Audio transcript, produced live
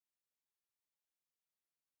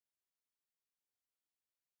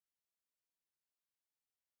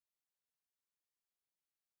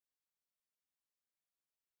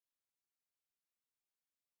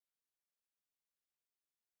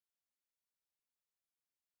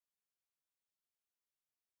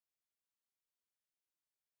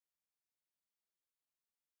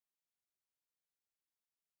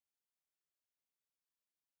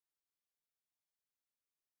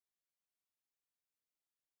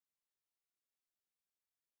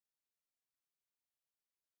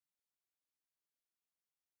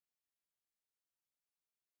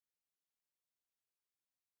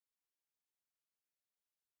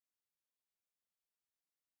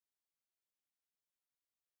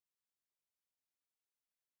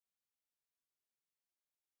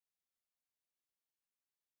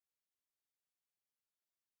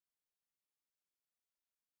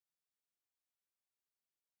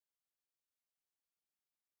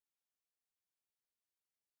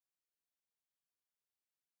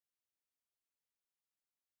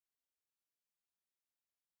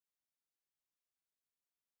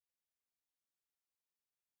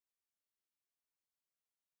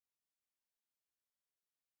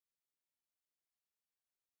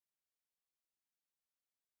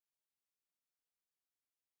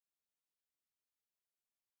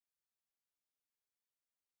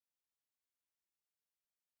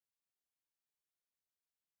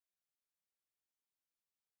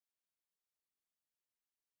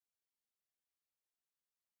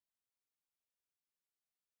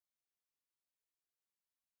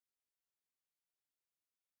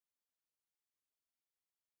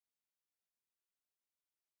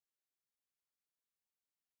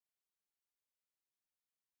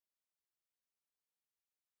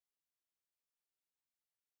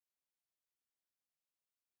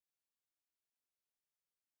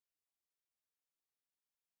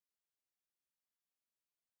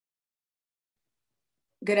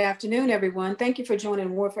Good afternoon, everyone. Thank you for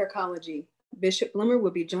joining Warfare Ecology. Bishop Bloomer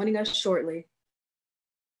will be joining us shortly.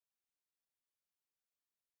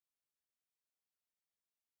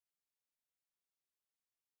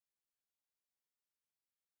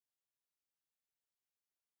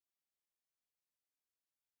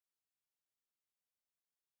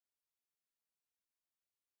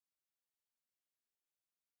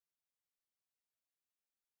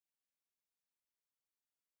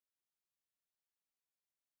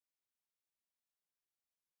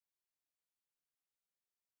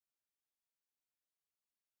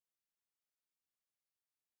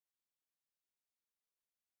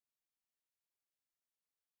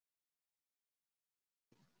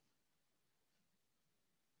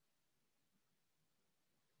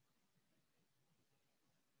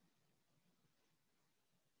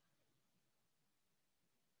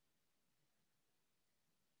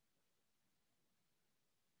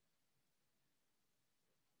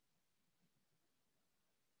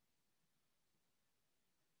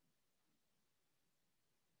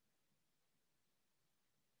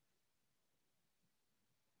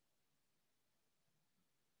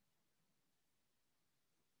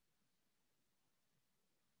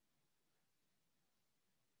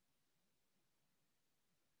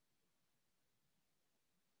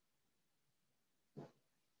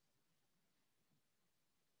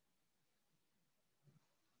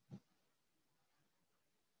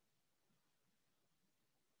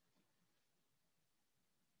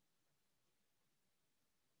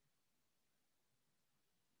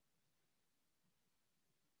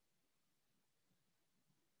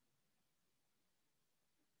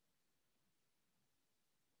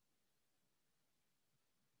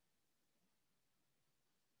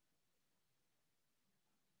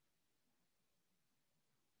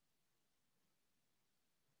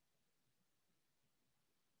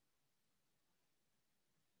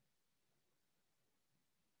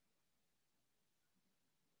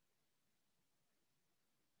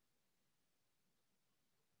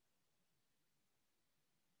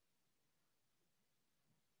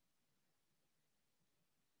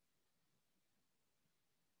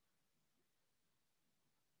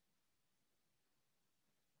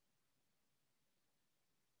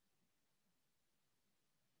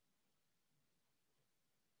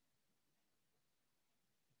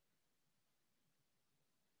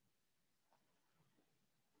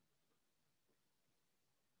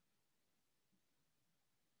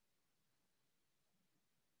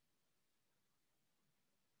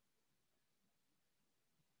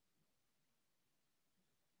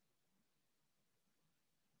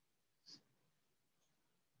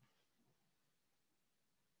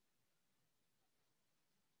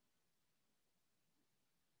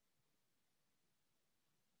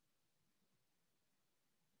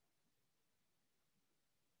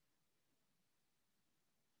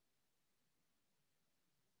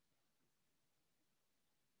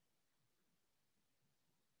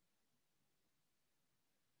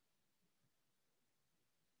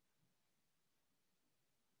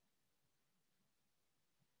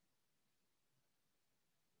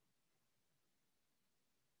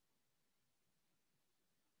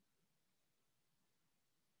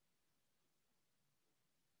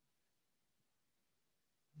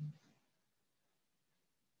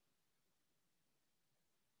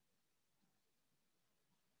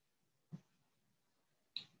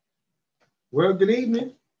 Well, good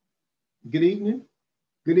evening. Good evening.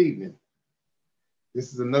 Good evening.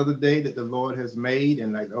 This is another day that the Lord has made,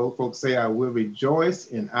 and like the old folks say, I will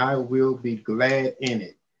rejoice and I will be glad in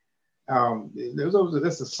it. There's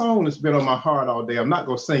a song that's been on my heart all day. I'm not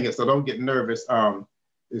going to sing it, so don't get nervous.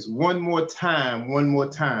 It's one more time, one more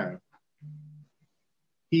time.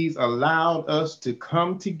 He's allowed us to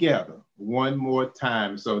come together one more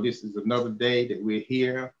time. So this is another day that we're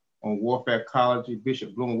here on Warfare Ecology.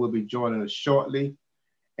 Bishop Bloom will be joining us shortly.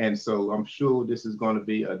 And so I'm sure this is going to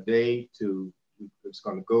be a day it's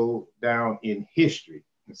going to go down in history.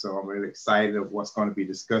 And so I'm really excited of what's going to be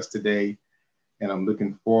discussed today. And I'm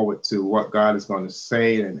looking forward to what God is going to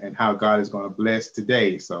say and how God is going to bless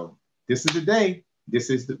today. So this is the day. This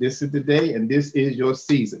is the day, and this is your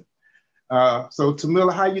season. So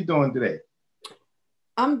Tamila, how you doing today?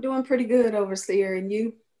 I'm doing pretty good, Overseer, and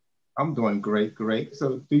you? I'm doing great, great.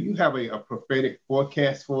 So do you have a prophetic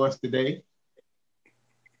forecast for us today?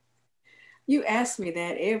 You ask me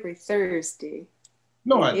that every Thursday.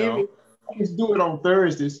 No, And I don't. I just do it on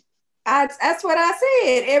Thursdays. that's what I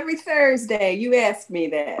said. Every Thursday, you ask me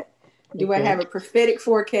that. Do I have Okay. a prophetic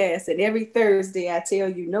forecast? And every Thursday, I tell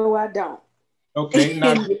you, no, I don't. Okay.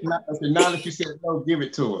 Now that you said no, give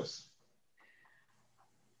it to us.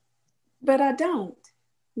 But I don't.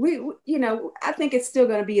 you know, I think it's still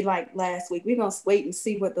going to be like last week. We're going to wait and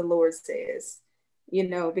see what the Lord says, you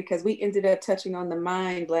know, because we ended up touching on the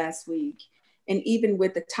mind last week. And even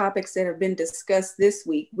with the topics that have been discussed this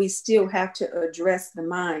week, we still have to address the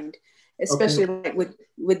mind, Okay. especially like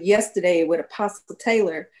with yesterday with Apostle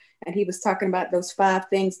Taylor. And he was talking about those 5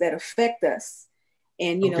 things that affect us.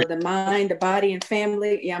 And, you Okay. know, the mind, the body, and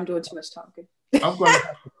family. Yeah, I'm doing too much talking. I'm gonna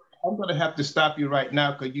I'm gonna have to stop you right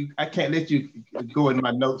now because I can't let you go in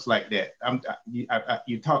my notes like that.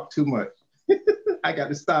 You talk too much. I got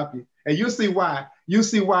to stop you, and you'll see why. You'll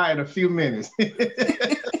see why in a few minutes.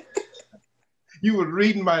 You were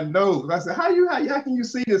reading my notes. I said, how can you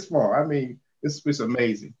see this far? I mean, it's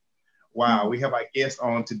amazing. Wow, we have our guest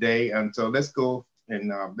on today, and so let's go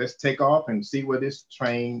and let's take off and see where this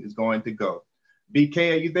train is going to go.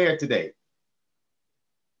 BK, are you there today?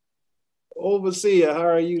 Overseer, how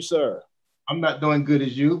are you, sir? I'm not doing good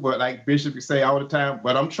as you, but like Bishop would say all the time,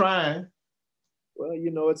 but I'm trying. Well,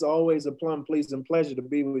 you know, it's always a plum, pleasing pleasure to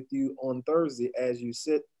be with you on Thursday as you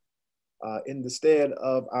sit in the stead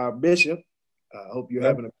of our bishop. I hope you're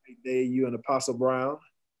having a great day, you and Apostle Brown.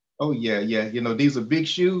 Oh yeah, yeah. You know, these are big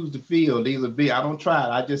shoes to fill. These are big. I don't try it.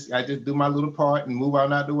 I just do my little part and move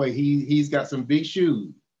on out the way. He's got some big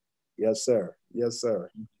shoes. Yes, sir. Yes, sir.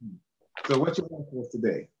 So what you want for us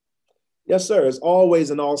today? Yes, sir. It's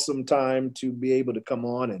always an awesome time to be able to come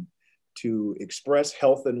on and to express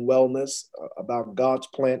health and wellness about God's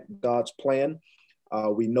plan, God's plan.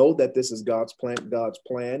 We know that this is God's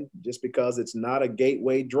plan, just because it's not a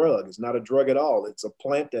gateway drug. It's not a drug at all. It's a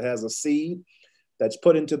plant that has a seed that's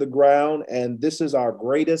put into the ground. And this is our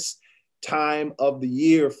greatest time of the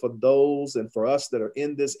year for those and for us that are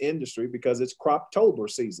in this industry, because it's Croptober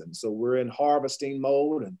season. So we're in harvesting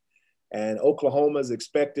mode, and Oklahoma is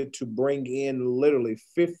expected to bring in literally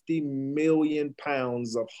 50 million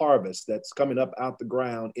pounds of harvest that's coming up out the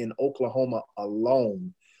ground in Oklahoma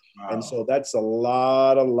alone. Wow. And so that's a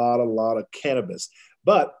lot of cannabis.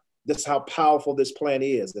 But that's how powerful this plant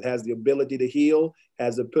is. It has the ability to heal,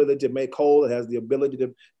 has the ability to make whole, it has the ability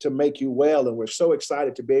to make you well. And we're so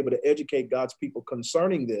excited to be able to educate God's people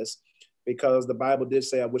concerning this, because the Bible did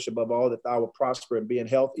say, I wish above all that thou would prosper and be in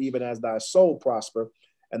health, even as thy soul prosper.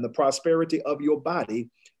 And the prosperity of your body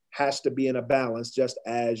has to be in a balance, just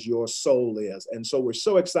as your soul is. And so we're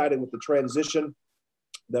so excited with the transition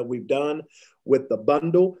that we've done with the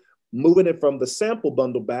bundle, moving it from the sample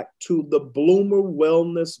bundle back to the Bloomer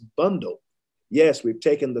Wellness Bundle. Yes, we've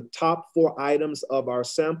taken the top 4 items of our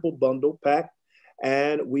sample bundle pack,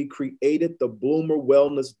 and we created the Bloomer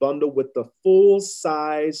Wellness Bundle with the full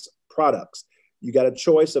size products. You got a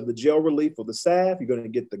choice of the gel relief or the salve. You're going to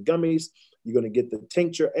get the gummies. You're going to get the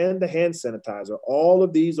tincture and the hand sanitizer. All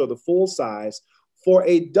of these are the full size for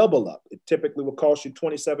a double up. It typically will cost you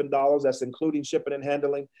 $27. That's including shipping and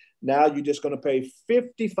handling. Now you're just going to pay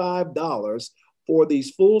 $55 for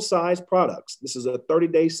these full size products. This is a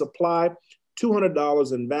 30-day supply,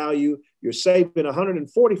 $200 in value. You're saving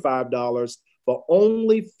 $145 for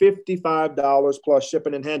only $55 plus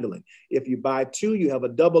shipping and handling. If you buy 2, you have a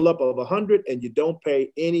double up of $100 and you don't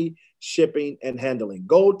pay any shipping and handling.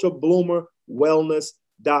 Go to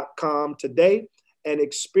bloomerwellness.com today and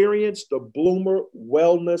experience the Bloomer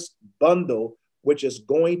Wellness Bundle, which is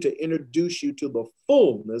going to introduce you to the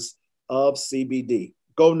fullness of CBD.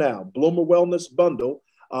 Go now, Bloomer Wellness Bundle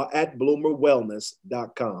at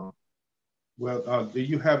bloomerwellness.com. Well, do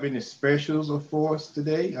you have any specials for us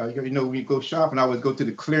today? You know, when you go shopping, I always go to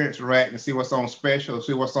the clearance rack and see what's on special,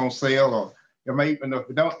 see what's on sale, or it may even if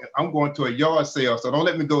don't. I'm going to a yard sale, so don't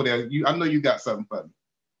let me go there. I know you got something for me.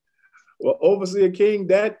 Well, Overseer King,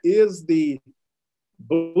 that is the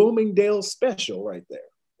Bloomingdale special right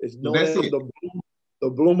there. It's known as the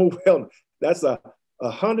Bloomer Wellness. That's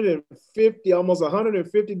 $150, almost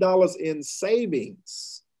 $150 in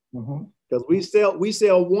savings. Because we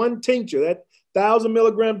sell one tincture, that 1,000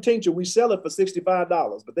 milligram tincture, we sell it for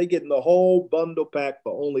 $65, but they getting the whole bundle pack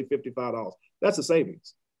for only $55. That's a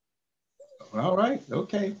savings. All right,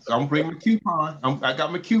 okay. So I'm bringing my coupon. I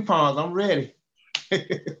got my coupons. I'm ready.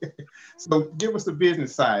 So give us the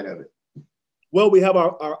business side of it. Well, we have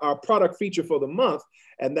our product feature for the month,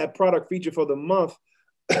 and that product feature for the month,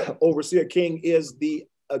 Overseer King, is the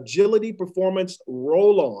Agility Performance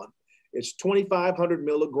Roll-On. It's 2,500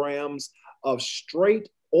 milligrams of straight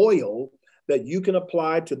oil that you can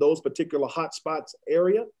apply to those particular hot spots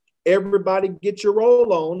area. Everybody get your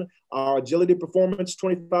roll-on. Our Agility Performance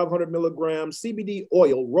 2,500 milligram CBD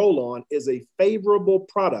oil roll-on is a favorable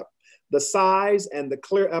product. The size and the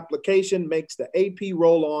clear application makes the AP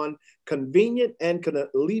roll-on convenient and can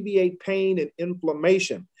alleviate pain and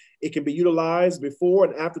inflammation. It can be utilized before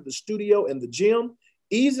and after the studio and the gym.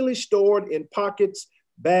 easily stored in pockets,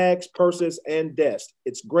 bags, purses, and desks.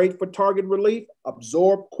 It's great for target relief,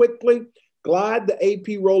 absorb quickly, glide the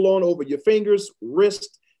AP roll-on over your fingers,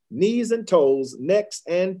 wrists, knees and toes, necks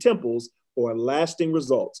and temples for lasting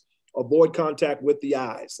results. Avoid contact with the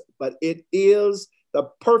eyes, but it is the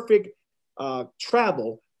perfect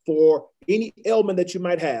travel for any ailment that you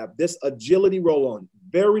might have. This agility roll-on,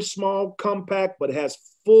 very small, compact, but has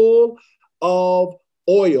full of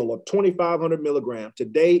oil of 2,500 milligrams.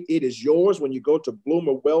 Today, it is yours when you go to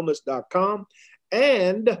bloomerwellness.com,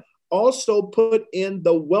 and also put in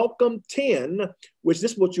the welcome 10, which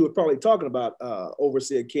this is what you were probably talking about,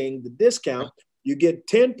 Overseer King, the discount. You get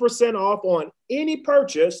 10% off on any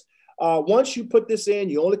purchase. Once you put this in,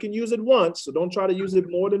 you only can use it once, so don't try to use it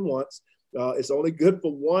more than once. It's only good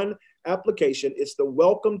for one application. It's the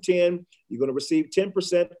welcome 10. You're going to receive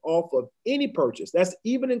 10% off of any purchase. That's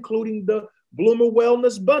even including the Bloomer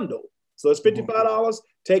Wellness bundle. So it's $55.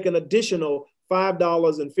 Take an additional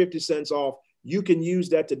 $5.50 off. You can use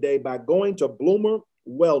that today by going to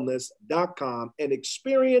bloomerwellness.com and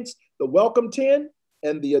experience the welcome 10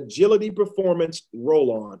 and the agility performance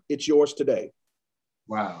roll-on. It's yours today.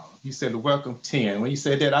 Wow. You said the welcome 10. When you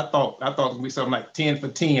said that, I thought it would be something like 10 for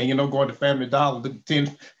 10, going to Family Dollar,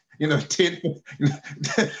 10, 10.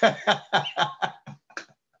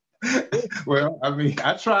 Well, I mean,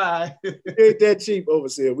 I try. Ain't that cheap,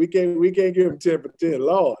 Overseer. We can't give him 10 for 10.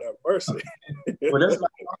 Lord have mercy. Well, that's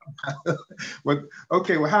well,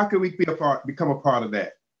 okay. Well, how can we become a part of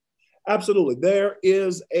that? Absolutely. There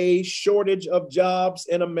is a shortage of jobs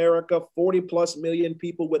in America, 40+ million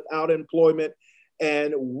people without employment.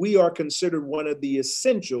 And we are considered one of the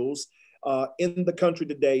essentials in the country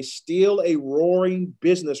today. Still a roaring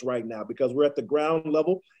business right now because we're at the ground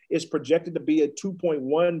level. It's projected to be a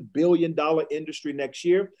 $2.1 billion industry next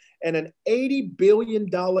year and an $80 billion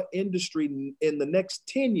industry in the next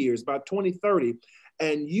 10 years by 2030.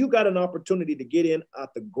 And you got an opportunity to get in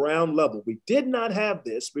at the ground level. We did not have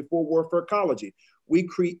this before Warfare College. We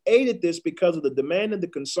created this because of the demand and the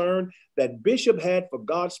concern that Bishop had for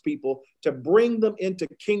God's people to bring them into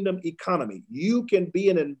kingdom economy. You can be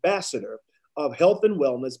an ambassador of health and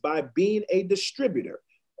wellness by being a distributor.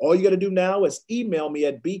 All you got to do now is email me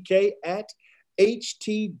at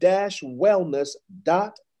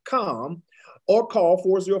bk@ht-wellness.com or call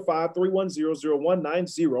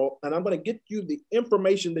 405-310-0190. And I'm going to get you the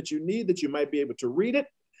information that you need that you might be able to read it.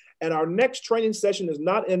 And our next training session is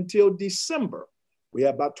not until December. We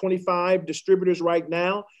have about 25 distributors right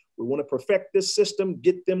now. We want to perfect this system,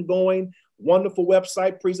 get them going. Wonderful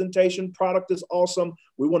website presentation. Product is awesome.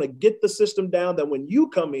 We want to get the system down that when you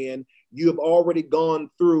come in, you have already gone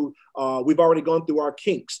through, we've already gone through our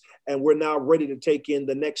kinks, and we're now ready to take in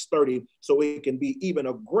the next 30 so it can be even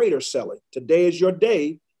a greater selling. Today is your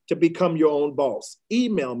day to become your own boss.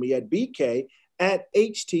 Email me at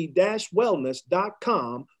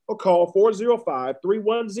bk@ht-wellness.com or call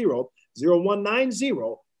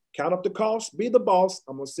 405-310-0190. Count up the cost, be the boss.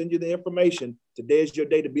 I'm going to send you the information. Today is your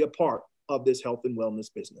day to be a part of this health and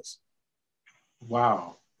wellness business.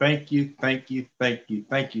 Wow. Thank you. Thank you. Thank you.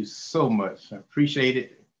 Thank you so much. I appreciate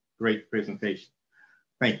it. Great presentation.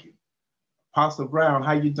 Thank you. Apostle Brown,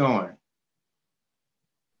 how you doing?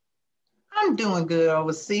 I'm doing good,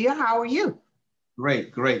 Overseer. How are you?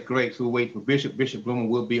 Great, great, great. So we'll wait for Bishop. Bishop Bloomer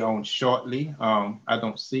will be on shortly. I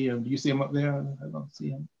don't see him. Do you see him up there? I don't see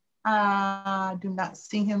him. I do not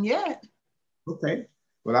see him yet. Okay.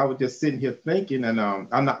 Well, I was just sitting here thinking, and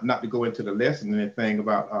I'm not to go into the lesson or anything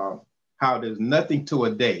about how there's nothing to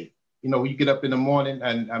a day. When you get up in the morning,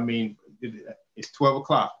 and I mean, it's 12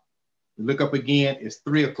 o'clock. You look up again, it's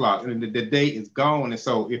 3 o'clock, and the day is gone. And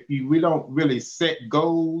so if we don't really set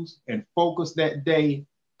goals and focus that day,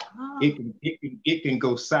 it can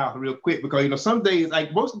go south real quick, because some days,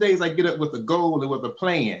 like most days, I get up with a goal and with a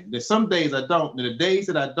plan. There's some days I don't. And the days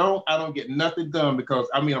that I don't get nothing done, because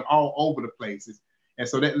I'm all over the places. And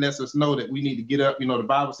so that lets us know that we need to get up. The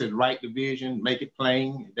Bible says, write the vision, make it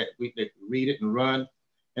plain, that we read it and run.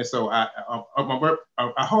 And so I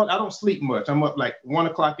don't sleep much. I'm up like 1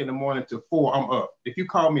 o'clock in the morning to 4. I'm up. If you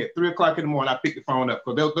call me at 3 o'clock in the morning, I pick the phone up,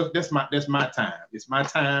 because that's my time. It's my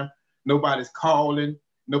time. Nobody's calling.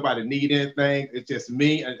 Nobody need anything. It's just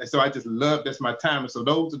me. And so I just love, that's my time. And so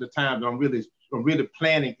those are the times that I'm really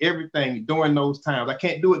planning everything during those times. I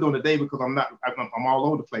can't do it during the day because I'm all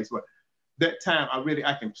over the place. But that time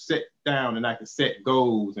I can sit down and I can set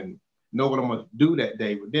goals and know what I'm going to do that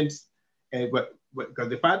day. But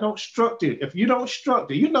because if I don't structure it, if you don't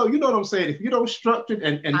structure, you know what I'm saying? If you don't structure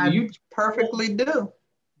it, and you perfectly do,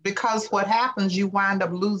 because what happens, you wind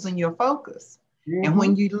up losing your focus. Mm-hmm. And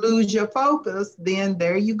when you lose your focus, then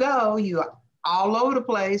there you go. You all over the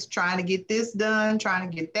place, trying to get this done, trying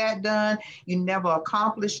to get that done. You never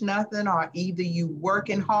accomplish nothing, or either you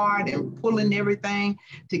working hard and pulling everything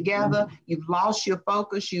together. You've lost your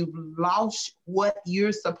focus. You've lost what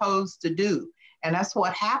you're supposed to do. And that's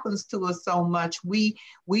what happens to us so much. We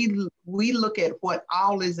look at what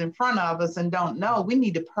all is in front of us and don't know. We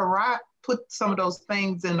need to put some of those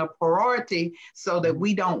things in a priority so that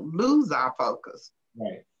we don't lose our focus.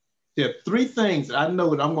 Right. There are three things I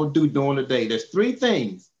know that I'm going to do during the day. There's three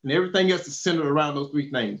things, and everything else is centered around those three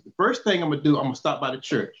things. The first thing I'm going to do, I'm going to stop by the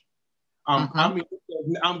church. I'm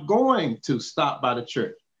going to stop by the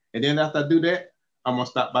church. And then after I do that, I'm going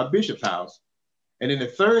to stop by Bishop's house. And then the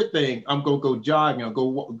third thing, I'm going to go jogging. I'll go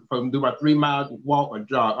walk, do my 3 mile walk or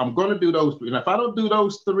jog. I'm going to do those three. And if I don't do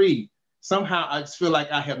those three, somehow I just feel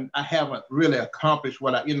like I haven't really accomplished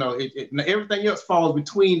what everything else falls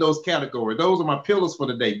between those categories. Those are my pillars for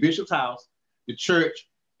the day: Bishop's house, the church,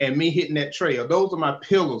 and me hitting that trail. Those are my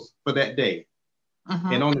pillars for that day.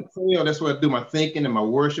 And on the trail, that's where I do my thinking and my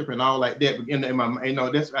worship and all like that. In my,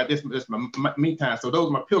 that's my me time. So those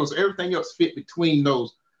are my pillars. So everything else fit between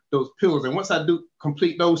those pillars. And once I do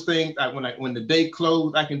complete those things, when the day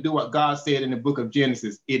closed, I can do what God said in the book of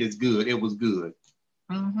Genesis: it is good. It was good.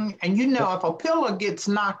 And if a pillar gets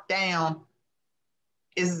knocked down,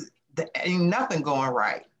 ain't nothing going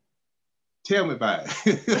right. Tell me about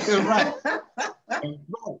it. Right. Right.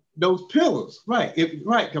 Those pillars, right?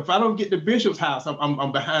 If I don't get to Bishop's house,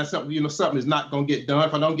 I'm behind something. Something is not going to get done.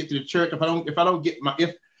 If I don't get to the church, if I don't get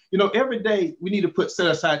every day we need to set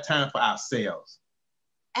aside time for ourselves.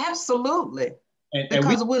 Absolutely.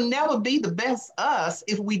 Because we'll never be the best us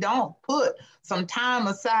if we don't put some time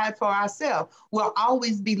aside for ourselves. We'll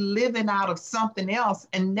always be living out of something else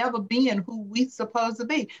and never being who we're supposed to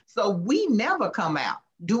be. So we never come out.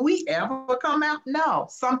 Do we ever come out? No.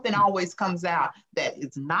 Something always comes out that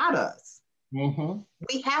is not us.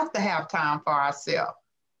 We have to have time for ourselves.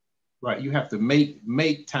 Right. You have to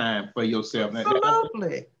make time for yourself.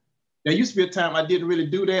 Absolutely. There used to be a time I didn't really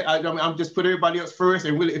do that. I'm just put everybody else first,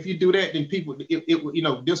 and really, if you do that, then people,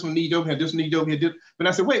 this one need over here, this one need over here. But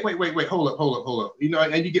I said, wait, hold up.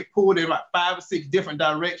 And you get pulled in like 5 or 6 different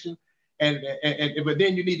directions, but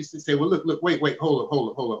then you need to say, well, look, wait, hold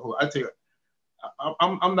up. I tell you,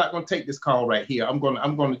 I'm not going to take this call right here. I'm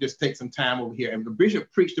going to just take some time over here. And the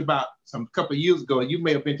bishop preached about a couple of years ago, and you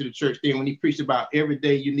may have been to the church then, when he preached about every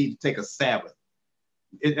day you need to take a Sabbath,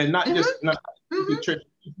 and not just the church.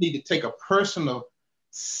 You need to take a personal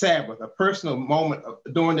Sabbath, a personal moment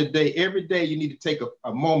during the day. Every day you need to take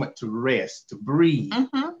a moment to rest, to breathe.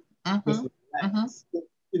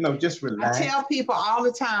 Just relax. I tell people all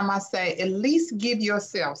the time, I say, at least give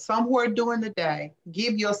yourself somewhere during the day,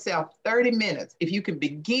 give yourself 30 minutes. If you can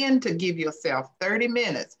begin to give yourself 30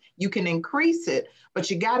 minutes, you can increase it,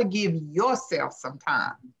 but you got to give yourself some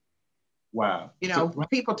time. Wow.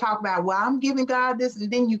 People talk about, well, I'm giving God this, and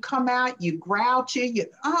then you come out, you grouchy,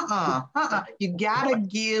 you gotta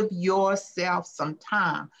give yourself some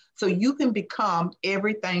time so you can become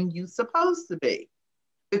everything you're supposed to be.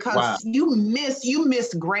 Because you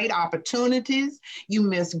miss great opportunities, you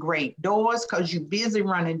miss great doors because you're busy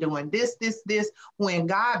running, doing this, when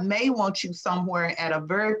God may want you somewhere at a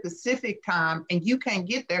very specific time and you can't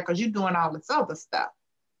get there because you're doing all this other stuff.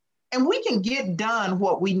 And we can get done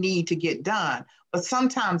what we need to get done, but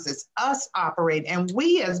sometimes it's us operating. And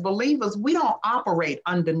we as believers, we don't operate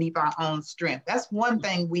underneath our own strength. That's one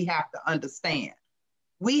thing we have to understand.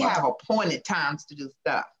 We have appointed times to do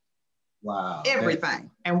stuff. Wow. Everything.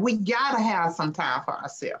 And we got to have some time for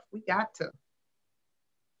ourselves. We got to.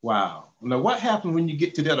 Wow. Now, what happens when you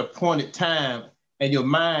get to that appointed time and your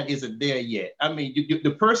mind isn't there yet? I mean,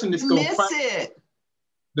 the person that's going to miss it.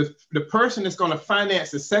 The person that's going to finance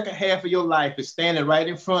the second half of your life is standing right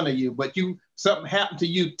in front of you, but something happened to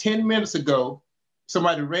you 10 minutes ago.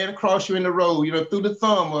 Somebody ran across you in the road, threw the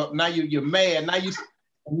thumb up. Now you're mad.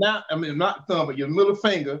 Not thumb, but your middle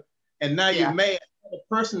finger. And now you're mad. The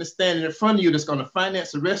person that's standing in front of you that's going to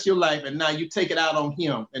finance the rest of your life, and now you take it out on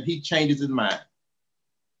him and he changes his mind.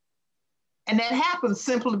 And that happens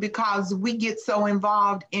simply because we get so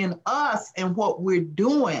involved in us and what we're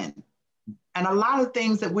doing. And a lot of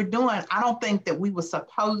things that we're doing, I don't think that we were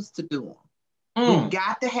supposed to do them. We've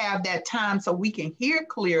got to have that time so we can hear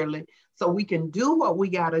clearly, so we can do what we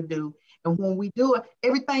got to do. And when we do it,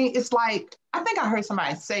 everything is like, I think I heard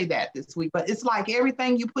somebody say that this week, but it's like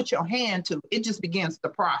everything you put your hand to, it just begins to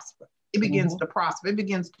prosper. It begins to prosper. It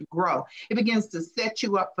begins to grow. It begins to set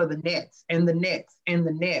you up for the next and the next and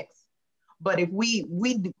the next. But if we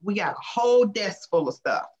got a whole desk full of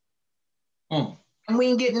stuff. and we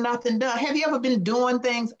ain't getting nothing done. Have you ever been doing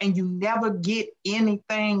things and you never get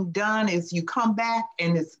anything done? As you come back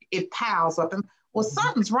and it piles up, and well,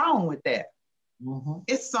 something's wrong with that.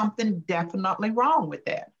 It's something definitely wrong with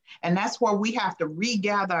that. And that's where we have to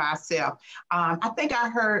regather ourselves. I think I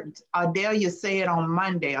heard Delia say it on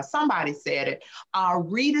Monday, or somebody said it.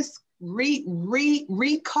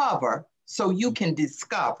 Recover so you can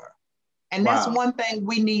discover. And that's one thing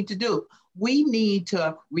we need to do. We need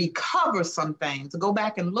to recover some things, go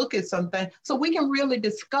back and look at some things so we can really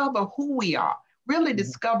discover who we are, really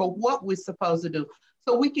discover what we're supposed to do,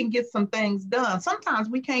 so we can get some things done. Sometimes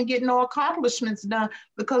we can't get no accomplishments done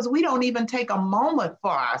because we don't even take a moment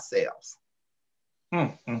for ourselves.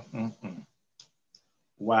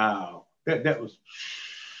 Wow. That was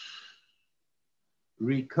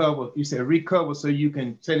recover. You said recover so you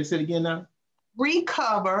can, say it again now?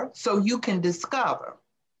 Recover so you can discover.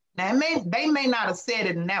 Now, they may not have said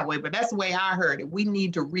it in that way, but that's the way I heard it. We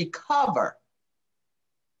need to recover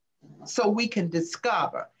so we can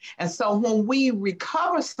discover. And so when we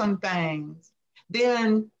recover some things,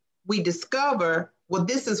 then we discover, well,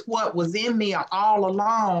 this is what was in me all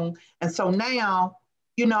along. And so now,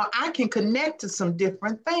 I can connect to some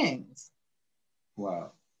different things.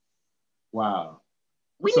 Wow.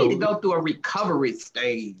 We need to go through a recovery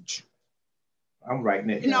stage. I'm writing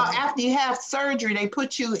it. After you have surgery, they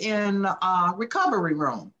put you in a recovery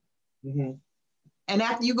room. And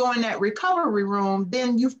after you go in that recovery room,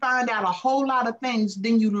 then you find out a whole lot of things.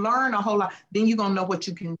 Then you learn a whole lot. Then you're going to know what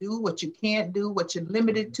you can do, what you can't do, what you're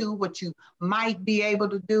limited to, what you might be able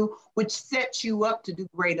to do, which sets you up to do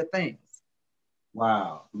greater things.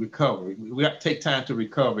 Wow. Recovery. We got to take time to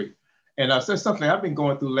recover. And that's something I've been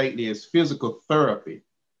going through lately is physical therapy.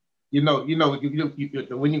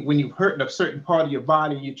 When you've hurt a certain part of your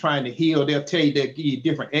body and you're trying to heal, they'll give you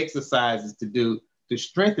different exercises to do to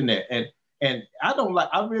strengthen that. And I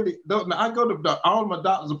really don't. I go to all my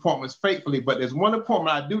doctor's appointments faithfully, but there's one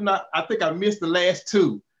appointment I think I missed the last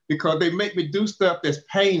two because they make me do stuff that's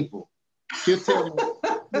painful. She'll tell me,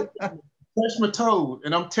 touch my toes.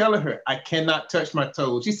 And I'm telling her, I cannot touch my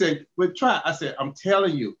toes. She said, well, try. I said, I'm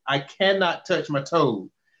telling you, I cannot touch my toes.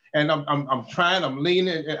 And I'm trying, I'm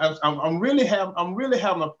leaning, and I'm really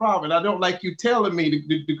having a problem. And I don't like you telling me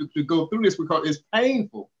to go through this because it's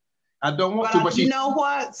painful. I don't want to, but you know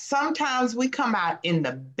what? Sometimes we come out in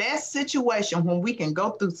the best situation when we can go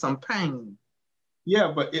through some pain.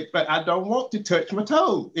 Yeah, but I don't want to touch my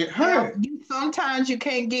toes. It hurts. Sometimes you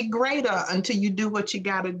can't get greater until you do what you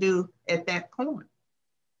got to do at that point.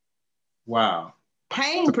 Wow.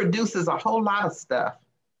 Pain produces a whole lot of stuff,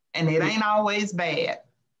 and it ain't always bad.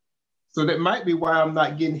 So that might be why I'm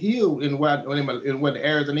not getting healed in what the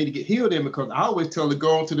areas I need to get healed in, because I always tell her to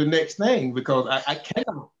go on to the next thing because I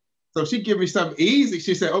cannot. So she give me something easy.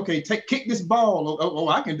 She said, okay, kick this ball. Oh,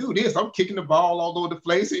 I can do this. I'm kicking the ball all over the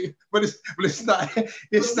place. But it's not.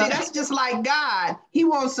 That's just like God. He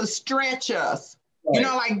wants to stretch us. Right.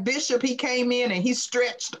 Like Bishop, he came in and he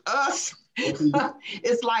stretched us.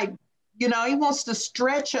 It's like, he wants to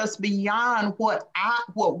stretch us beyond what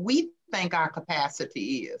we think our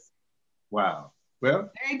capacity is. Wow.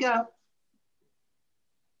 Well, there you go.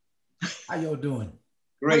 How y'all doing?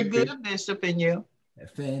 Great. We're good, Bishop, and you.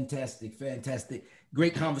 Fantastic.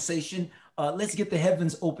 Great conversation. Let's get the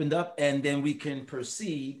heavens opened up and then we can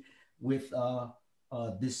proceed with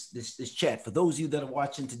this chat. For those of you that are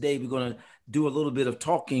watching today, we're going to do a little bit of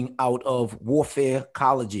talking out of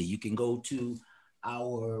Warfarecology. You can go to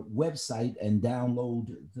our website and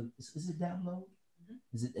download is it download?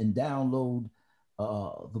 Is it and download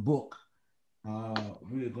the book.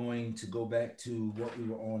 We're going to go back to what we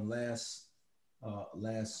were on last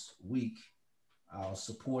week. Our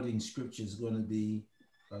supporting scripture is going to be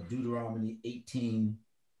Deuteronomy 18:10.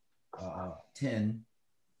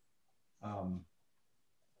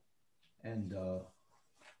 And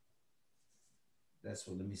that's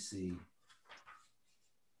what, let me see.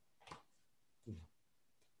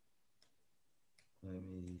 Let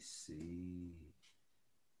me see.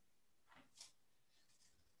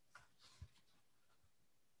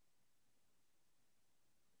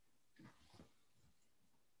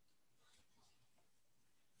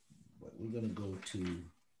 We're going to go to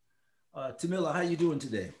Tamila. How you doing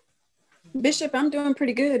today? Bishop, I'm doing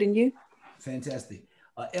pretty good. And you? Fantastic.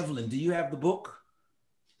 Evelyn, do you have the book?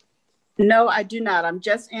 No, I do not. I'm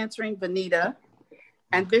just answering Vanita.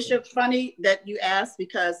 And Bishop, funny that you asked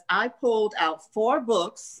because I pulled out 4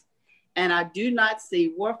 books and I do not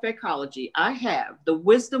see Warfarecology. I have The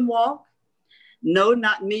Wisdom Walk, No,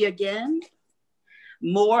 Not Me Again,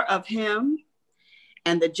 More of Him,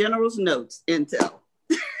 and The General's Notes, Intel.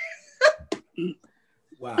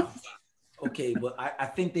 Wow. Okay, but I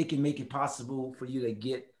think they can make it possible for you to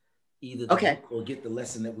get either the Okay. book or get the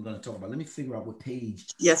lesson that we're going to talk about. Let me figure out what page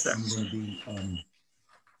Yes, sir. I'm going to be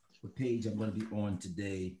what page I'm going to be on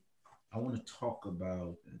today. I want to talk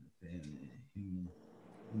about, let me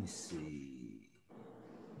see.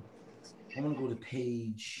 I want to go to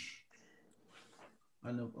page,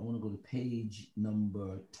 I want to go to page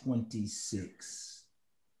number 26.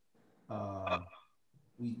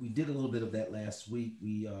 We did a little bit of that last week.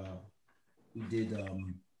 We did a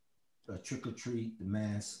trick or treat, the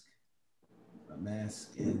mask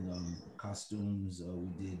and costumes.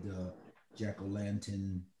 We did jack o'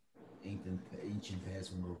 lantern, ancient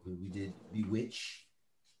past one. We did bewitch.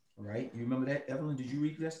 All right, you remember that, Evelyn? Did you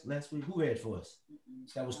read this last week? Who read for us?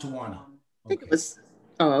 That was Tawana. I think it was.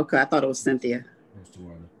 Oh, okay. I thought it was Cynthia. That was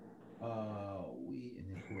Tawana. We in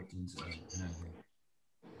the importance of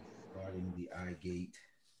guarding the eye gate.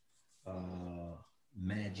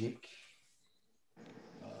 Magic.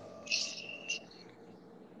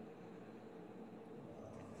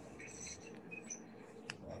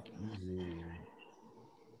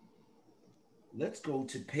 Let's go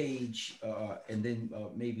to page, and then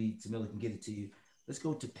maybe Tamila can get it to you. Let's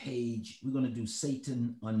go to page, we're going to do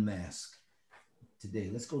Satan Unmasked today.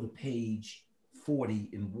 Let's go to page 40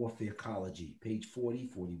 in Warfarecology. Page 40,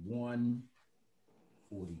 41,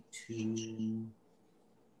 42,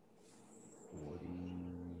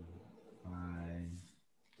 45,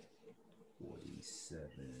 47.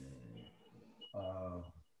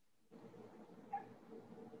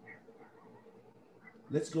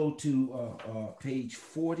 Let's go to page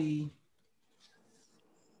 40.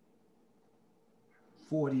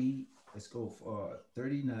 Let's go for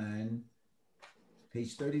 39.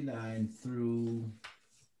 Page 39 through.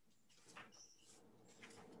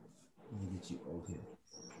 Let me get you okay.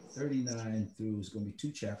 39 through, it's going to be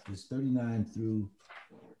 2 chapters, 39 through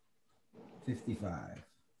 55.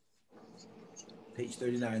 Page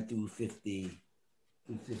 39 through 55.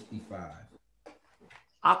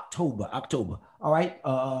 October. All right.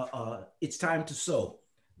 It's time to sow.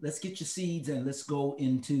 Let's get your seeds and let's go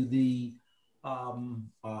into the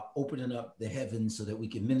opening up the heavens so that we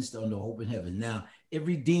can minister under open heaven. Now,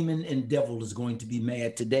 every demon and devil is going to be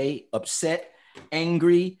mad today, upset,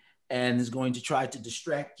 angry, and is going to try to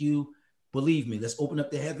distract you. Believe me, let's open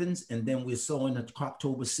up the heavens, and then we're sowing a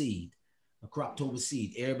Croptober seed. A Croptober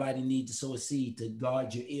seed. Everybody needs to sow a seed to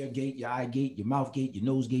guard your ear gate, your eye gate, your mouth gate, your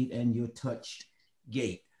nose gate, and your touch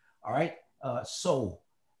gate. All right. Sow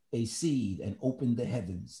a seed and open the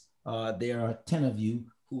heavens. There are 10 of you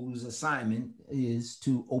whose assignment is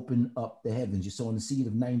to open up the heavens. You're sowing a seed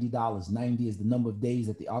of $90. 90 is the number of days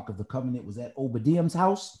that the Ark of the Covenant was at Obadiah's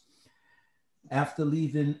house after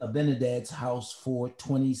leaving Abinadab's house for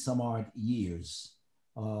 20 some odd years.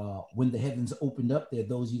 When the heavens opened up, there are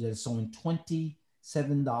those of you that are sowing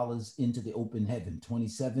 $27 into the open heaven.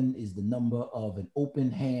 27 is the number of an open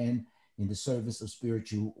hand in the service of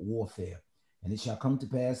spiritual warfare. And it shall come to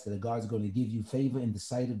pass that God is going to give you favor in the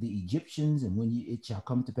sight of the Egyptians. And it shall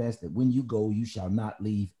come to pass that when you go, you shall not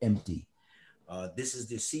leave empty. This is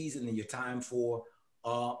the season and your time for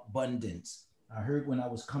abundance. I heard when I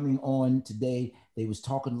was coming on today, they was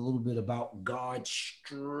talking a little bit about God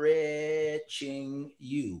stretching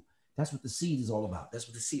you. That's what the seed is all about. That's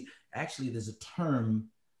what the seed, actually, there's a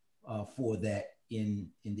term for that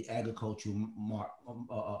in the agricultural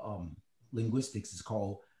linguistics. It's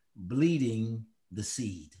called bleeding the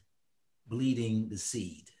seed. Bleeding the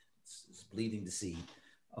seed. It's bleeding the seed.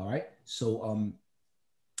 All right. So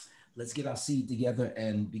let's get our seed together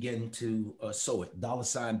and begin to sow it.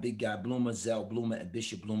 $ Big Guy Bloomer, Zelle Bloomer at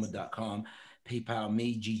bishopbloomer.com. PayPal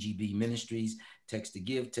me, GGB Ministries. Text to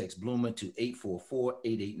give, text Bloomer to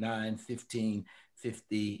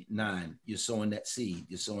 844-889-1559. You're sowing that seed.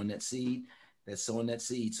 You're sowing that seed. That's sowing that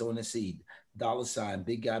seed, sowing that seed. $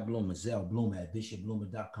 Big Guy Bloomer, Zelle Bloomer at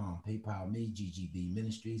bishopbloomer.com. PayPal me, GGB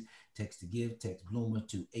Ministries. Text to give, text Bloomer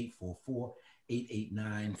to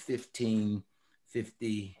 844-889-1559.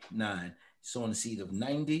 Sowing the seed of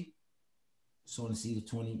 90, sowing the seed of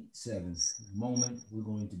 27. Moment, we're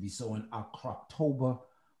going to be sowing our Croptober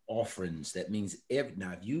offerings. That means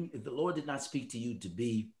now, if the Lord did not speak to you to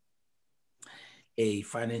be a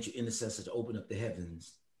financial intercessor to open up the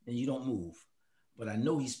heavens, then you don't move. But I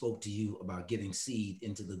know he spoke to you about getting seed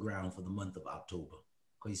into the ground for the month of October,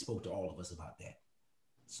 because he spoke to all of us about that.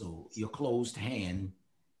 So your closed hand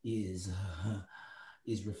is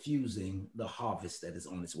refusing the harvest that is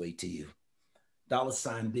on its way to you.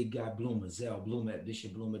 $ Big Guy Bloomer, Zelle Bloomer at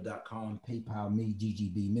bishopbloomer.com. PayPal me,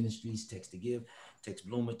 GGB Ministries. Text to give, text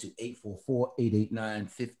Bloomer to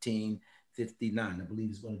 844-889-1559. I believe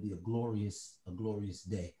it's going to be a glorious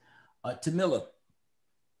day. Tamila.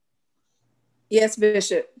 Yes,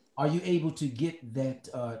 Bishop. Are you able to get that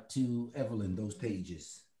to Evelyn, those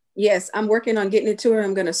pages? Yes, I'm working on getting it to her.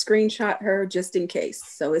 I'm going to screenshot her just in case.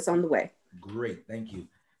 So it's on the way. Great, thank you.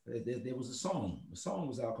 There was a song. The song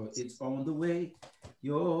was out called "It's on the Way."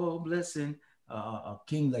 Your blessing.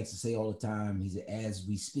 King likes to say all the time. He said, "As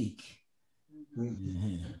we speak."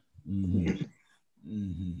 Mm-hmm. Mm-hmm.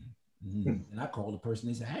 Mm-hmm. Mm-hmm. And I called the person.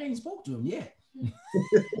 They said, "I ain't spoke to him yet."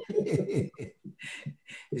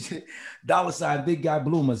 $ Big Guy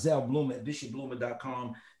Bloomer, Zelle Bloomer at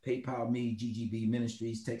bishopbloomer.com. PayPal me, GGB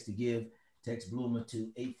Ministries. Text to give. Text Bloomer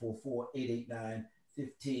to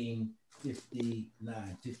 844-889-1559.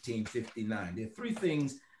 1559. There are three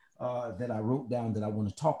things that I wrote down that I want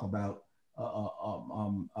to talk about.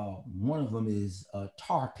 One of them is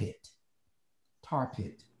tar pit. Tar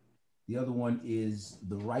pit. The other one is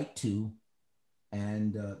the right to.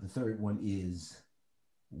 And the third one is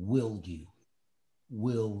will you.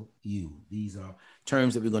 Will you. These are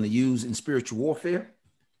terms that we're going to use in spiritual warfare.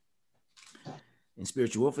 In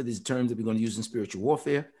spiritual warfare, these are terms that we're going to use in spiritual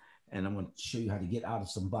warfare. And I'm going to show you how to get out of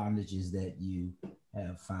some bondages that you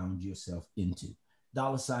have found yourself into.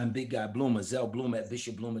 $ Big Guy Bloomer, Zelle Bloomer at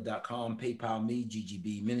bishopbloomer.com. PayPal me,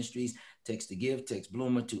 GGB Ministries. Text to give. Text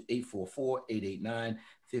Bloomer to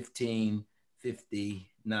 844-889-1559.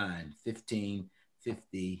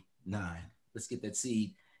 1559. Let's get that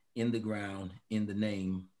seed in the ground in the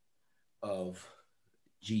name of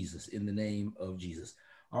Jesus. In the name of Jesus.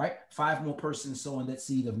 All right. 5 more persons sowing that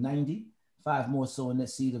seed of 90. 5 more sowing that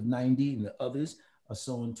seed of 90. And the others are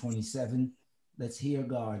sowing 27. Let's hear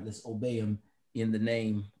God. Let's obey him in the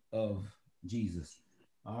name of Jesus.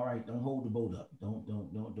 All right. Don't hold the boat up.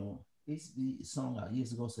 Don't. It's the song out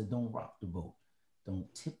years ago said, don't rock the boat.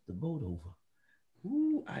 Don't tip the boat over.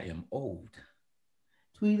 Ooh, I am old.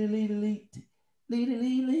 Tweedly I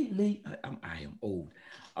am old.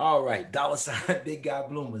 All right. $ Big Guy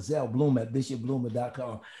Bloomer, Zelle Bloomer at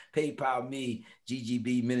bishopbloomer.com. PayPal me,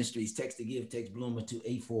 GGB Ministries. Text to give. Text Bloomer to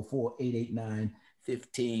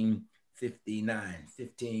 844-889-1559.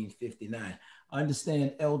 1559.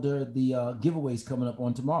 Understand, Elder, the giveaway's coming up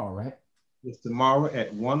on tomorrow, right? It's tomorrow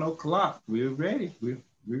at 1 o'clock. We're ready. We're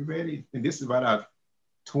ready. And this is about our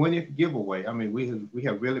 20th giveaway. I mean, we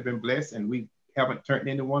have really been blessed, and we haven't turned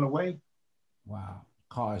anyone away. Wow.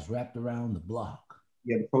 Cars wrapped around the block.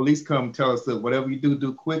 Yeah, the police come tell us that whatever you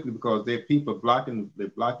do quickly, because there are people blocking the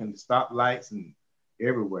stoplights and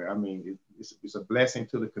everywhere. I mean, it's a blessing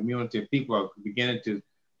to the community. People are beginning to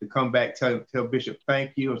come back, tell Bishop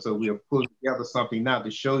thank you. And so we have pulled together something now to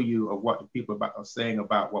show you of what the people are saying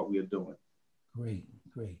about what we are doing. Great.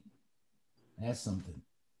 That's something.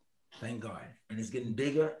 Thank God. And it's getting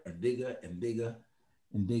bigger and bigger and bigger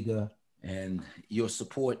and bigger. And your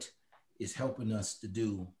support is helping us to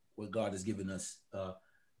do what God has given us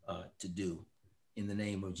to do in the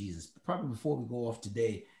name of Jesus. Probably before we go off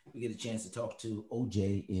today, we get a chance to talk to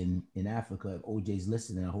OJ in Africa. If OJ's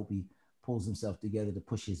listening, I hope he pulls himself together to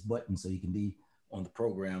push his button so he can be on the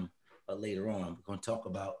program later on. We're going to talk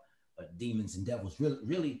about demons and devils.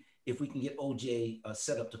 Really, if we can get OJ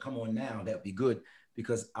set up to come on now, that would be good,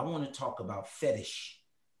 because I want to talk about fetish.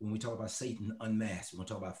 When we talk about Satan unmasked, we're going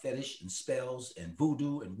to talk about fetish and spells and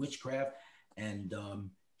voodoo and witchcraft. And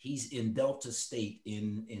he's in Delta State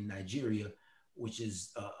in Nigeria, which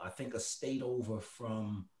is, I think, a state over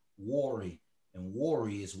from Warri. And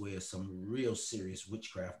Warri is where some real serious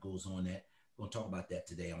witchcraft goes on at. We're going to talk about that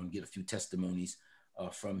today. I want to get a few testimonies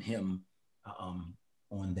from him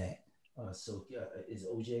on that. So is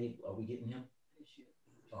OJ, are we getting him?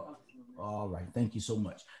 All right. Thank you so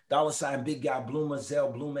much. $ Big Guy Bloomer,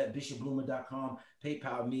 Zelle Bloomer at bishopbloomer.com.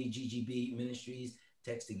 PayPal me, GGB Ministries.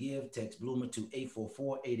 Text to give. Text Bloomer to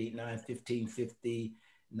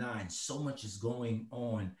 844-889-1559. So much is going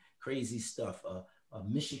on. Crazy stuff.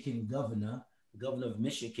 Michigan governor, the governor of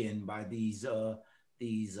Michigan, by these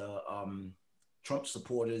Trump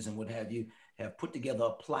supporters and what have you, have put together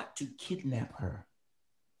a plot to kidnap her.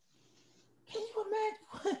 Can you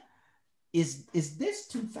imagine? Is this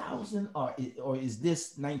 2000 or is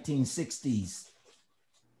this 1960s?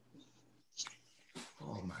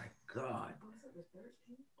 Oh my God.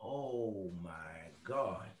 Oh my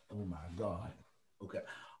God. Oh my God.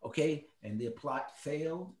 Okay. And their plot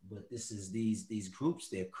failed, but this is these groups,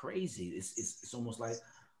 they're crazy. It's almost like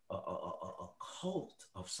a cult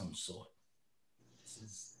of some sort. This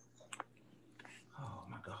is, oh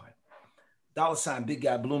my God. $ Big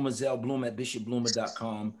Guy Bloomer, Zelle Bloomer at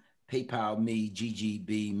bishopbloomer.com. PayPal me,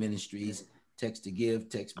 GGB Ministries. Text to give.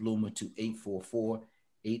 Text Bloomer to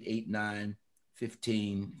 844-889-1559.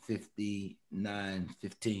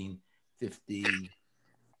 1559.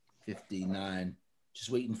 59. Just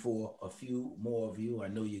waiting for a few more of you. I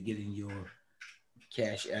know you're getting your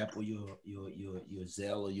Cash App or your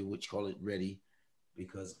Zelle or your what you call it ready,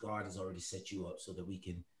 because God has already set you up so that we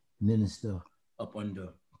can minister up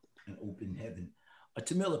under an open heaven.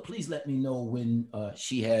 Tamila, please let me know when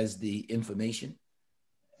she has the information,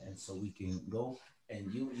 and so we can go.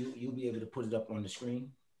 And you'll be able to put it up on the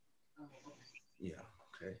screen. Yeah.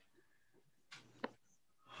 Okay.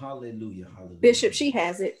 Hallelujah. Hallelujah. Bishop, she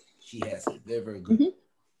has it. She has it. Very, very good.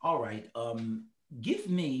 All right. Give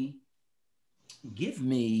me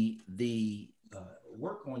the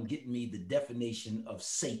work on getting me the definition of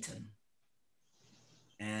Satan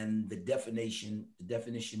and the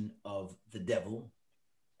definition of the devil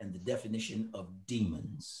and the definition of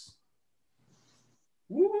demons.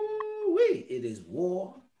 Woo-wee. It is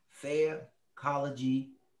warfare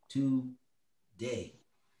ecology today.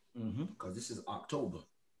 Because this is October.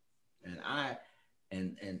 And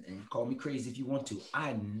and call me crazy if you want to.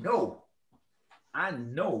 I know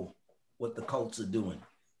what the cults are doing.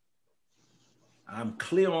 I'm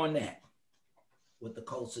clear on that, what the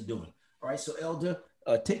cults are doing. All right, so Elder,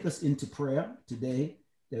 take us into prayer today,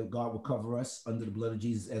 that God will cover us under the blood of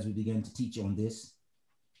Jesus as we begin to teach on this.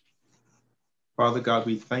 Father God,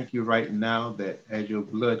 we thank you right now that as your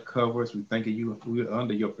blood covers, we thank you, we're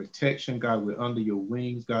under your protection, God. We're under your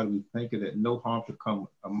wings, God. We thank you that no harm to come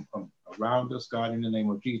around us, God, in the name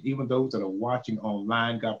of Jesus. Even those that are watching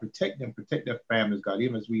online, God, protect them, protect their families, God,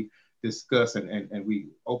 even as we discuss and we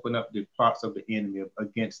open up the parts of the enemy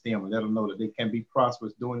against them and let them know that they can be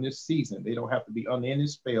prosperous during this season. They don't have to be under any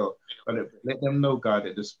spell, but let them know, God,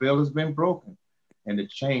 that the spell has been broken and the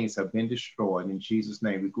chains have been destroyed. In Jesus'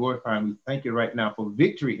 name, we glorify and we thank you right now for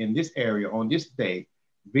victory in this area on this day,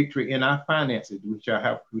 victory in our finances. We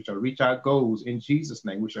shall reach our goals in Jesus'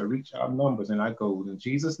 name. We shall reach our numbers and our goals in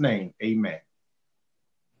Jesus' name. Amen.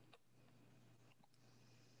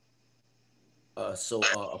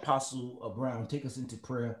 Apostle Brown, take us into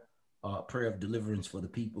prayer of deliverance for the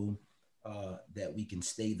people, that we can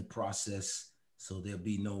stay the process so there'll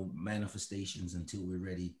be no manifestations until we're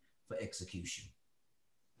ready for execution.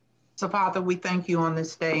 So, Father, we thank you on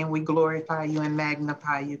this day and we glorify you and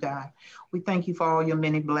magnify you, God. We thank you for all your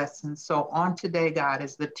many blessings. So on today, God,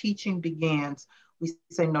 as the teaching begins, we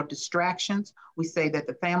say no distractions. We say that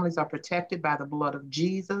the families are protected by the blood of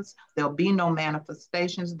Jesus. There'll be no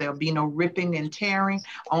manifestations. There'll be no ripping and tearing.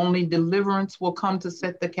 Only deliverance will come to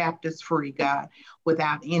set the captives free, God,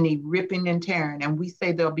 without any ripping and tearing. And we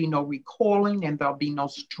say there'll be no recoiling and there'll be no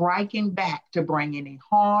striking back to bring any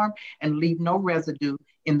harm and leave no residue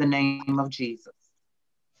in the name of Jesus.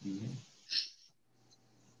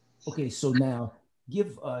 Okay, so now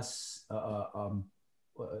give us,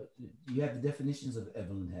 you have the definitions of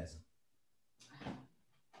Evelyn has them.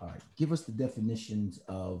 All right, give us the definitions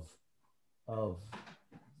of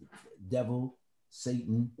devil,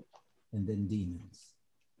 Satan, and then demons.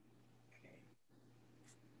 Okay.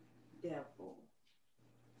 Devil.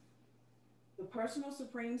 The personal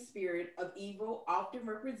supreme spirit of evil, often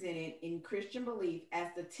represented in Christian belief as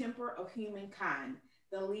the temper of humankind,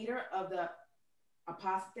 the leader of the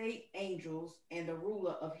apostate angels, and the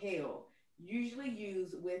ruler of hell,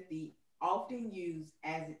 often used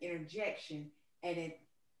as an interjection, an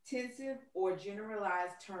intensive or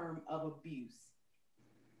generalized term of abuse.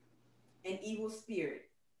 An evil spirit,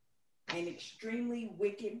 an extremely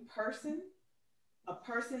wicked person, a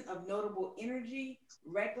person of notable energy,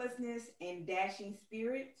 recklessness, and dashing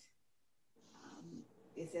spirit.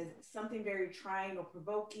 It says something very trying or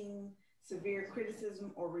provoking, severe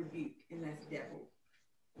criticism or rebuke, and that's devil.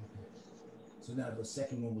 So now the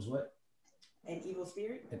second one was what? An evil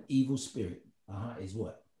spirit. An evil spirit is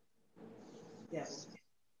what? Devil.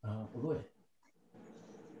 Well, go ahead.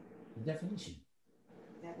 The definition.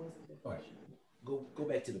 That was the definition. All right. Go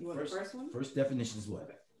back to the first one. First definition is what?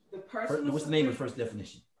 Okay. The person. What's the name of the first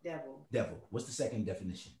definition? Devil. Devil. What's the second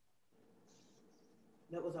definition?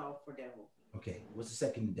 That was all for devil. Okay. What's the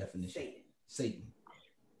second definition? Satan.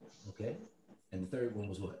 Okay. And the third one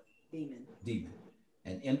was what? Demon. Demon.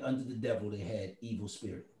 And under the devil, they had evil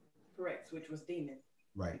spirit. Correct, which was demon.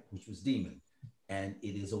 Right, which was demon. And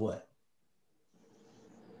it is a what?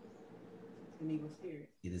 An evil spirit.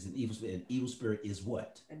 It is an evil spirit. An evil spirit is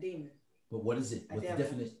what? A demon. But what is it? What's the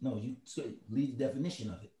definition? No, you leave the definition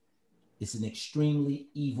of it. It's an extremely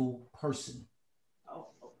evil person. Oh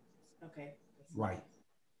okay. Right.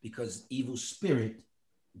 Because evil spirit,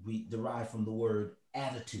 we derive from the word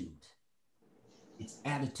attitude. It's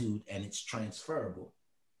attitude and it's transferable.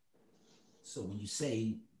 So when you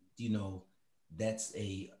say, that's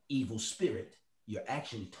a evil spirit, you're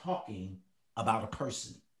actually talking about a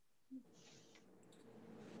person.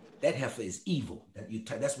 That heifer is evil.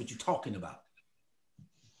 That's what you're talking about.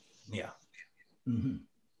 Yeah. Mm-hmm.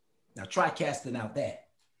 Now try casting out that.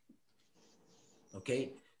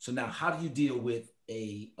 Okay. So now, how do you deal with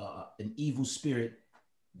an evil spirit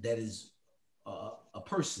that is a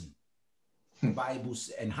person? The Bible,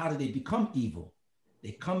 and how do they become evil?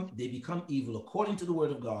 They become evil according to the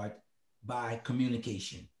word of God by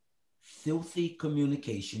communication. Filthy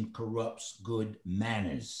communication corrupts good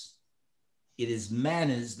manners. It is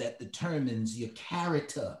manners that determines your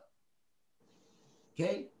character.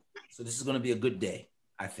 Okay? So this is going to be a good day,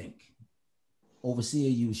 I think. Overseer,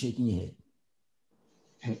 you were shaking your head.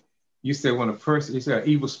 You said when a person, you said an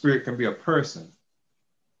evil spirit can be a person.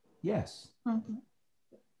 Yes. Mm-hmm.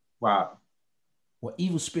 Wow. Well,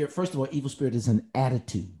 evil spirit, first of all, evil spirit is an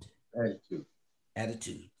attitude.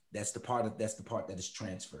 Attitude. That's the part that is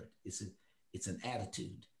transferred. It's an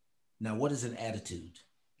attitude. Now, what is an attitude?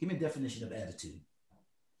 Give me a definition of attitude.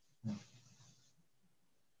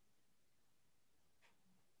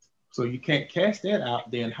 So you can't cast that out.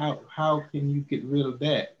 Then how can you get rid of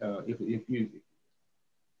that? If you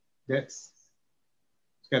that's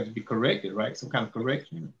it's got to be corrected, right? Some kind of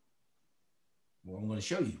correction. Well, I'm going to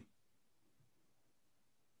show you.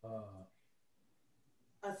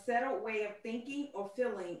 A settled way of thinking or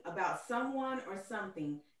feeling about someone or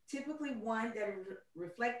something, typically one that is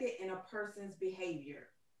reflected in a person's behavior.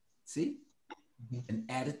 See? Mm-hmm. An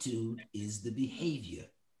attitude is the behavior.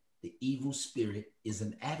 The evil spirit is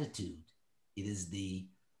an attitude. It is the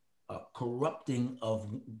corrupting of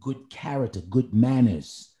good character, good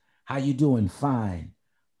manners. How you doing? Fine.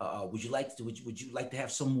 Would you like to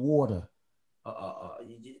have some water?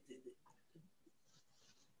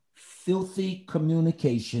 Filthy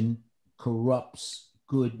communication corrupts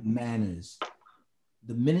good manners.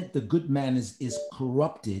 The minute the good manners is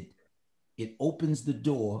corrupted, it opens the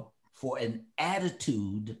door for an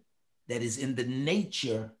attitude that is in the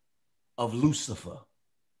nature of Lucifer.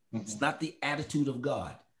 It's not the attitude of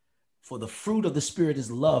God. For the fruit of the Spirit is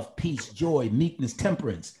love, peace, joy, meekness,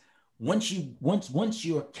 temperance. Once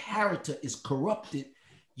your character is corrupted,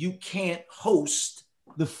 you can't host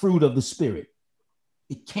the fruit of the Spirit.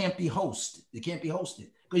 It can't be hosted. It can't be hosted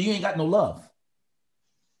because you ain't got no love.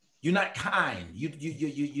 You're not kind.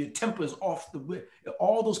 Your temper is off the whip.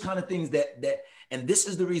 All those kind of things and this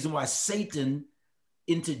is the reason why Satan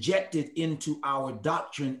interjected into our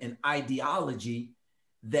doctrine and ideology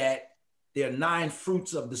that there are 9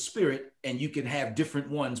 fruits of the Spirit and you can have different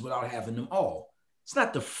ones without having them all. It's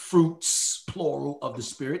not the fruits, plural, of the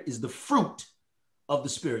Spirit. It's the fruit of the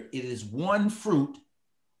Spirit. It is one fruit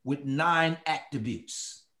with 9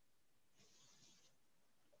 attributes.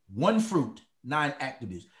 One fruit, 9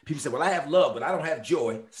 attributes. People say, well, I have love, but I don't have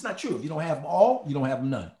joy. It's not true. If you don't have them all, you don't have them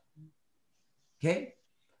none. Okay?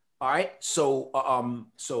 All right. So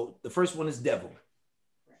the first one is devil.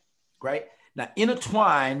 Right? Now,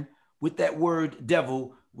 intertwine with that word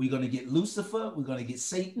devil, we're going to get Lucifer, we're going to get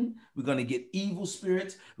Satan, we're going to get evil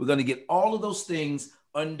spirits, we're going to get all of those things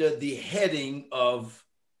under the heading of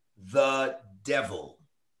the devil.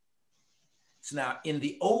 So now in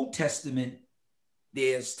the Old Testament,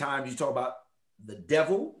 there's times you talk about the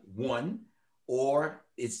devil, one, or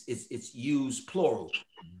it's used plural,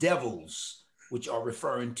 devils, which are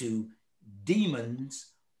referring to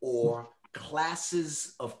demons or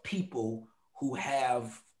classes of people who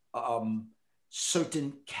have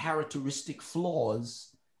certain characteristic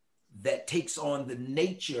flaws that takes on the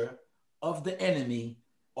nature of the enemy,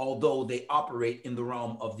 although they operate in the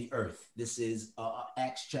realm of the earth. This is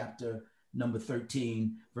Acts chapter number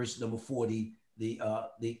 13, verse number 40,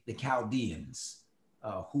 the Chaldeans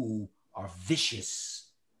who are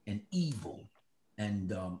vicious and evil, and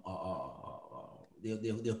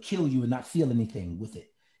they'll kill you and not feel anything with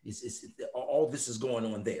it. It's all this is going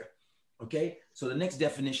on there. Okay, so the next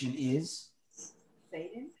definition is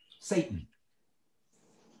Satan.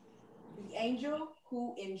 The angel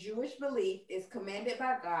who in Jewish belief is commanded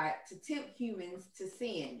by God to tempt humans to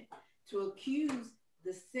sin, to accuse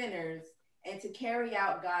the sinners, and to carry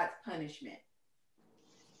out God's punishment.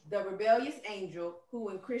 The rebellious angel who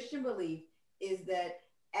in Christian belief is the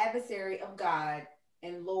adversary of God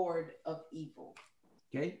and Lord of evil.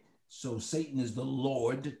 Okay, so Satan is the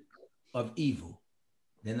Lord of evil.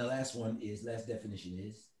 Then the last definition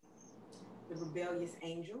is the rebellious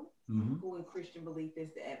angel, who in Christian belief is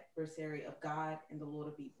the adversary of God and the Lord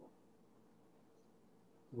of evil.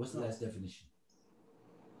 What's the last definition?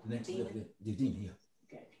 The next demon. The demon, yeah.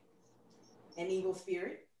 Okay. An evil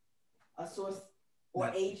spirit, a source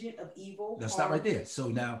or agent of evil. Now stop right there. So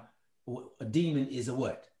now a demon is a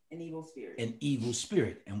what? An evil spirit. An evil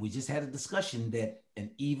spirit. And we just had a discussion that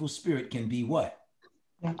an evil spirit can be what?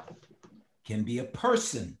 Yeah. Can be a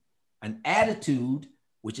person, an attitude,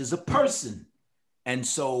 which is a person. And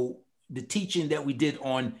so the teaching that we did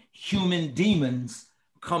on human demons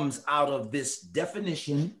comes out of this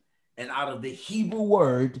definition and out of the Hebrew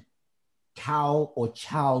word Chal or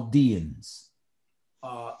Chaldeans.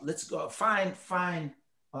 Let's go find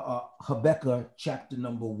Habakkuk chapter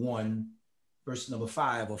number 1, verse number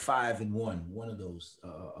 5, or 5 and 1. One of those,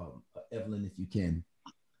 Evelyn, if you can.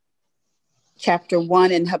 Chapter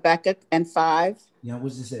 1 in Habakkuk and 5. Yeah,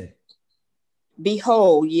 what's it say?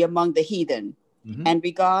 Behold, ye among the heathen, and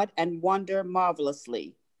regard and wonder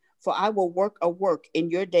marvelously. For I will work a work in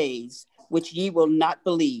your days, which ye will not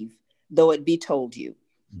believe, though it be told you.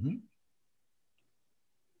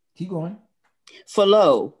 Keep going. For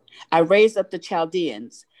lo, I raise up the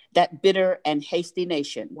Chaldeans, that bitter and hasty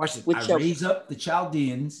nation. Watch this. I raise up the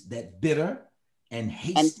Chaldeans, that bitter and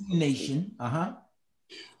hasty nation.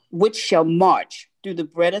 Which shall march through the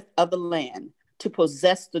breadth of the land to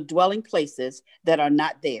possess the dwelling places that are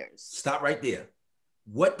not theirs. Stop right there.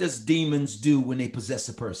 What does demons do when they possess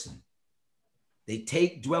a person? They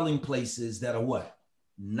take dwelling places that are what?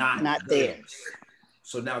 Not theirs.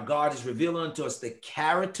 So now God is revealing unto us the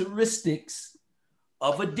characteristics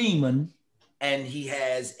of a demon, and he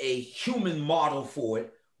has a human model for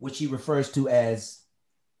it, which he refers to as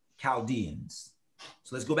Chaldeans.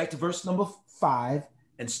 So let's go back to verse number 5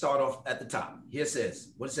 and start off at the top. Here it says,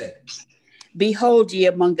 what it said? Behold ye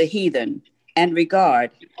among the heathen, and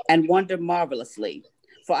regard and wonder marvelously.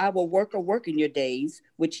 For I will work a work in your days,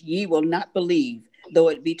 which ye will not believe, though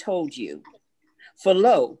it be told you. For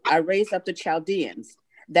lo, I raise up the Chaldeans,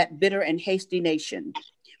 that bitter and hasty nation,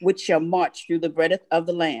 which shall march through the breadth of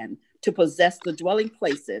the land to possess the dwelling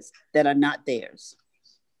places that are not theirs.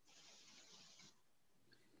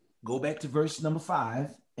 Go back to verse number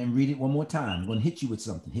 5 and read it one more time. I'm going to hit you with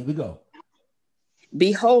something. Here we go.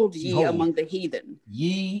 Behold ye among the heathen.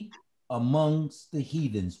 Ye amongst the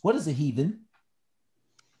heathens. What is a heathen?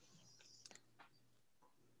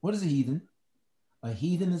 What is a heathen? A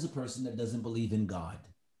heathen is a person that doesn't believe in God.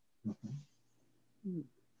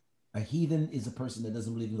 A heathen is a person that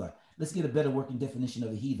doesn't believe in God. Let's get a better working definition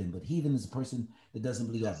of a heathen. But heathen is a person that doesn't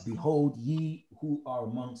believe God. Behold ye who are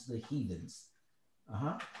amongst the heathens.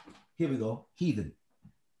 Here we go. Heathen.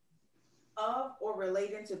 Of or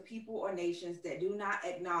relating to people or nations that do not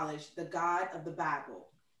acknowledge the God of the Bible.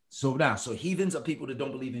 So heathens are people that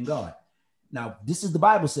don't believe in God. Now, this is the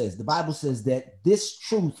Bible says. The Bible says that this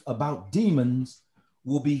truth about demons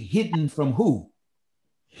will be hidden from who?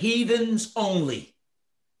 Heathens only.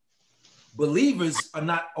 Believers are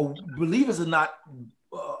not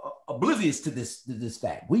oblivious to this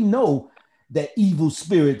fact. We know that evil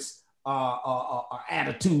spirits are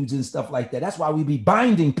attitudes and stuff like that. That's why we be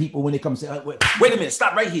binding people when it comes to wait a minute,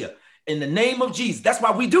 stop right here. In the name of Jesus. That's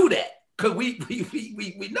why we do that. Because we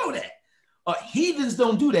know that. Heathens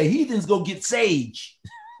don't do that. Heathens go get sage.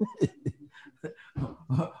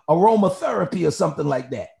 Aromatherapy or something like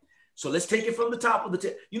that. So let's take it from the top of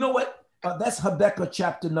the you know what? That's Habakkuk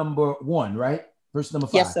chapter number 1, right? Verse number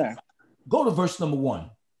 5. Yes, sir. Go to verse number 1.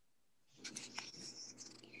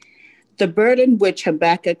 The burden which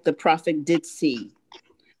Habakkuk the prophet did see.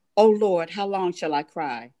 O Lord, how long shall I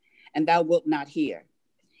cry, and thou wilt not hear?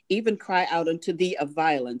 Even cry out unto thee of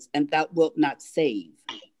violence, and thou wilt not save.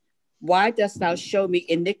 Why dost thou show me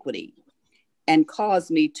iniquity, and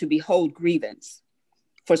cause me to behold grievance?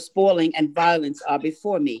 For spoiling and violence are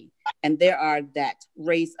before me, and there are that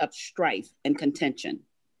raise up strife and contention.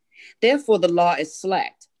 Therefore the law is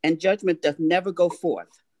slacked, and judgment doth never go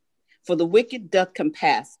forth. For the wicked doth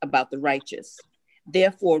compass about the righteous.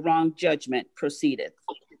 Therefore wrong judgment proceedeth.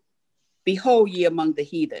 Behold ye among the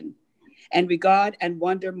heathen, and regard and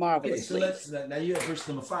wonder marvelously. Okay, so now you're at verse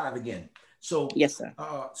number 5 again. So yes, sir.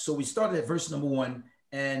 So we started at verse number 1,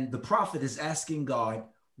 and the prophet is asking God,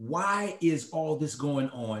 why is all this going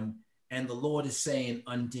on? And the Lord is saying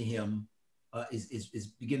unto him, is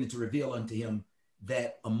beginning to reveal unto him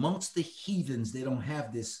that amongst the heathens, they don't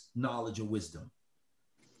have this knowledge or wisdom.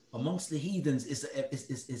 Amongst the heathens, it's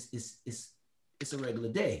a regular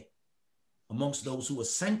day. Amongst those who are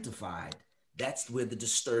sanctified, that's where the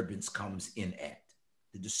disturbance comes in at.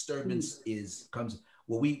 The disturbance comes,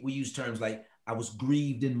 well, we use terms like, I was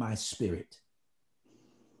grieved in my spirit.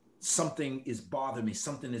 Something is bothering me,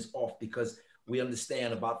 something is off, because we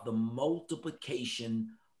understand about the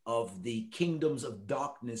multiplication of the kingdoms of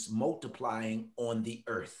darkness multiplying on the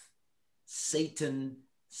earth. Satan's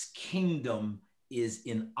kingdom is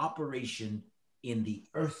in operation in the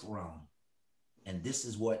earth realm. And this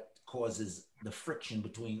is what causes the friction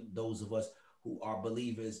between those of us who are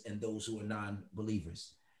believers and those who are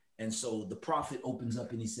non-believers. And so the prophet opens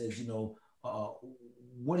up and he says, you know,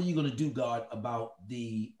 what are you going to do, God, about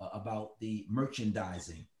the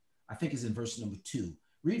merchandising? I think it's in verse number 2.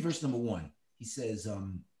 Read verse number 1. He says,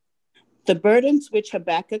 the burdens which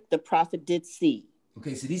Habakkuk the prophet did see.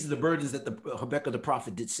 Okay, so these are the burdens that the Habakkuk the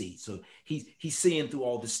prophet did see. So he's seeing through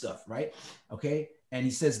all this stuff, right? Okay, and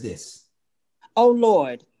he says this. Oh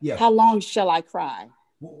Lord, yeah. How long shall I cry?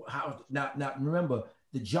 Now remember,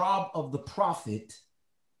 the job of the prophet,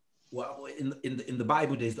 well, in the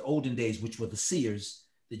Bible days, the olden days, which were the seers,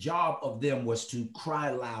 the job of them was to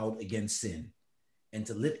cry loud against sin and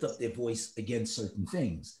to lift up their voice against certain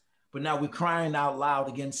things. But now we're crying out loud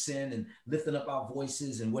against sin and lifting up our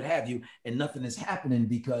voices and what have you, and nothing is happening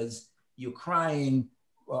because you're crying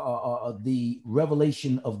the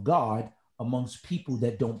revelation of God amongst people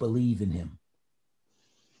that don't believe in him.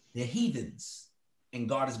 They're heathens. And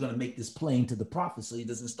God is going to make this plain to the prophet so he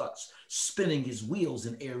doesn't start spinning his wheels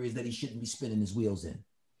in areas that he shouldn't be spinning his wheels in.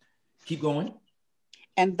 Keep going.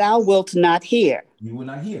 And thou wilt not hear. You will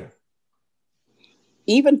not hear.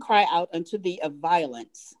 Even cry out unto thee of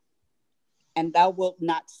violence, and thou wilt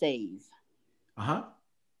not save. Uh-huh.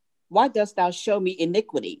 Why dost thou show me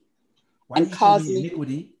iniquity? Why and do you cause show me me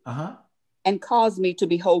iniquity? Uh-huh. And cause me to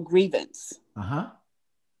behold grievance? Uh-huh.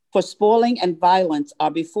 For spoiling and violence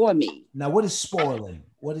are before me. Now, what is spoiling?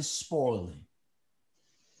 What is spoiling?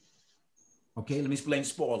 Okay, let me explain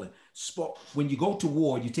spoiling. When you go to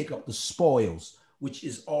war, you take up the spoils, which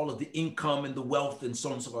is all of the income and the wealth and so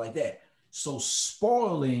on and so forth like that. So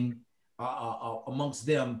spoiling amongst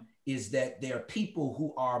them is that there are people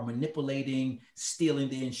who are manipulating, stealing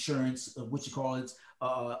the insurance, what you call it,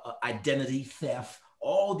 identity theft,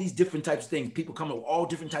 all these different types of things. People come up with all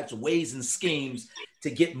different types of ways and schemes to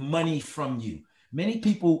get money from you. Many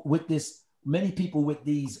people with these,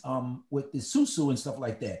 with the susu and stuff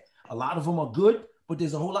like that. A lot of them are good, but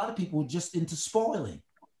there's a whole lot of people just into spoiling.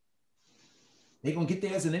 They're going to get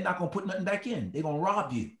theirs and they're not going to put nothing back in. They're going to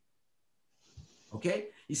rob you. Okay?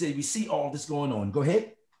 He said, we see all this going on. Go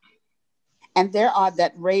ahead. And there are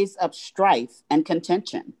that raise up strife and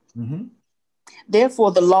contention. Mm-hmm.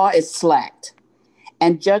 Therefore the law is slacked,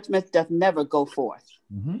 and judgment doth never go forth.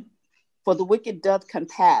 Mm-hmm. For the wicked doth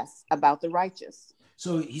compass about the righteous.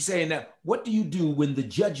 So he's saying that, what do you do when the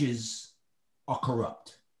judges are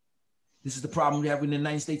corrupt? This is the problem we have in the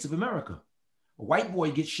United States of America. A white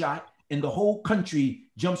boy gets shot and the whole country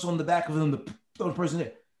jumps on the back of him to throw the person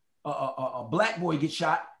there. A black boy gets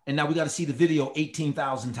shot and now we got to see the video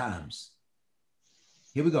 18,000 times.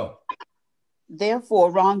 Here we go.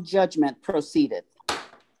 Therefore wrong judgment proceedeth.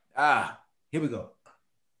 Here we go.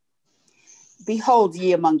 Behold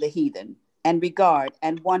ye among the heathen, and regard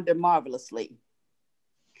and wonder marvelously.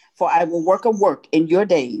 For I will work a work in your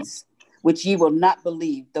days, which ye will not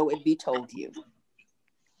believe, though it be told you.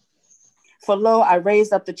 For lo, I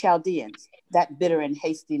raised up the Chaldeans, that bitter and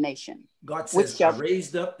hasty nation. God says, I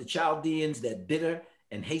raised up the Chaldeans, that bitter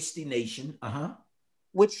and hasty nation,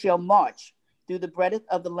 which shall march through the breadth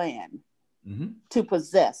of the land, to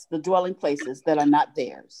possess the dwelling places that are not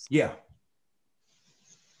theirs. Yeah.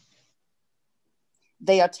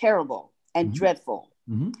 They are terrible and dreadful.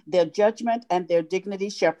 Their judgment and their dignity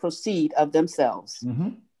shall proceed of themselves.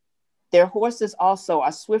 Their horses also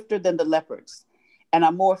are swifter than the leopards, and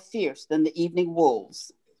are more fierce than the evening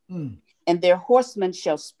wolves. And their horsemen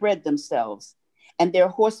shall spread themselves, and their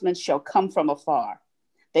horsemen shall come from afar.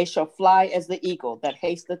 They shall fly as the eagle that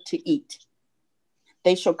hasteth to eat.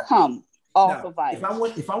 They shall come all for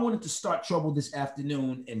violence. If I wanted to start trouble this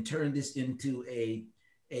afternoon and turn this into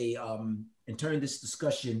and turn this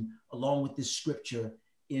discussion along with this scripture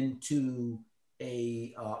into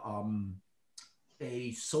a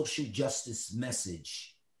social justice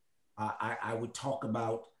message, I would talk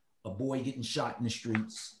about a boy getting shot in the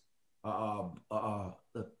streets.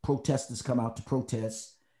 The protesters come out to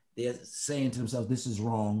protest. They're saying to themselves, "This is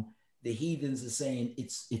wrong." The heathens are saying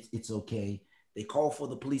it's okay. They call for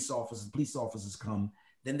the police officers. Police officers come.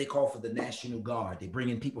 Then they call for the National Guard. They bring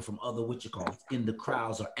in people from other in the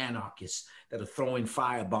crowds are anarchists that are throwing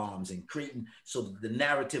firebombs and creating. So the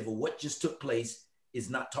narrative of what just took place is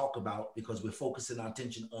not talked about because we're focusing our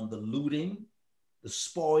attention on the looting, the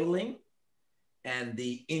spoiling, and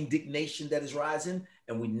the indignation that is rising.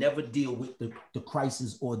 And we never deal with the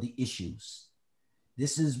crisis or the issues.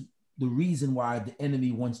 This is the reason why the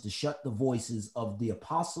enemy wants to shut the voices of the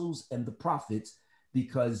apostles and the prophets,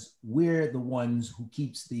 because we're the ones who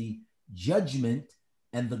keeps the judgment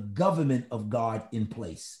and the government of God in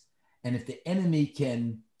place. And if the enemy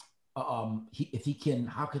can, if he can,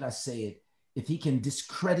 how could I say it? If he can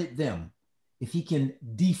discredit them, if he can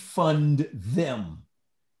defund them,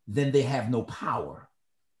 then they have no power.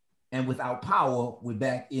 And without power, we're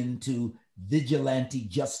back into vigilante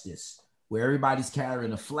justice, where everybody's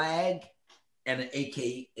carrying a flag and an AK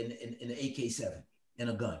and an AK-7 and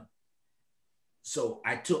a gun. So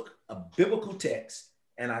I took a biblical text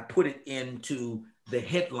and I put it into the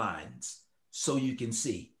headlines so you can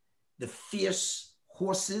see the fierce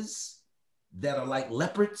horses that are like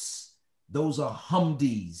leopards. Those are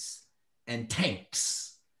Humvees and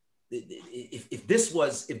tanks. If this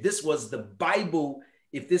was the Bible,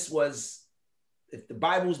 if the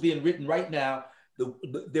Bible was being written right now,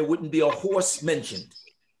 there wouldn't be a horse mentioned.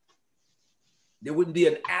 There wouldn't be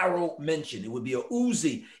an arrow mentioned. It would be a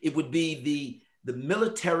Uzi. It would be the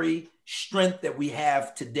military strength that we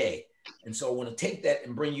have today. And so I want to take that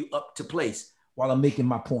and bring you up to place while I'm making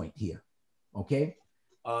my point here. Okay.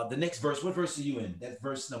 The next verse, what verse are you in? That's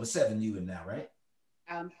verse number 7 you in now, right?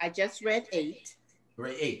 I just read 8.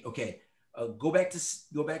 Right, 8. Okay. Go back to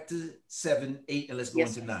 7, 8, and let's go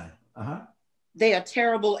into 9. They are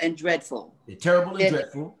terrible and dreadful. They're terrible and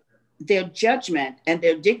dreadful. Their judgment and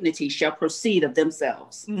their dignity shall proceed of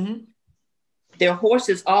themselves. Mm-hmm. Their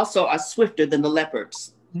horses also are swifter than the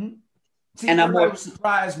leopards. Mm-hmm. See, and I'm more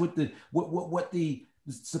surprised with the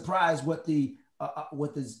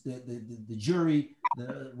jury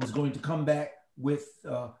was going to come back with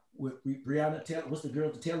Breonna Taylor. What's the girl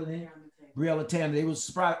to Taylor name? Breonna Taylor. They were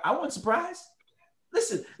surprised. I wasn't surprised.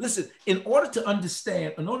 Listen. In order to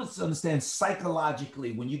understand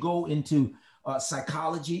psychologically, when you go into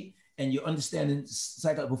psychology and you're understanding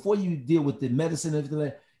psychology, before you deal with the medicine and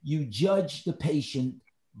everything, you judge the patient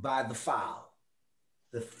by the file.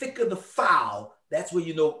 The thicker the file, that's where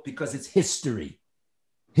you know, because it's history.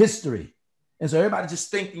 And so everybody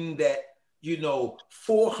just thinking that,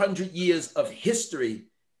 400 years of history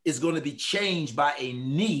is going to be changed by a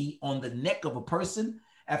knee on the neck of a person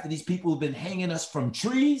after these people have been hanging us from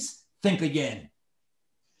trees. Think again.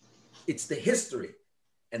 It's the history.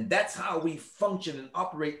 And that's how we function and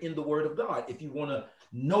operate in the word of God. If you want to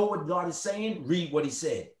know what God is saying, read what he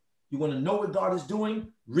said. You want to know what God is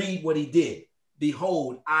doing, read what he did.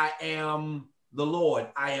 Behold, I am the Lord.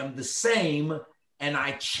 I am the same, and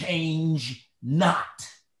I change not.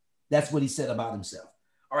 That's what he said about himself.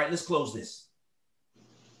 All right, let's close this.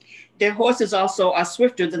 Their horses also are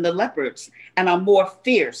swifter than the leopards and are more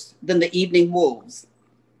fierce than the evening wolves.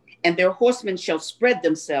 And their horsemen shall spread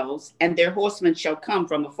themselves, and their horsemen shall come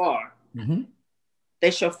from afar. Mm-hmm. They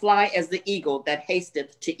shall fly as the eagle that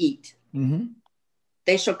hasteth to eat. Mm-hmm.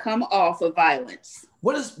 They shall come off of violence.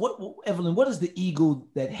 Evelyn, what is the eagle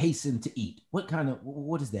that hastened to eat?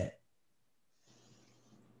 What is that?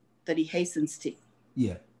 That he hastens to.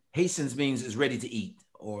 Yeah. Hastens means is ready to eat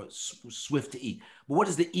or swift to eat. But what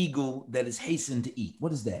is the eagle that is hastened to eat?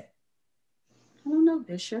 What is that? I don't know,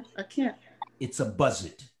 Bishop. I can't. It's a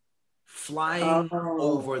buzzard flying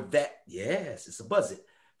over that. Yes, it's a buzzard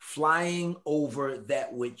flying over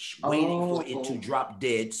that which, waiting for it to drop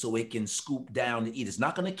dead so it can scoop down and eat. It's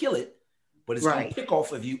not going to kill it, but it's going to pick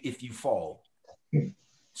off of you if you fall.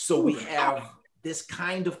 So we have this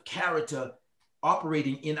kind of character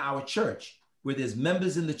operating in our church, where there's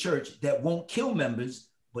members in the church that won't kill members,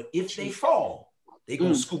 but if they fall, they're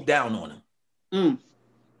going to scoop down on them.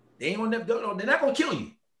 They're not going to kill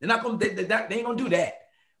you. They ain't going to do that,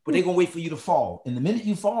 but they're going to wait for you to fall. And the minute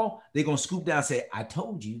you fall, they're going to scoop down and say, I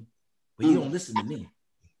told you, but you don't listen to me.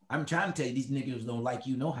 I'm trying to tell you, these niggas don't like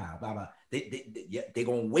you no how. Blah, blah. They're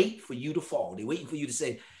going to wait for you to fall. They're waiting for you to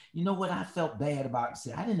say, you know what, I felt bad about it.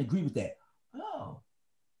 Say, I didn't agree with that. Oh.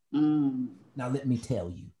 Now let me tell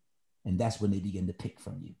you. And that's when they begin to pick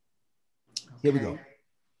from you. Here we go.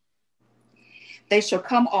 They shall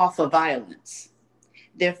come off of violence.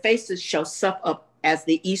 Their faces shall sup up as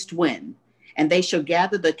the east wind, and they shall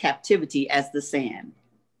gather the captivity as the sand.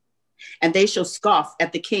 And they shall scoff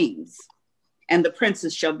at the kings, and the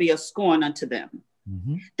princes shall be a scorn unto them.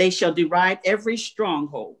 Mm-hmm. They shall deride every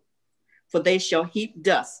stronghold, for they shall heap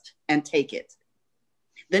dust and take it.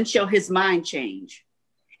 Then shall his mind change,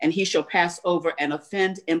 and he shall pass over and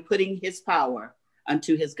offend in putting his power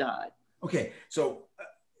unto his God. Okay, so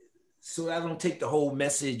I don't take the whole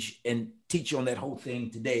message and teach you on that whole thing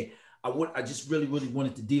today. I just really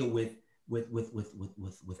wanted to deal with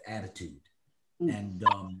attitude. And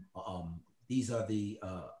these are the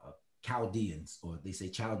Chaldeans, or they say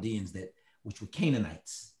Chaldeans, which were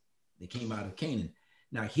Canaanites. They came out of Canaan.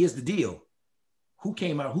 Now here's the deal. Who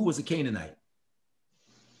was a Canaanite?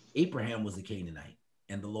 Abraham was a Canaanite.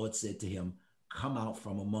 And the Lord said to him, come out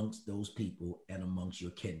from amongst those people and amongst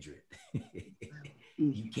your kindred.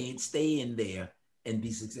 You can't stay in there and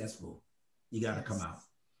be successful. You got to come out.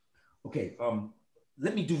 Okay.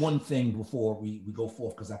 let me do one thing before we go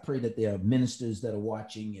forth, because I pray that there are ministers that are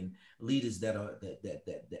watching and leaders that are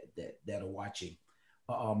that are watching.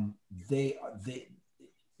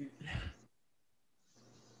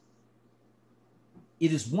 It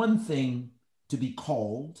is one thing to be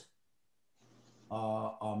called.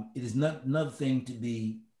 It is not another thing to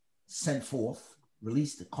be sent forth,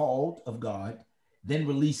 released, called of God, then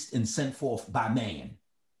released and sent forth by man.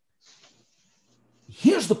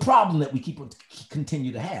 Here's the problem that we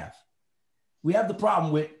continue to have. We have the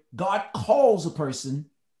problem with God calls a person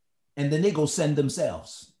and then they go send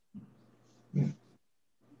themselves. All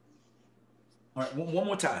right, one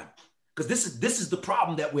more time, because this is the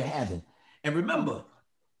problem that we're having. And remember,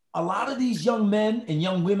 a lot of these young men and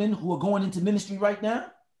young women who are going into ministry right now,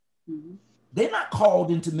 they're not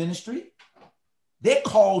called into ministry. They're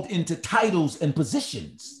called into titles and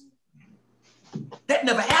positions. That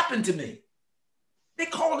never happened to me. They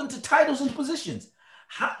called into titles and positions.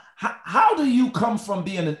 How do you come from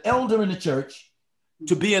being an elder in the church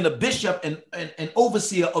to being a bishop and an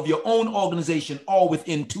overseer of your own organization all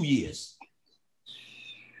within 2 years?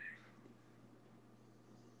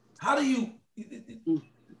 How do you?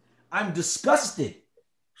 I'm disgusted.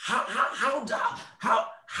 How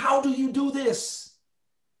do you do this?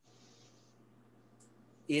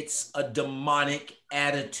 It's a demonic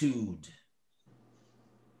attitude.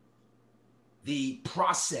 The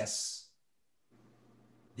process,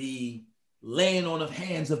 the laying on of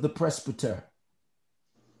hands of the presbyter,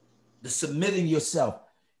 the submitting yourself.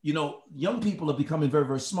 You know, young people are becoming very,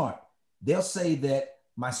 very smart. They'll say that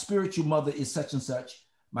my spiritual mother is such and such,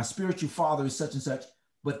 my spiritual father is such and such,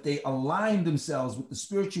 but they align themselves with the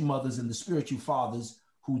spiritual mothers and the spiritual fathers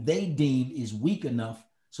who they deem is weak enough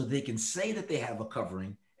so they can say that they have a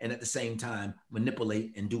covering and at the same time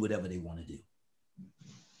manipulate and do whatever they want to do.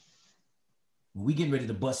 We getting ready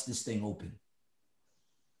to bust this thing open.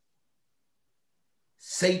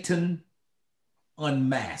 Satan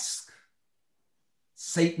unmasked.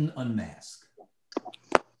 Satan unmasked.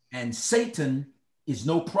 And Satan is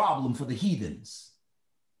no problem for the heathens.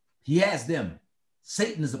 He has them.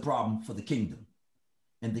 Satan is a problem for the kingdom.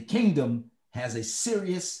 And the kingdom has a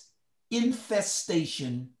serious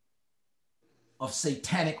infestation of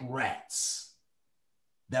satanic rats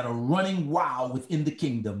that are running wild within the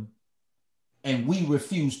kingdom, and we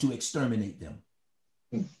refuse to exterminate them.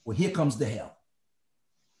 Well, here comes the hell.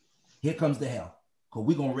 Here comes the hell, because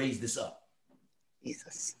we're going to raise this up.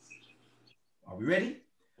 Jesus. Are we ready?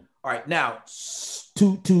 All right, now,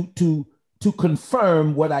 to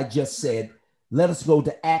confirm what I just said, let us go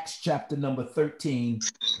to Acts chapter number 13,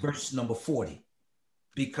 verse number 40,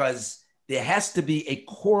 because there has to be a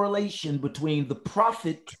correlation between the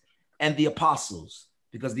prophet and the apostles,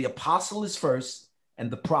 because the apostle is first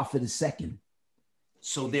and the prophet is second.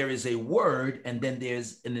 So there is a word, and then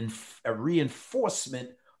there's a reinforcement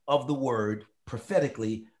of the word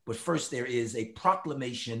prophetically. But first there is a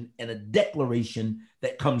proclamation and a declaration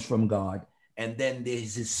that comes from God. And then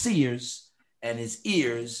there's his seers and his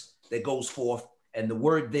ears that goes forth. And the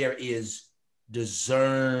word there is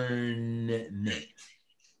discernment.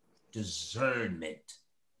 Discernment.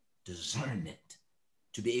 Discernment.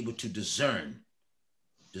 To be able to discern.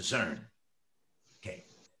 Discern. Okay.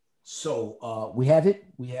 So we have it.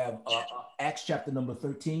 We have Acts chapter number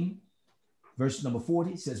 13, verse number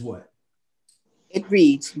 40. It says what? It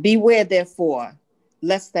reads, "Beware therefore,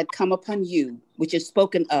 lest that come upon you, which is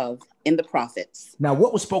spoken of in the prophets." Now,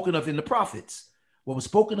 what was spoken of in the prophets? What was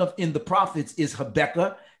spoken of in the prophets is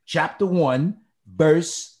Habakkuk chapter 1,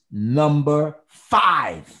 verse number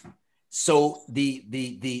 5. So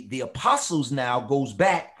the apostles now goes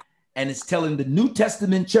back and is telling the New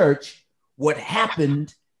Testament church what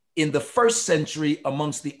happened in the first century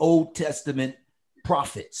amongst the Old Testament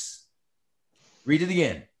prophets. Read it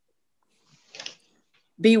again.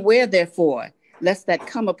 "Beware therefore, lest that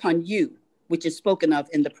come upon you, which is spoken of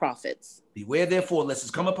in the prophets." Beware therefore, lest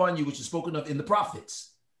it come upon you, which is spoken of in the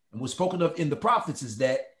prophets. And what's spoken of in the prophets is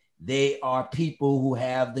that they are people who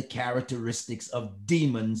have the characteristics of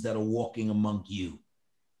demons that are walking among you.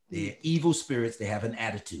 They're evil spirits. They have an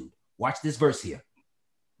attitude. Watch this verse here.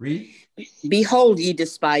 Read. "Behold, ye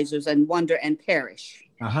despisers, and wonder and perish.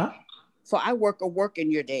 Uh-huh. For I work a work in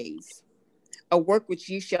your days, a work which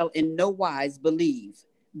ye shall in no wise believe,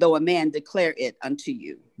 though a man declare it unto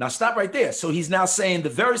you." Now stop right there. So he's now saying the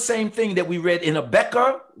very same thing that we read in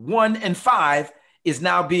Habakkuk 1 and 5 is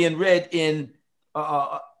now being read in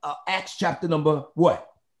Acts chapter number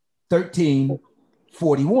what? 13,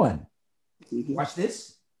 41. Mm-hmm. Watch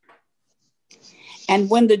this. "And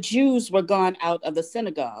when the Jews were gone out of the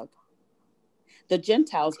synagogue, The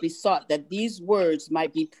Gentiles besought that these words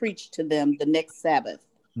might be preached to them the next Sabbath.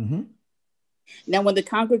 Mm-hmm. Now, when the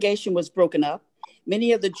congregation was broken up,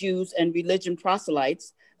 many of the Jews and religion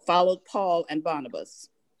proselytes followed Paul and Barnabas,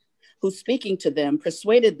 who, speaking to them,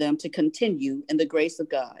 persuaded them to continue in the grace of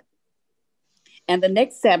God. And the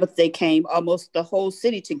next Sabbath they came, almost the whole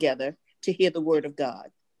city together, to hear the word of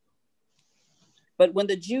God. But when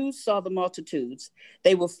the Jews saw the multitudes,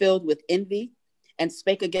 they were filled with envy and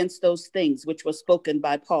spake against those things which were spoken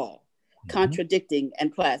by Paul, contradicting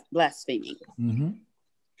and blaspheming. Mm-hmm.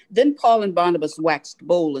 Then Paul and Barnabas waxed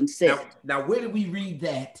bold and said, now where did we read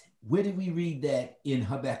that? Where did we read that in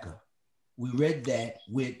Habakkuk? We read that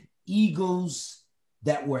with eagles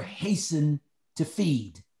that were hastened to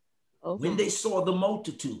feed. okay. When they saw the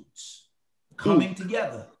multitudes coming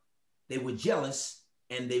together, they were jealous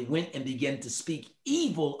and they went and began to speak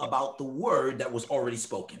evil about the word that was already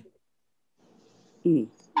spoken.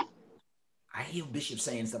 I hear Bishop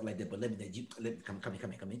saying stuff like that, but let me come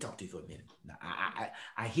and talk to you for a minute. Now,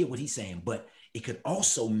 I hear what he's saying, but it could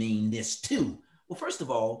also mean this too. Well, first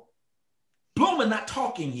of all, Bloomer not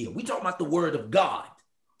talking here. We talking about the word of God.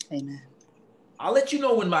 Amen. I'll let you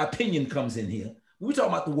know when my opinion comes in here. We're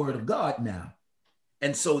talking about the word of God now.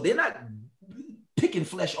 And so they're not picking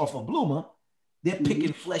flesh off of Bloomer. They're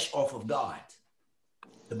picking flesh off of God.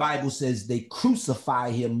 The Bible says they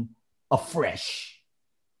crucify him afresh.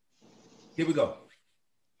 Here we go.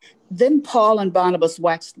 Then Paul and Barnabas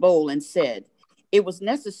waxed bold and said, it was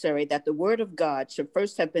necessary that the word of God should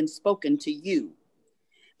first have been spoken to you.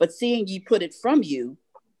 But seeing ye put it from you,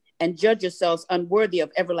 and judge yourselves unworthy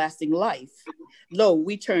of everlasting life, lo,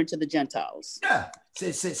 we turn to the Gentiles. Yeah,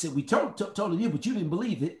 said we told you, but you didn't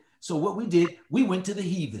believe it. So what we did, we went to the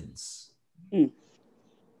heathens.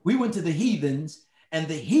 We went to the heathens, and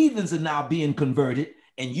the heathens are now being converted,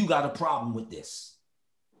 and you got a problem with this.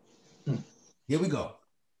 Here we go.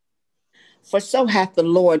 For so hath the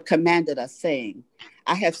Lord commanded us, saying,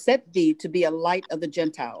 I have set thee to be a light of the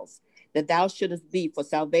Gentiles, that thou shouldest be for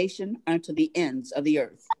salvation unto the ends of the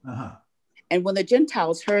earth. And when the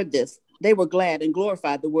Gentiles heard this, they were glad and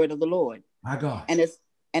glorified the word of the Lord. My God.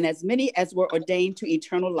 And as many as were ordained to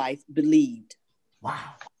eternal life believed.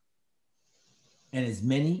 Wow. And as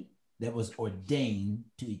many that was ordained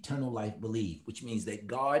to eternal life believed, which means that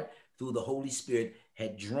God, through the Holy Spirit,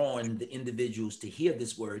 had drawn the individuals to hear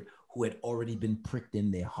this word who had already been pricked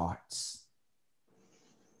in their hearts.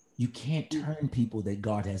 You can't turn people that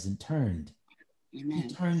God hasn't turned. Amen. He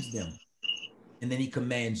turns them. And then he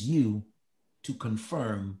commands you to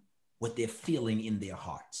confirm what they're feeling in their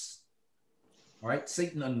hearts. All right,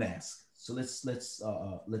 Satan unmasked. So let's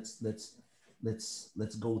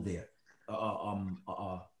go there.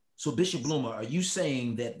 So Bishop Bloomer, are you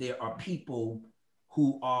saying that there are people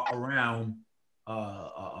who are around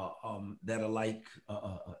that are like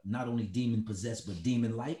not only demon possessed but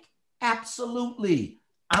demon like? Absolutely.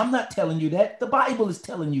 I'm not telling you that. The Bible is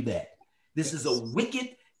telling you that. This is a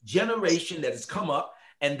wicked generation that has come up,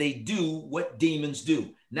 and they do what demons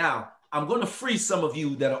do. Now, I'm going to free some of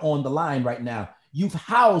you that are on the line right now. You've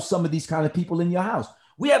housed some of these kind of people in your house.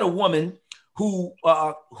 We had a woman who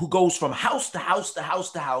goes from house to house to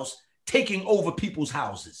house to house, taking over people's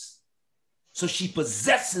houses. So she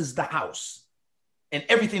possesses the house and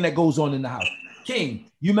everything that goes on in the house. King,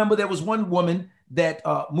 you remember there was one woman that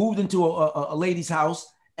moved into a lady's house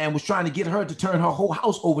and was trying to get her to turn her whole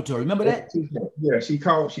house over to her. Remember that? Yeah, she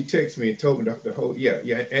called, she texted me and told me the whole,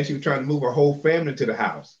 and she was trying to move her whole family to the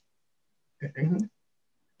house.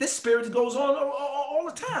 This spirit goes on all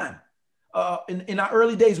the time. In our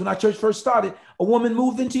early days when our church first started, a woman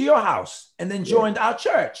moved into your house and then joined our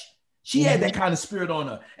church. She had that kind of spirit on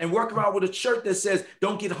her and worked around with a shirt that says,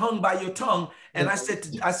 don't get hung by your tongue. And I said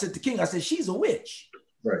to King, I said, she's a witch.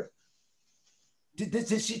 Right.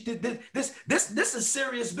 This is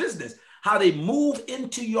serious business. How they move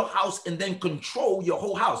into your house and then control your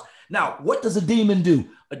whole house. Now, what does a demon do?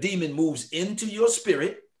 A demon moves into your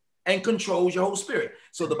spirit and controls your whole spirit.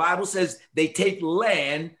 So the Bible says they take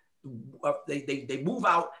land, they move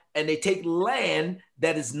out and they take land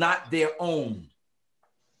that is not their own.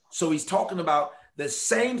 So he's talking about the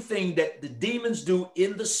same thing that the demons do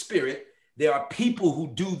in the spirit. There are people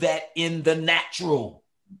who do that in the natural.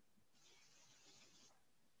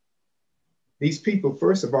 These people,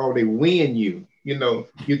 first of all, they win you. You know,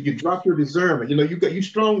 you drop your discernment. You know, you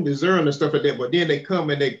strong discern and stuff like that, but then they come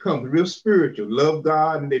real spiritual, love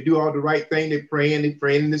God, and they do all the right thing. They praying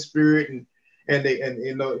in the spirit, and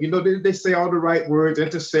they say all the right words,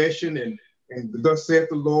 intercession, and thus saith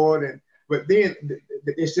the Lord. But then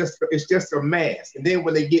it's just a mask. And then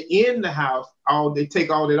when they get in the house, they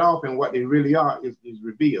take all that off, and what they really are is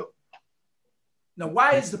revealed. Now,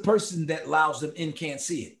 why is the person that allows them in can't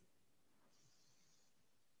see it?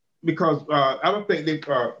 Because I don't think they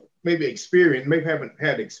maybe haven't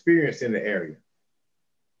had experience in the area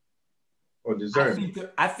or discernment.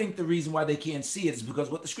 I think the reason why they can't see it is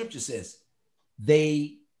because what the scripture says.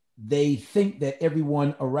 They think that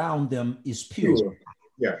everyone around them is pure.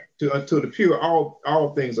 Yeah, to the pure,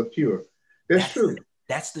 all things are pure. That's true.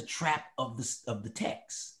 That's the trap of the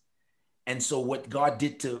text. And so what God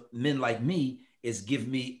did to men like me is give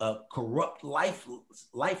me a corrupt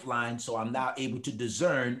lifeline, so I'm now able to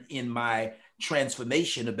discern in my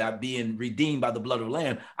transformation about being redeemed by the blood of the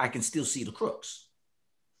Lamb. I can still see the crooks.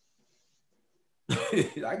 I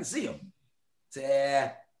can see them.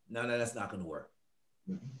 Say, no, that's not going to work.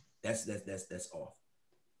 That's off.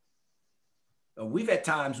 We've had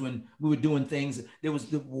times when we were doing things. There was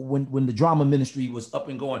when the drama ministry was up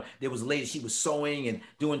and going. There was a lady, she was sewing and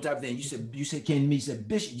doing type of thing. You said came to me, you said,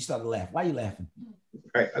 Bishop, you started to laugh. Why are you laughing?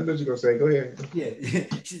 Right, I know what you're gonna say. Go ahead. Yeah,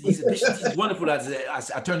 he said, Bishop, she's wonderful. I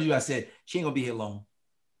turned to you. I said, she ain't gonna be here long.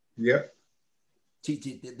 Yep.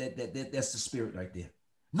 That's the spirit right there.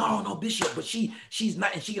 No, Bishop, but she's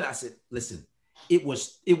not. And I said, listen, it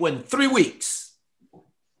wasn't 3 weeks.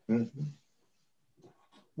 Mm-hmm.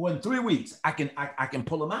 Well, in 3 weeks, I can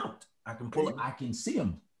pull them out. I can see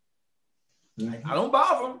them. Mm-hmm. I don't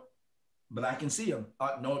bother them, but I can see them.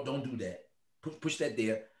 No, don't do that. Push that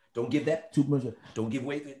there. Don't give that too much. Don't give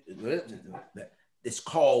away. It's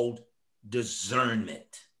called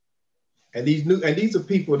discernment. And these are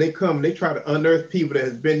people, they try to unearth people that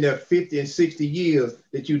has been there 50 and 60 years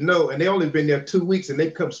that and they only been there 2 weeks, and they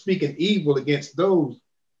come speaking evil against those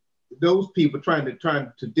people, trying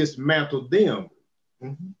to dismantle them.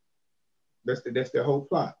 Mm-hmm. That's their whole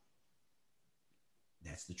plot.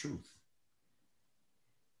 That's the truth.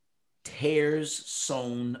 Tares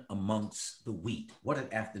sown amongst the wheat. What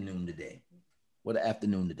an afternoon today. What an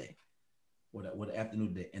afternoon today.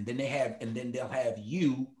 And then they'll have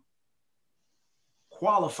you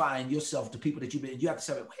qualifying yourself to people that you have to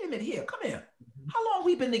say, wait a minute here, come here. Mm-hmm. How long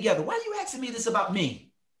we been together? Why are you asking me this about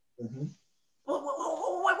me? Mm-hmm.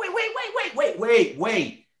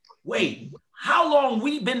 Wait. How long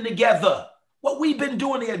we been together? What we been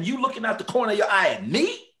doing here? You looking out the corner of your eye at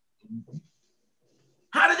me?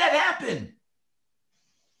 How did that happen?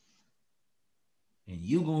 And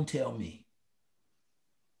you gonna tell me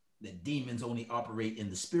that demons only operate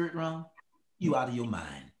in the spirit realm? You out of your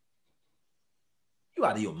mind. You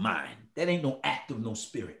out of your mind. That ain't no act of no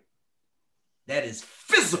spirit. That is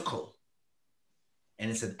physical.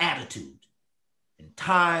 And it's an attitude. And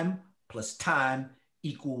time plus time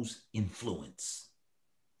equals influence.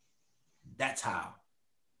 That's how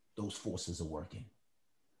those forces are working.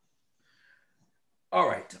 All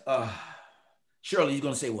right. Shirley, you're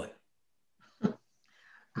going to say what?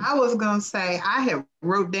 I was going to say, I had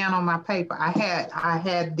wrote down on my paper, I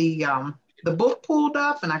had the book pulled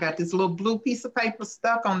up, and I got this little blue piece of paper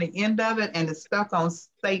stuck on the end of it, and it's stuck on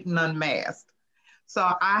Satan Unmasked. So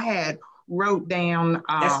I had wrote down.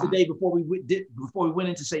 That's the day before we went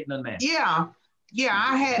into Satan Unmasked. Yeah,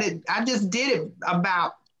 I had it. I just did it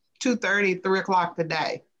about 2:30, 3 o'clock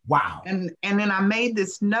today. Wow. And then I made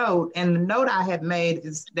this note, and the note I had made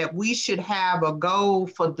is that we should have a goal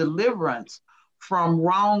for deliverance from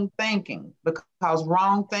wrong thinking, because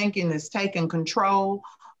wrong thinking is taking control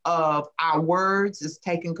of our words, it's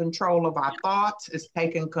taking control of our thoughts, it's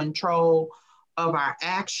taking control of our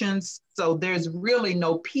actions. So there's really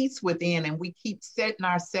no peace within, and we keep setting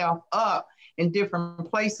ourselves up in different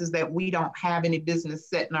places that we don't have any business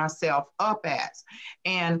setting ourselves up as.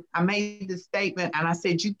 And I made this statement, and I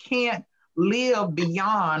said, you can't live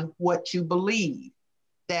beyond what you believe.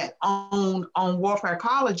 That on Warfare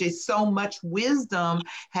College, so much wisdom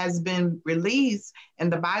has been released.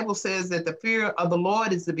 And the Bible says that the fear of the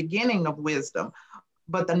Lord is the beginning of wisdom,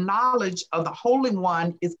 but the knowledge of the Holy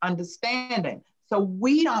One is understanding. So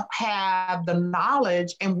we don't have the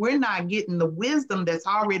knowledge, and we're not getting the wisdom that's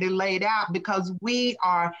already laid out, because we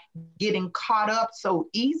are getting caught up so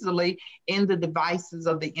easily in the devices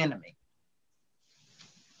of the enemy.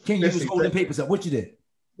 Ken, you was holding papers up. What you did?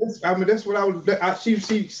 That's what I was.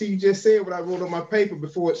 She just said what I wrote on my paper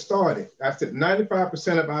before it started. I said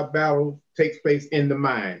 95% of our battle takes place in the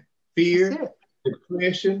mind. Fear,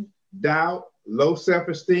 depression, doubt, low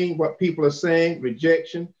self-esteem, what people are saying,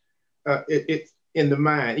 rejection. It's in the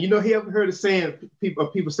mind. You know, you ever heard of saying, people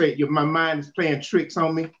say, my mind is playing tricks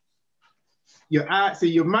on me? Your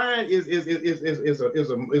mind is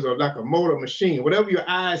like a motor machine. Whatever your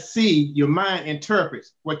eyes see, your mind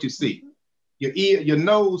interprets what you see. Your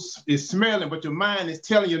nose is smelling, but your mind is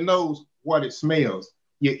telling your nose what it smells.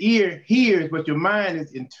 Your ear hears, but your mind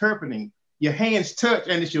is interpreting your hands touch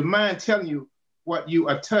and it's your mind telling you what you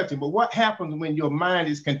are touching. But what happens when your mind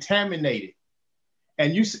is contaminated?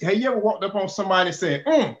 And have you ever walked up on somebody and said,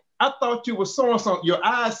 I thought you were so-and-so. Your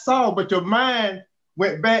eyes saw, but your mind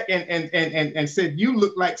went back and said, you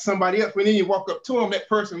look like somebody else. When then you walk up to them, that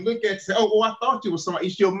person look at you and say, oh, I thought you were somebody.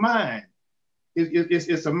 It's your mind.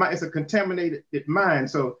 It's a contaminated mind.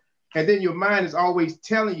 So, and then your mind is always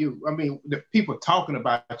telling you, I mean, the people talking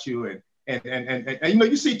about you and you know,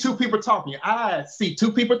 you see two people talking, your eyes see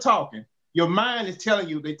two people talking. Your mind is telling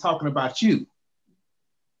you they're talking about you.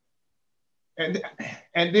 And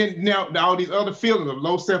then now all these other feelings of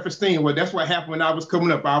low self-esteem. Well, that's what happened when I was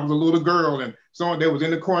coming up. I was a little girl and someone that was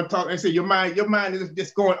in the corner talking and said, your mind is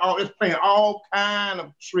just going it's playing all kind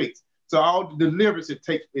of tricks. So all the deliverance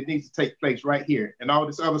it needs to take place right here. And all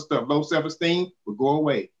this other stuff, low self-esteem will go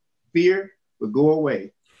away. Fear will go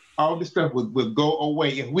away. All this stuff will go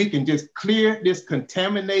away. If we can just clear this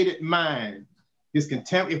contaminated mind, if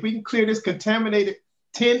we can clear this contaminated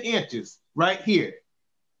 10 inches right here,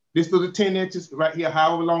 this little 10 inches right here,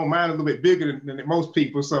 however long, mine is a little bit bigger than most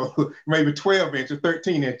people, so maybe 12 inches,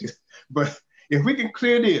 13 inches. But if we can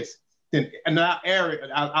clear this, then in our area,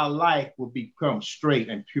 our life will become straight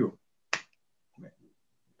and pure.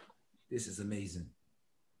 This is amazing.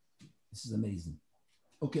 This is amazing.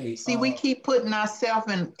 Okay. See, we keep putting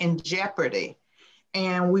ourselves in jeopardy,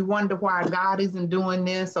 and we wonder why God isn't doing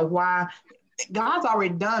this, or why God's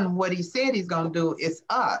already done what he said he's going to do. It's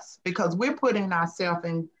us, because we're putting ourselves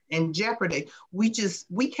in jeopardy. We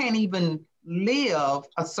can't even live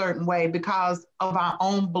a certain way because of our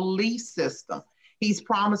own belief system. He's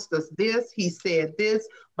promised us this, he said this,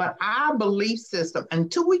 but our belief system,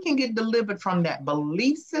 until we can get delivered from that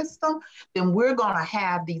belief system, then we're going to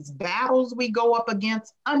have these battles we go up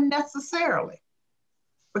against unnecessarily,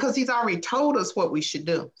 because he's already told us what we should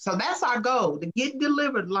do. So that's our goal, to get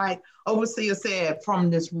delivered, like Overseer said,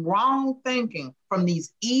 from this wrong thinking, from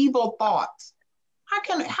these evil thoughts. How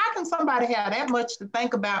can somebody have that much to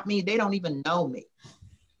think about me? They don't even know me.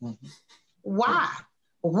 Mm-hmm. Why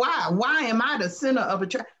am I the center of a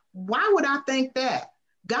why would I think that?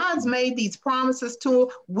 God's made these promises to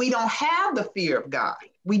us. We don't have the fear of God.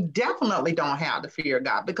 We definitely don't have the fear of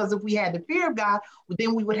God, because if we had the fear of God,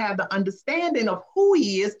 then we would have the understanding of who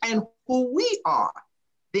he is and who we are.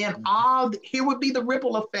 Then here would be the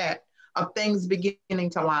ripple effect of things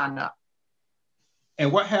beginning to line up.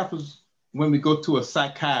 And what happens when we go to a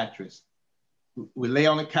psychiatrist? We lay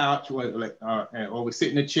on the couch or we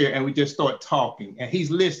sit in a chair and we just start talking, and he's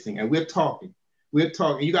listening and we're talking.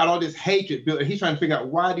 You got all this hatred built, and he's trying to figure out,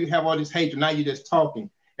 why do you have all this hatred? Now you're just talking.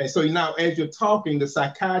 And so now as you're talking, the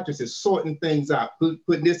psychiatrist is sorting things out,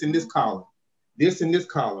 putting this in this column, this in this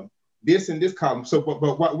column, this in this column. So,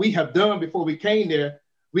 but what we have done before we came there,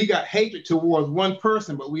 we got hatred towards one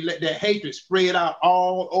person, but we let that hatred spread out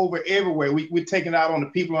all over everywhere. We're taking it out on the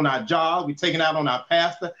people on our job. We're taking it out on our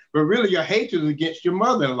pastor, but really your hatred is against your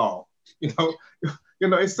mother-in-law. You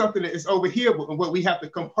know, it's something that is over here, but what we have to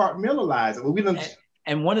compartmentalize it.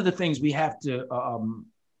 And one of the things we have to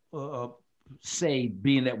say,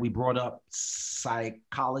 being that we brought up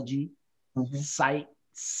psychology, mm-hmm.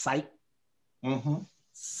 psychology, mm-hmm.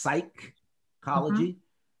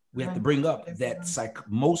 We have to bring up that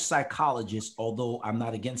most psychologists, although I'm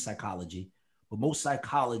not against psychology, but most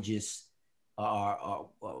psychologists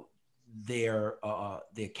their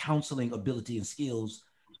counseling ability and skills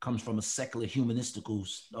comes from a secular humanistical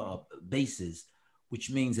basis, which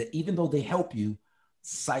means that even though they help you,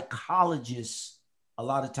 psychologists a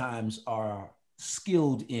lot of times are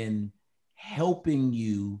skilled in helping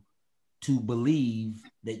you to believe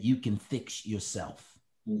that you can fix yourself.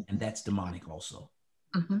 Mm-hmm. And that's demonic also.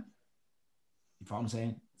 Mm-hmm. You follow what I'm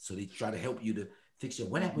saying? So they try to help you to fix your,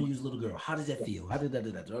 what happened when you was a little girl? How does that feel? How did that?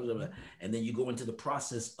 And then you go into the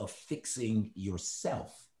process of fixing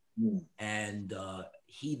yourself. Mm-hmm. And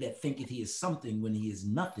he that thinketh he is something when he is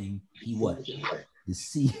nothing, he what?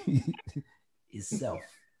 Deceive his self.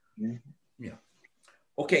 Mm-hmm. Yeah.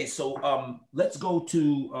 Okay, so let's go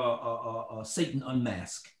to Satan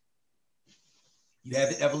Unmasked. You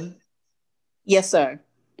have it, Evelyn? Yes, sir.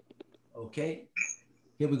 Okay.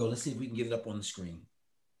 Here we go. Let's see if we can get it up on the screen.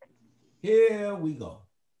 Here we go.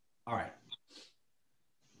 All right.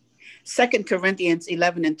 2 Corinthians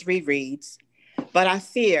 11:3 reads, "But I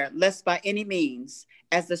fear lest by any means,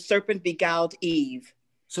 as the serpent beguiled Eve."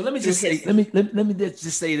 So let me just say, let me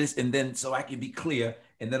just say this, and then so I can be clear,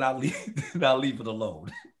 and then I'll leave it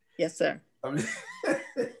alone. Yes, sir. Let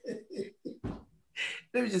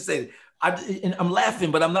me just say, I'm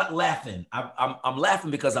laughing, but I'm not laughing. I'm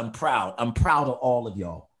laughing because I'm proud. I'm proud of all of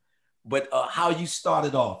y'all. But how you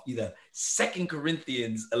started off, 2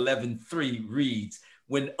 Corinthians 11:3 reads,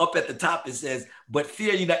 when up at the top it says, but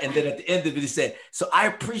fear you not. And then at the end of it, it said, so I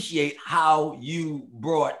appreciate how you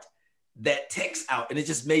brought that text out. And it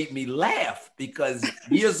just made me laugh because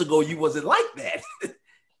years ago, you wasn't like that.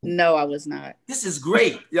 No, I was not. This is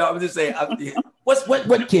great. Yeah, I'm just saying,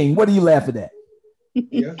 what King? What are you laughing at?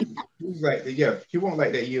 Yeah, he was like, yeah, he won't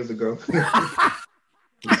like that years ago.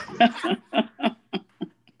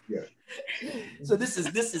 Yeah. So this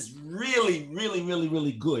is really, really, really,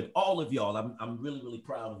 really good. All of y'all, I'm really, really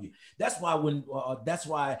proud of you. That's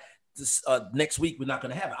why this, next week we're not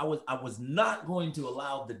going to have it. I was not going to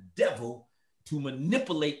allow the devil to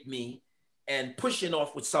manipulate me and pushing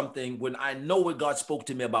off with something when I know what God spoke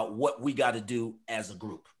to me about what we got to do as a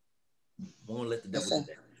group. I won't let the devil do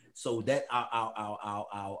that. So that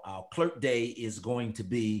our clerk day is going to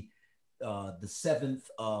be the 7th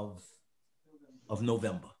of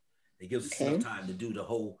November. It gives us enough time to do the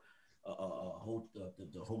whole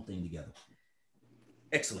thing together.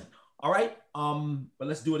 Excellent. All right. But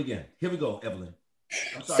let's do it again. Here we go, Evelyn.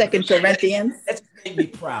 I'm sorry. 2 Corinthians. That's made me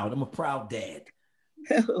proud. I'm a proud dad.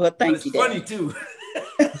 Well, thank you, Dad. Funny too.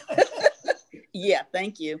 Yeah,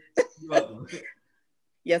 thank you. You're welcome.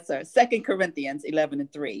 Yes, sir. 2 Corinthians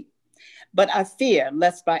 11:3. But I fear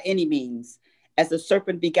lest by any means, as the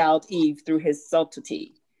serpent beguiled Eve through his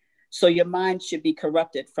subtlety, so your mind should be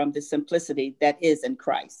corrupted from the simplicity that is in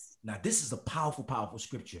Christ. Now, this is a powerful, powerful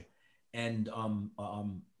scripture. And I'm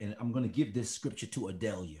going to give this scripture to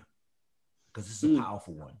Adelia because this is a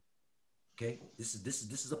powerful one. Okay, this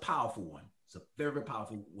is a powerful one. It's a very, very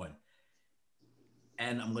powerful one.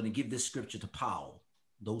 And I'm going to give this scripture to Paul.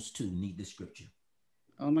 Those two need this scripture.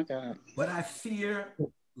 Oh my God. But I fear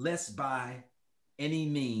lest by any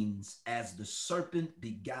means, as the serpent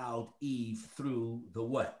beguiled Eve through the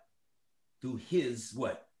what? Through his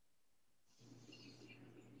what?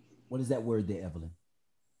 What is that word there, Evelyn?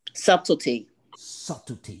 Subtlety.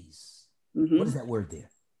 Subtleties. Mm-hmm. What is that word there?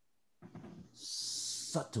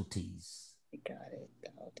 Subtleties. I got it.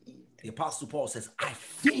 The Apostle Paul says, I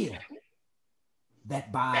fear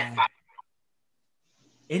that by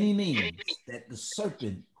any means that the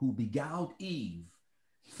serpent who beguiled Eve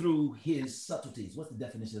through his subtleties. What's the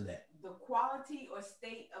definition of that? The quality or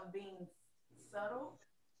state of being subtle.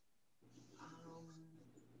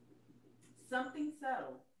 Something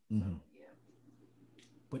subtle. Mm-hmm. Yeah.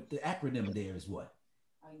 But the acronym there is what?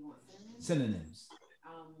 Oh, you want synonyms? Synonyms.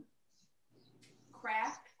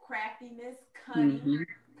 Craft, craftiness, cunning,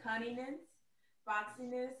 cunningness,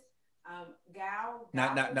 foxiness,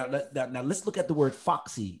 Now let's look at the word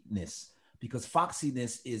foxiness, because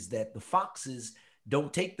foxiness is that the foxes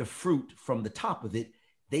don't take the fruit from the top of it.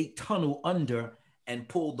 They tunnel under and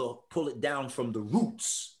pull it down from the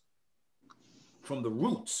roots. From the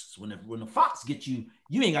roots. So when a fox gets you,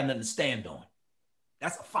 you ain't got nothing to stand on.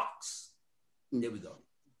 That's a fox. There we go.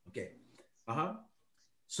 Okay.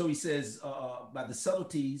 So he says, by the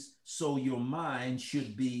subtleties, so your mind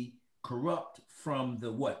should be corrupt from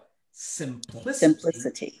the what?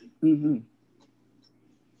 Simplicity. Mm-hmm.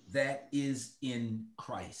 That is in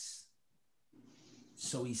Christ.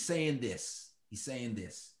 So he's saying this,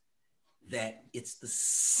 that it's the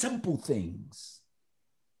simple things,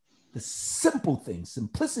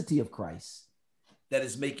 simplicity of Christ that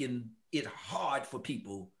is making it hard for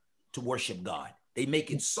people to worship God. They make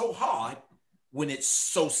it so hard when it's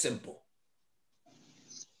so simple.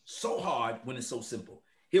 So hard when it's so simple.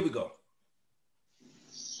 Here we go.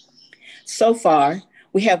 So far,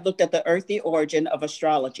 we have looked at the earthly origin of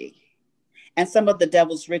astrology and some of the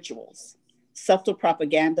devil's rituals, subtle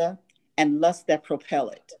propaganda, and lust that propel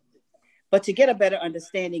it. But to get a better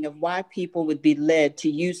understanding of why people would be led to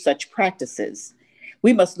use such practices,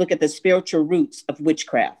 we must look at the spiritual roots of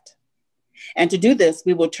witchcraft. And to do this,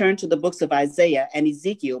 we will turn to the books of Isaiah and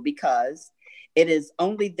Ezekiel because it is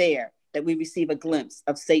only there that we receive a glimpse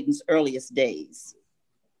of Satan's earliest days.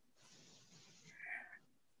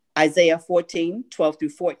 Isaiah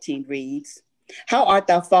 14:12-14 reads, How art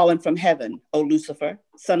thou fallen from heaven, O Lucifer,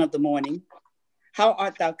 son of the morning? How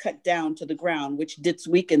art thou cut down to the ground, which didst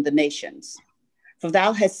weaken the nations? For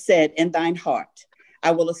thou hast said in thine heart,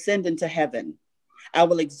 I will ascend into heaven. I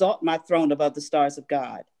will exalt my throne above the stars of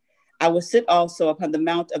God. I will sit also upon the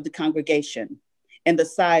mount of the congregation, in the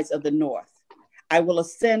sides of the north. I will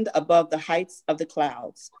ascend above the heights of the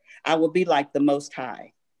clouds. I will be like the Most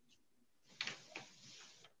High.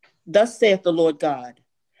 Thus saith the Lord God,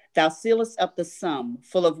 Thou sealest up the sum,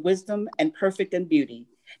 full of wisdom and perfect in beauty.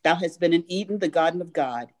 Thou hast been in Eden, the garden of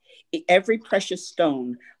God. Every precious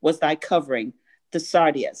stone was thy covering, the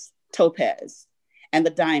sardius, topaz, and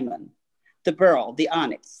the diamond, the beryl, the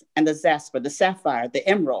onyx, and the jasper, the sapphire, the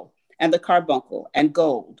emerald, and the carbuncle, and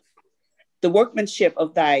gold. The workmanship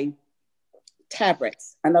of thy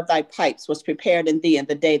tabrets and of thy pipes was prepared in thee in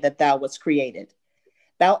the day that thou wast created.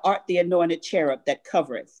 Thou art the anointed cherub that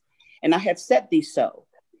covereth, and I have set thee so.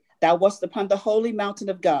 Thou wast upon the holy mountain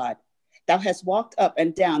of God. Thou hast walked up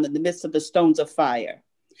and down in the midst of the stones of fire.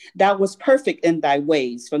 Thou wast perfect in thy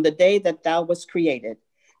ways from the day that thou wast created,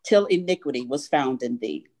 till iniquity was found in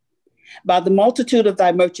thee. By the multitude of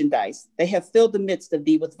thy merchandise, they have filled the midst of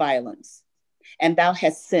thee with violence, and thou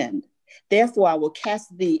hast sinned. Therefore I will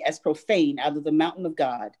cast thee as profane out of the mountain of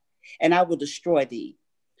God, and I will destroy thee,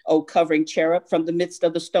 O covering cherub, from the midst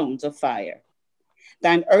of the stones of fire.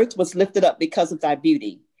 Thine earth was lifted up because of thy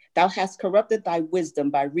beauty. Thou hast corrupted thy wisdom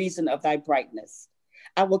by reason of thy brightness.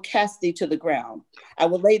 I will cast thee to the ground. I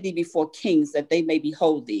will lay thee before kings that they may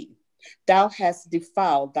behold thee. Thou hast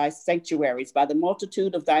defiled thy sanctuaries by the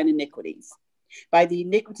multitude of thine iniquities, by the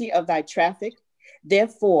iniquity of thy traffic.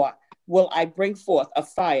 Therefore will I bring forth a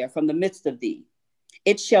fire from the midst of thee.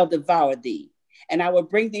 It shall devour thee, and I will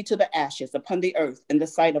bring thee to the ashes upon the earth in the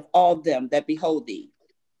sight of all them that behold thee.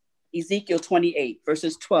 Ezekiel 28,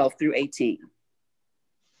 verses 12 through 18.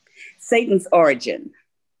 Satan's origin.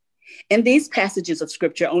 In these passages of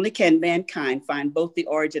scripture, only can mankind find both the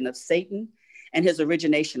origin of Satan and his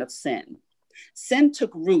origination of sin. Sin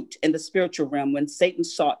took root in the spiritual realm when Satan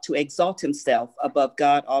sought to exalt himself above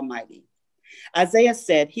God Almighty. Isaiah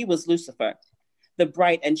said he was Lucifer, the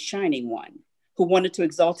bright and shining one, who wanted to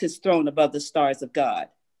exalt his throne above the stars of God.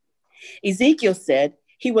 Ezekiel said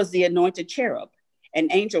he was the anointed cherub, an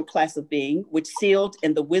angel class of being which sealed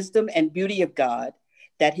in the wisdom and beauty of God,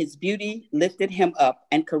 that his beauty lifted him up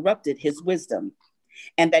and corrupted his wisdom,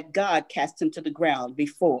 and that God cast him to the ground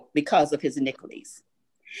because of his iniquities.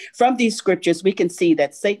 From these scriptures, we can see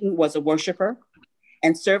that Satan was a worshiper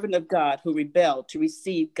and servant of God who rebelled to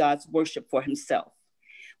receive God's worship for himself.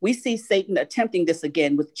 We see Satan attempting this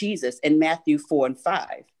again with Jesus in Matthew 4 and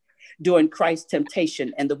 5, during Christ's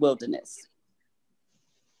temptation in the wilderness.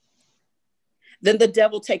 Then the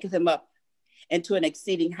devil taketh him up into an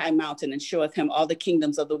exceeding high mountain, and showeth him all the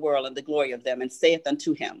kingdoms of the world and the glory of them, and saith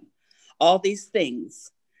unto him, all these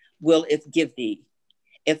things will it give thee,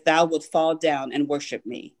 if thou wilt fall down and worship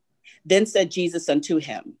me. Then said Jesus unto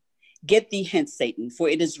him, get thee hence, Satan, for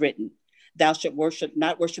it is written, thou shalt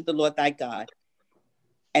not worship the Lord thy God,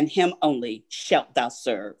 and him only shalt thou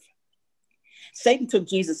serve. Satan took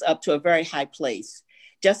Jesus up to a very high place,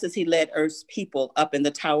 just as he led Earth's people up in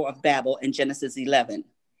the Tower of Babel in Genesis 11.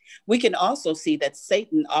 We can also see that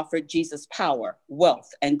Satan offered Jesus power,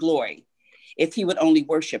 wealth, and glory if he would only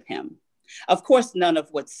worship him. Of course, none of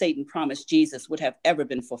what Satan promised Jesus would have ever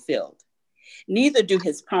been fulfilled. Neither do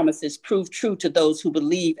his promises prove true to those who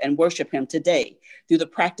believe and worship him today through the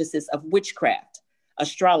practices of witchcraft,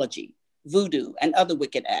 astrology, voodoo, and other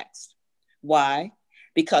wicked acts. Why?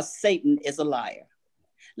 Because Satan is a liar.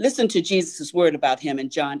 Listen to Jesus' word about him in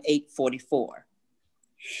John 8:44.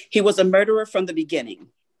 He was a murderer from the beginning,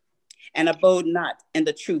 and abode not in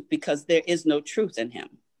the truth, because there is no truth in him.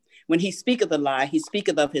 When he speaketh a lie, he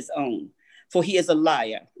speaketh of his own, for he is a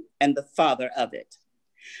liar and the father of it.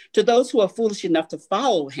 To those who are foolish enough to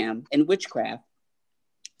follow him in witchcraft,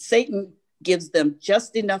 Satan gives them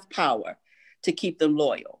just enough power to keep them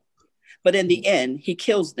loyal. But in the end, he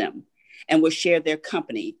kills them and will share their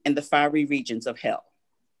company in the fiery regions of hell.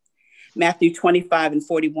 Matthew 25 and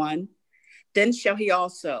 41, then shall he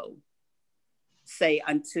also say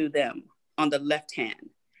unto them on the left hand,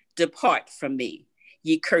 depart from me,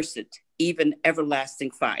 ye cursed, even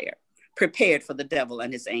everlasting fire, prepared for the devil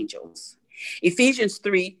and his angels. Ephesians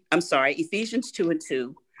 2 and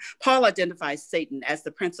 2, Paul identifies Satan as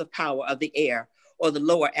the prince of power of the air, or the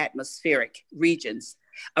lower atmospheric regions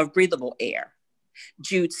of breathable air.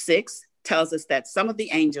 Jude 6 tells us that some of the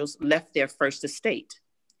angels left their first estate.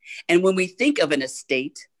 And when we think of an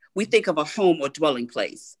estate, we think of a home or dwelling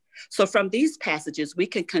place. So from these passages, we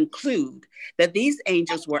can conclude that these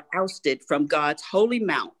angels were ousted from God's holy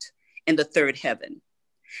mount in the third heaven.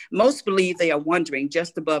 Most believe they are wandering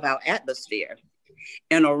just above our atmosphere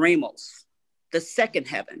in Oramos, the second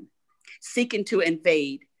heaven, seeking to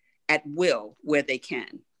invade at will where they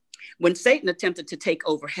can. When Satan attempted to take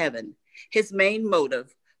over heaven, his main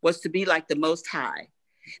motive was to be like the Most High.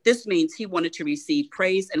 This means he wanted to receive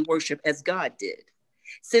praise and worship as God did.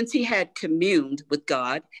 Since he had communed with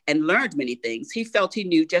God and learned many things, he felt he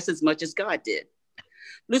knew just as much as God did.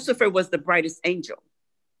 Lucifer was the brightest angel,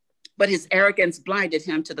 but his arrogance blinded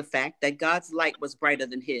him to the fact that God's light was brighter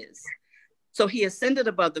than his. So he ascended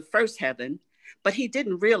above the first heaven, but he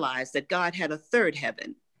didn't realize that God had a third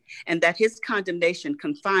heaven, and that his condemnation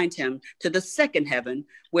confined him to the second heaven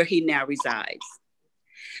where he now resides.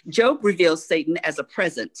 Job reveals Satan as a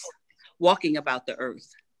presence walking about the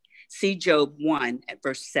earth. See Job 1 at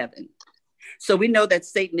verse 7. So we know that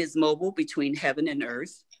Satan is mobile between heaven and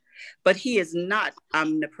earth, but he is not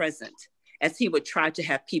omnipresent, as he would try to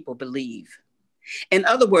have people believe. In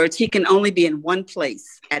other words, he can only be in one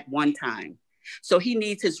place at one time. So he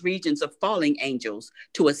needs his regions of falling angels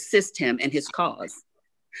to assist him in his cause.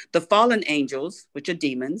 The fallen angels, which are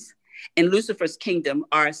demons, in Lucifer's kingdom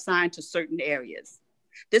are assigned to certain areas.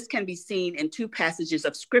 This can be seen in two passages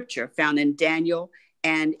of scripture found in Daniel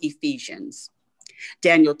and Ephesians.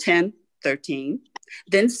 Daniel 10:13.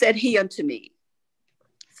 Then said he unto me,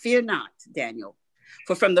 fear not, Daniel,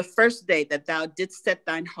 for from the first day that thou didst set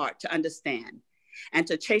thine heart to understand and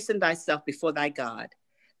to chasten thyself before thy God,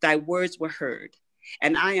 thy words were heard,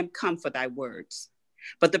 and I am come for thy words.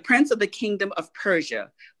 But the prince of the kingdom of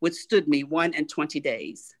Persia withstood me 21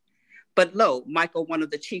 days. But lo, Michael, one of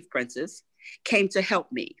the chief princes, came to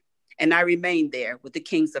help me, and I remained there with the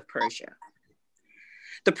kings of Persia.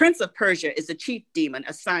 The prince of Persia is the chief demon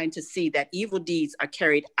assigned to see that evil deeds are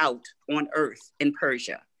carried out on earth in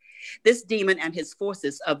Persia. This demon and his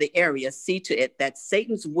forces of the area see to it that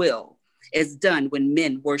Satan's will is done when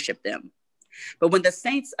men worship them. But when the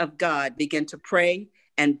saints of God begin to pray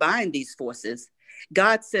and bind these forces,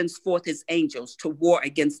 God sends forth his angels to war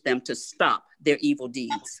against them to stop their evil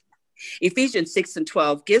deeds. Ephesians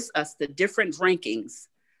 6:12 gives us the different rankings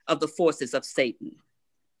of the forces of Satan.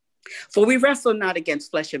 For we wrestle not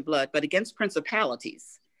against flesh and blood, but against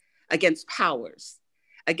principalities, against powers,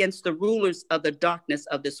 against the rulers of the darkness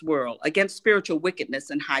of this world, against spiritual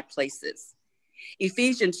wickedness in high places.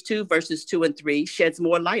 Ephesians 2 verses 2 and 3 sheds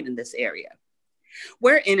more light in this area.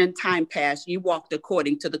 Wherein in time past you walked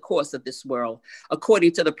according to the course of this world,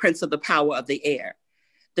 according to the prince of the power of the air,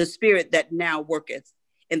 the spirit that now worketh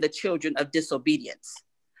in the children of disobedience,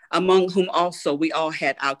 among whom also we all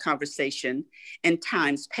had our conversation in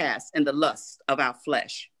times past in the lust of our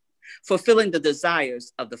flesh, fulfilling the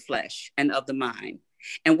desires of the flesh and of the mind,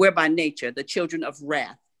 and were by nature the children of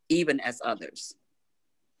wrath, even as others.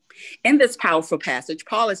 In this powerful passage,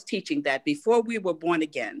 Paul is teaching that before we are born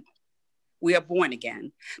again,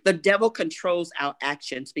 the devil controls our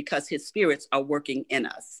actions because his spirits are working in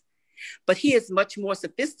us. But he is much more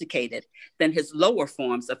sophisticated than his lower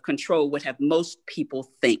forms of control would have most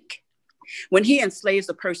people think. When he enslaves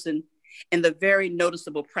a person in the very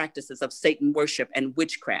noticeable practices of Satan worship and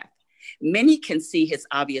witchcraft, many can see his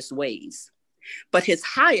obvious ways. But his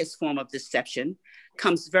highest form of deception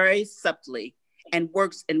comes very subtly and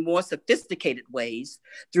works in more sophisticated ways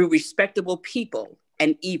through respectable people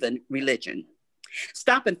and even religion.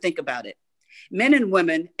 Stop and think about it. Men and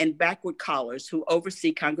women in backward collars who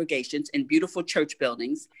oversee congregations in beautiful church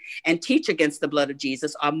buildings and teach against the blood of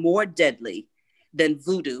Jesus are more deadly than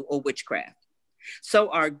voodoo or witchcraft. So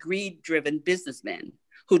are greed-driven businessmen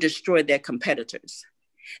who destroy their competitors.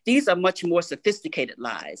 These are much more sophisticated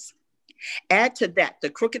lies. Add to that the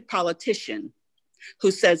crooked politician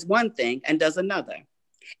who says one thing and does another,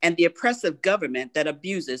 and the oppressive government that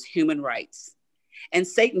abuses human rights. And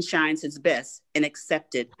Satan shines his best in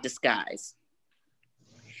accepted disguise.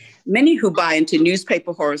 Many who buy into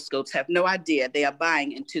newspaper horoscopes have no idea they are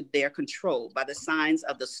buying into their control by the signs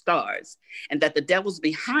of the stars, and that the devils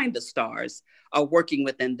behind the stars are working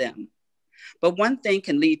within them. But one thing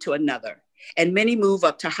can lead to another, and many move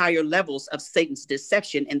up to higher levels of Satan's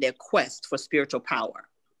deception in their quest for spiritual power.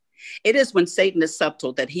 It is when Satan is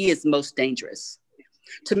subtle that he is most dangerous.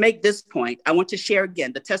 To make this point, I want to share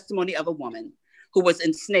again the testimony of a woman who was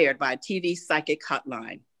ensnared by a TV psychic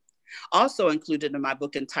hotline, also included in my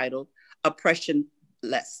book entitled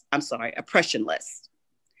Oppressionless.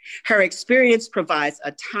 Her experience provides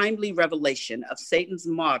a timely revelation of Satan's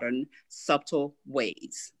modern subtle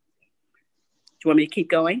ways. Do you want me to keep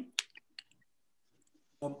going?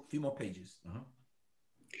 A few more pages.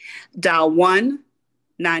 Dial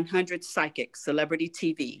 1-900 Psychic Celebrity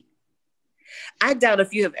TV. I doubt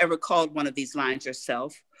if you have ever called one of these lines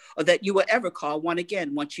yourself, or that you will ever call one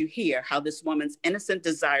again once you hear how this woman's innocent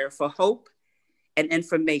desire for hope and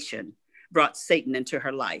information brought Satan into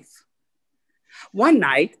her life. One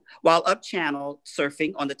night, while up channel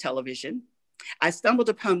surfing on the television, I stumbled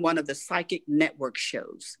upon one of the psychic network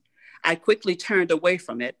shows. I quickly turned away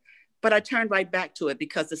from it, but I turned right back to it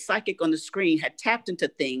because the psychic on the screen had tapped into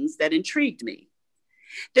things that intrigued me.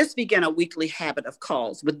 This began a weekly habit of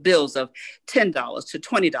calls with bills of $10 to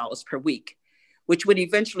 $20 per week, which would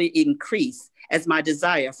eventually increase as my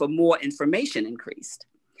desire for more information increased.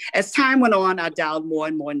 As time went on, I dialed more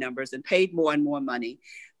and more numbers and paid more and more money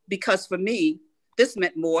because for me, this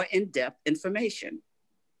meant more in-depth information.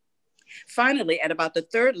 Finally, at about the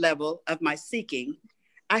third level of my seeking,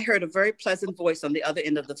 I heard a very pleasant voice on the other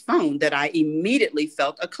end of the phone that I immediately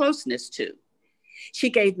felt a closeness to. She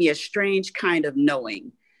gave me a strange kind of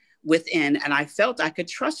knowing within, and I felt I could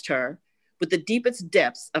trust her with the deepest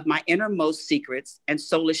depths of my innermost secrets and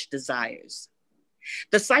soulish desires.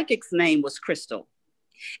 The psychic's name was Crystal,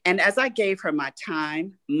 and as I gave her my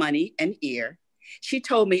time, money, and ear, she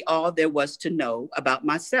told me all there was to know about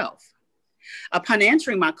myself. Upon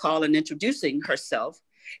answering my call and introducing herself,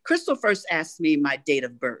 Crystal first asked me my date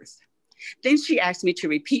of birth. Then she asked me to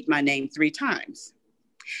repeat my name 3 times.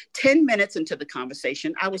 10 minutes into the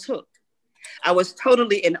conversation, I was hooked. I was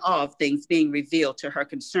totally in awe of things being revealed to her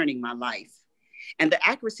concerning my life. And the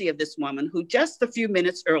accuracy of this woman, who just a few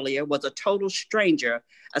minutes earlier was a total stranger,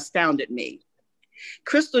 astounded me.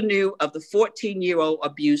 Crystal knew of the 14-year-old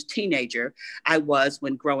abused teenager I was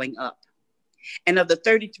when growing up, and of the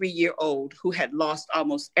 33-year-old who had lost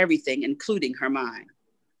almost everything, including her mind.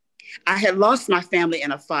 I had lost my family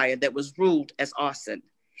in a fire that was ruled as arson,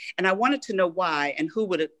 and I wanted to know why and who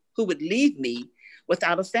would leave me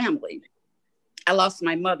without a family. I lost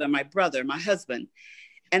my mother, my brother, my husband,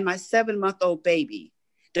 and my 7-month-old baby.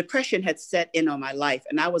 Depression had set in on my life,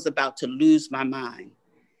 and I was about to lose my mind.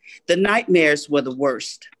 The nightmares were the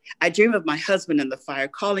worst. I dreamed of my husband in the fire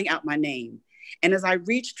calling out my name, and as I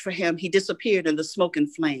reached for him, he disappeared in the smoke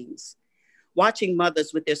and flames. Watching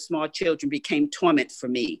mothers with their small children became torment for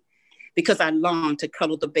me because I longed to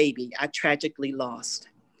cuddle the baby I tragically lost.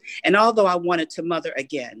 And although I wanted to mother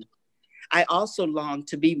again, I also longed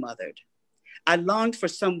to be mothered. I longed for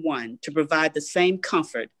someone to provide the same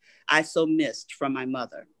comfort I so missed from my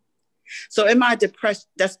mother. So in my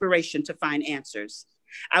desperation to find answers,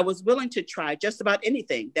 I was willing to try just about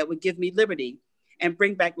anything that would give me liberty and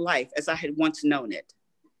bring back life as I had once known it.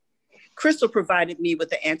 Crystal provided me with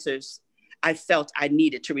the answers I felt I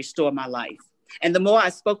needed to restore my life. And the more I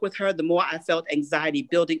spoke with her, the more I felt anxiety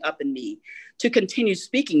building up in me to continue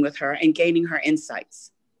speaking with her and gaining her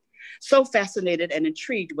insights. So fascinated and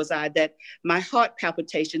intrigued was I that my heart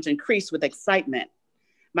palpitations increased with excitement.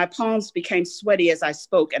 My palms became sweaty as I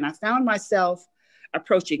spoke, and I found myself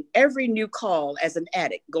approaching every new call as an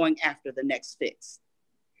addict going after the next fix.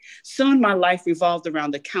 Soon my life revolved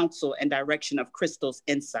around the counsel and direction of Crystal's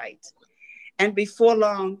insight. And before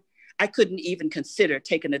long, I couldn't even consider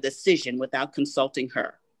taking a decision without consulting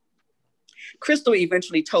her. Crystal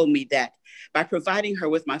eventually told me that by providing her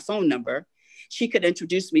with my phone number, she could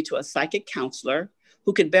introduce me to a psychic counselor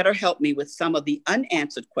who could better help me with some of the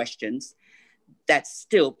unanswered questions that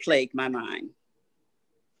still plague my mind.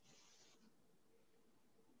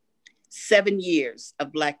 7 years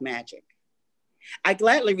of black magic. I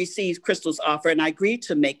gladly received Crystal's offer and I agreed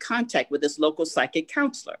to make contact with this local psychic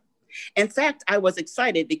counselor. In fact, I was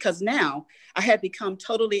excited because now I had become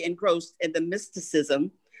totally engrossed in the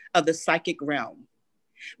mysticism of the psychic realm.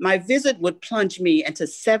 My visit would plunge me into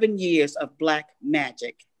 7 years of black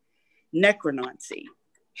magic, necromancy,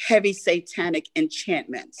 heavy satanic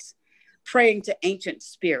enchantments, praying to ancient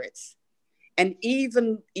spirits, and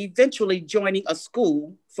even eventually joining a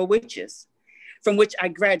school for witches, from which I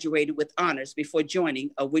graduated with honors before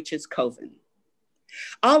joining a witches' coven.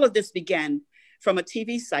 All of this began from a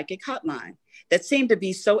TV psychic hotline that seemed to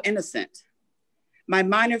be so innocent. My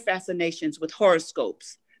minor fascinations with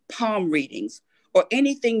horoscopes, palm readings, or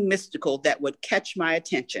anything mystical that would catch my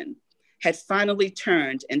attention had finally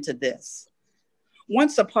turned into this.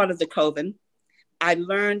 Once a part of the coven, I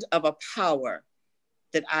learned of a power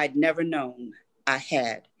that I'd never known I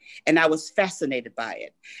had, and I was fascinated by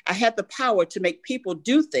it. I had the power to make people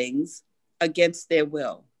do things against their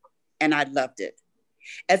will, and I loved it.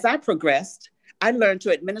 As I progressed, I learned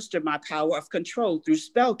to administer my power of control through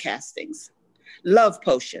spell castings, love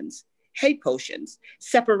potions, hate potions,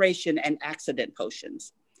 separation and accident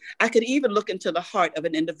potions. I could even look into the heart of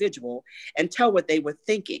an individual and tell what they were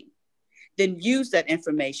thinking, then use that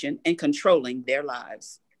information in controlling their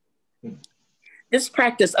lives. This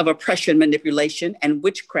practice of oppression, manipulation, and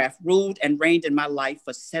witchcraft ruled and reigned in my life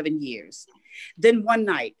for 7 years. Then one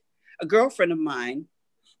night, a girlfriend of mine,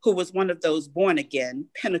 who was one of those born-again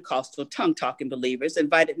Pentecostal tongue-talking believers,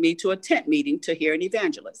 invited me to a tent meeting to hear an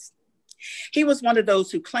evangelist. He was one of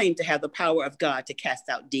those who claimed to have the power of God to cast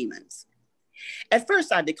out demons. At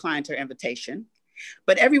first, I declined her invitation,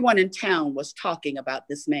 but everyone in town was talking about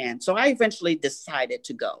this man, so I eventually decided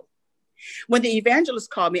to go. When the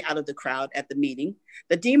evangelist called me out of the crowd at the meeting,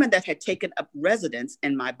 the demon that had taken up residence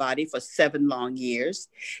in my body for 7 long years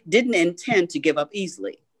didn't intend to give up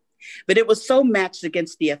easily, but it was so matched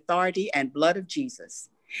against the authority and blood of Jesus.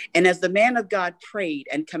 And as the man of God prayed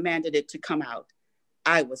and commanded it to come out,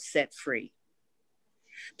 I was set free.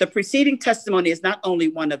 The preceding testimony is not only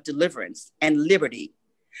one of deliverance and liberty,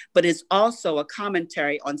 but is also a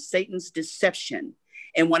commentary on Satan's deception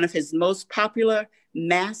in one of his most popular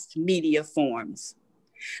mass media forms.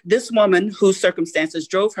 This woman, whose circumstances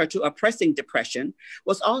drove her to a pressing depression,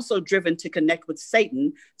 was also driven to connect with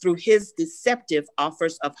Satan through his deceptive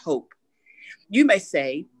offers of hope. You may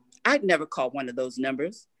say, I'd never call one of those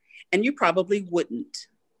numbers, and you probably wouldn't,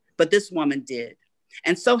 but this woman did,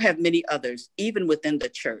 and so have many others, even within the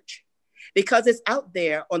church, because it's out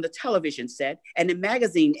there on the television set and in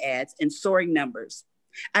magazine ads in soaring numbers.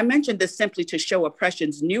 I mentioned this simply to show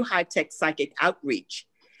oppression's new high-tech psychic outreach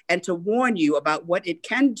and to warn you about what it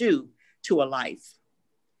can do to a life.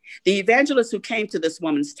 The evangelist who came to this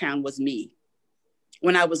woman's town was me.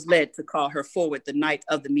 When I was led to call her forward the night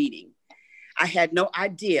of the meeting, I had no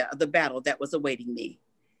idea of the battle that was awaiting me.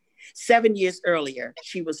 7 years earlier,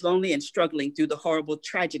 she was lonely and struggling through the horrible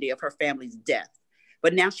tragedy of her family's death.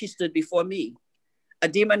 But now she stood before me, a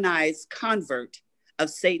demonized convert of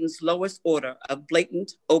Satan's lowest order of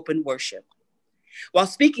blatant open worship. While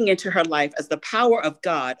speaking into her life as the power of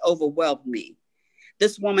God overwhelmed me,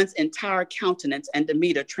 this woman's entire countenance and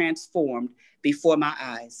demeanor transformed before my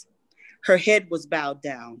eyes. Her head was bowed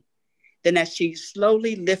down. Then as she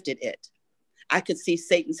slowly lifted it, I could see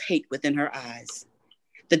Satan's hate within her eyes.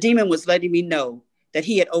 The demon was letting me know that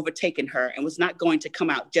he had overtaken her and was not going to come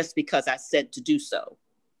out just because I said to do so.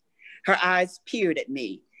 Her eyes peered at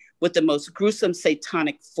me with the most gruesome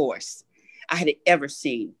satanic force I had ever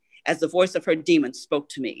seen, as the voice of her demon spoke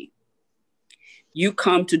to me. You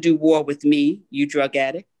come to do war with me, you drug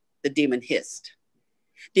addict, the demon hissed.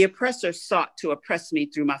 The oppressor sought to oppress me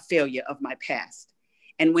through my failure of my past.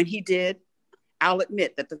 And when he did, I'll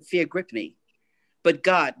admit that the fear gripped me, but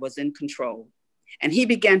God was in control. And he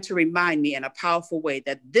began to remind me in a powerful way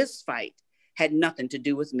that this fight had nothing to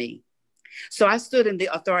do with me. So I stood in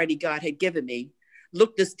the authority God had given me,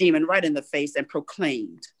 looked this demon right in the face and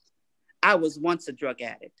proclaimed, I was once a drug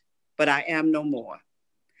addict, but I am no more.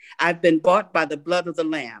 I've been bought by the blood of the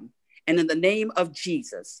Lamb, and in the name of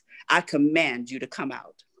Jesus, I command you to come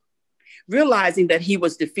out. Realizing that he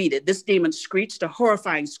was defeated, this demon screeched a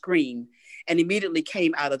horrifying scream and immediately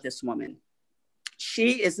came out of this woman.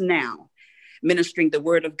 She is now ministering the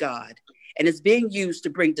word of God and is being used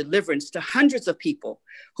to bring deliverance to hundreds of people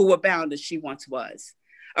who were bound as she once was.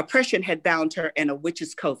 Oppression had bound her in a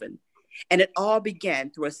witch's coven, and it all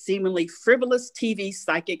began through a seemingly frivolous TV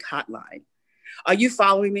psychic hotline. Are you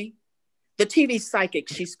following me? The TV psychic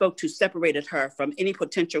she spoke to separated her from any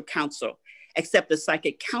potential counsel, except the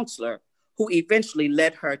psychic counselor who eventually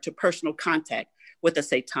led her to personal contact with a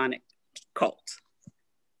satanic cult.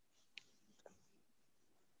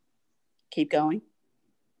 Keep going.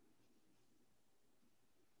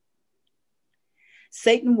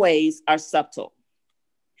 Satan's ways are subtle.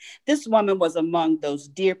 This woman was among those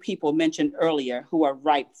dear people mentioned earlier who are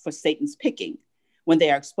ripe for Satan's picking when they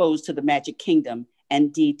are exposed to the magic kingdom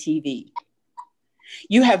and DTV.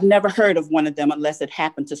 You have never heard of one of them unless it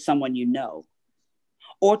happened to someone you know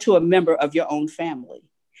or to a member of your own family.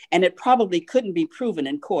 And it probably couldn't be proven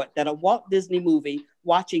in court that a Walt Disney movie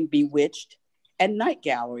watching Bewitched and Night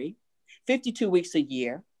Gallery 52 weeks a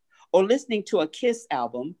year or listening to a Kiss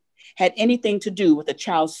album had anything to do with a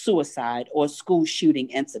child's suicide or school shooting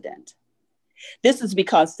incident. This is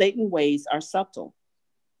because Satan's ways are subtle.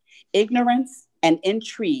 Ignorance and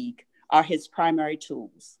intrigue are his primary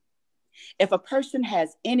tools. If a person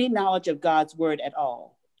has any knowledge of God's word at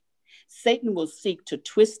all, Satan will seek to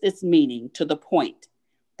twist its meaning to the point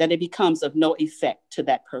that it becomes of no effect to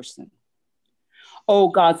that person. Oh,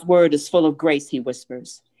 God's word is full of grace, he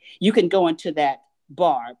whispers. You can go into that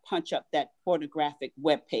bar, punch up that pornographic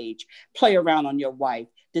webpage, play around on your wife,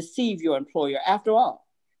 deceive your employer. After all,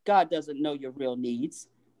 God doesn't know your real needs.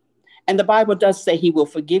 And the Bible does say he will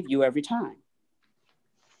forgive you every time.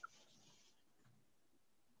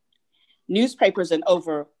 Newspapers and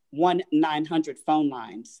over 1-900 phone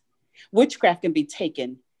lines. Witchcraft can be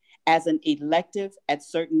taken as an elective at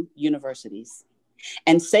certain universities.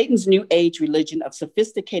 And Satan's new age religion of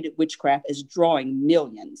sophisticated witchcraft is drawing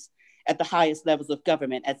millions at the highest levels of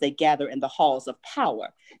government as they gather in the halls of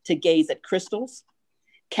power to gaze at crystals,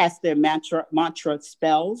 cast their mantra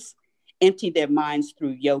spells, empty their minds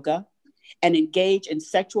through yoga, and engage in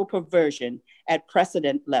sexual perversion at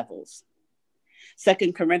precedent levels.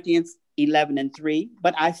 2 Corinthians 11:3,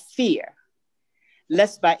 but I fear,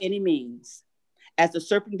 lest by any means, as the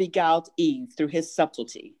serpent beguiled Eve through his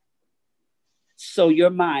subtlety, so your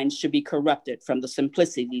minds should be corrupted from the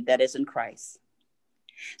simplicity that is in Christ.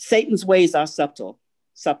 Satan's ways are subtle,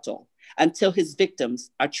 until his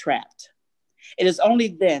victims are trapped. It is only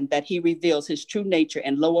then that he reveals his true nature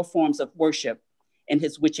and lower forms of worship in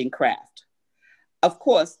his witching craft. Of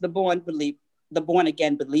course, the born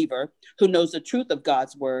again believer who knows the truth of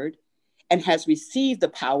God's word and has received the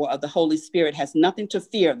power of the Holy Spirit has nothing to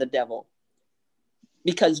fear of the devil,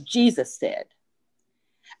 because Jesus said,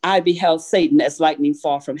 I beheld Satan as lightning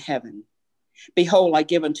fall from heaven. Behold, I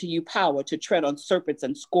give unto you power to tread on serpents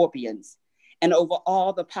and scorpions, and over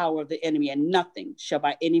all the power of the enemy, and nothing shall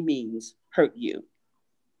by any means hurt you.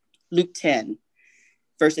 Luke 10,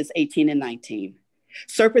 verses 18 and 19.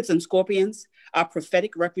 Serpents and scorpions are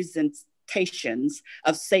prophetic representations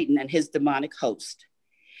of Satan and his demonic host.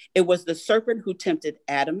 It was the serpent who tempted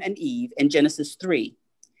Adam and Eve in Genesis 3.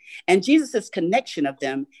 And Jesus' connection of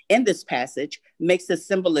them in this passage makes the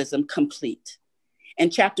symbolism complete. In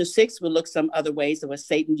chapter 6, we'll look some other ways in which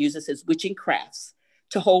Satan uses his witching crafts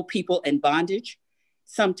to hold people in bondage,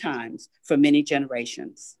 sometimes for many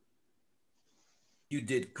generations. You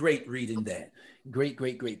did great reading that. Great.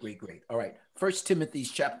 All right. 1 Timothy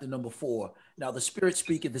chapter number 4. Now the Spirit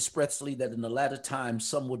speaketh expressly that in the latter times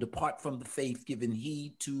some will depart from the faith, giving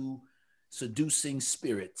heed to seducing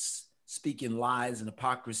spirits, speaking lies and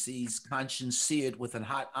hypocrisies, conscience seared with an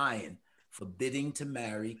hot iron, forbidding to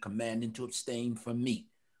marry, commanding to abstain from meat,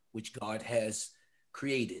 which God has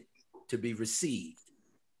created to be received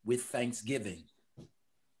with thanksgiving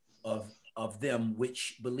of them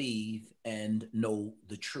which believe and know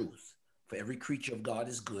the truth. For every creature of God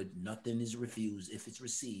is good, nothing is refused if it's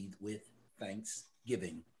received with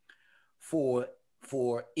thanksgiving. For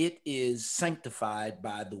it is sanctified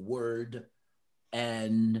by the word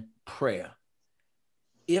and prayer.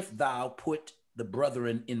 If thou put the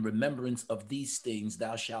brethren in remembrance of these things,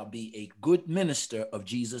 thou shalt be a good minister of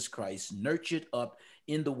Jesus Christ, nurtured up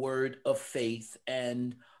in the word of faith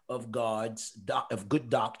and of of good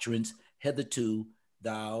doctrines, hitherto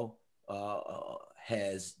thou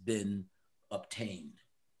has been obtained.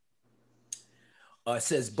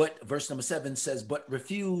 Says, but verse number 7 says, but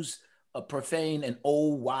refuse profane and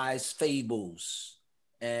old wise fables,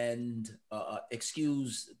 and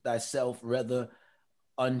exercise thyself rather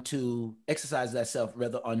unto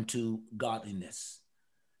godliness.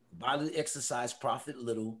 Bodily exercise profit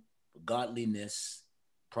little, but godliness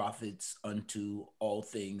profits unto all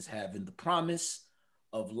things, having the promise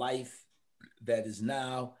of life that is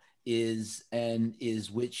now and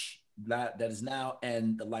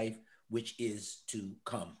the life which is to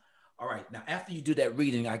come. All right. Now, after you do that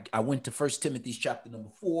reading, I went to 1 Timothy chapter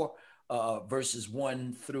number 4, verses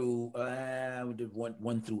 1 through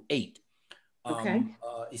 8. Okay.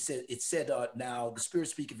 It said, now the Spirit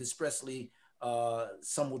speaketh expressly,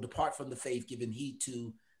 some will depart from the faith, giving heed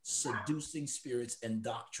to seducing spirits and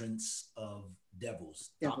doctrines of devils.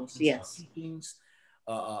 Yes. Teachings,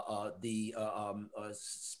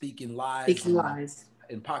 speaking lies,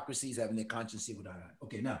 hypocrisies, having their conscience seared with iron.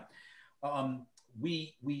 Okay, now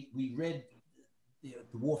we read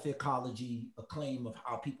the warfare ecology, a claim of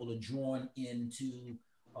how people are drawn into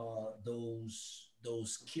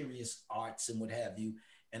those curious arts and what have you.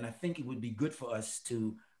 And I think it would be good for us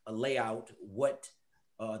to lay out what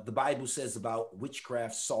the Bible says about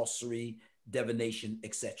witchcraft, sorcery, divination,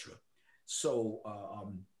 etc. So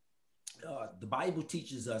the Bible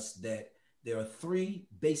teaches us that there are 3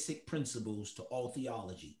 basic principles to all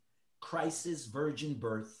theology: Christ's virgin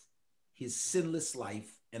birth, his sinless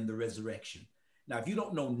life, and the resurrection. Now, if you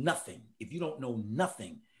know nothing, if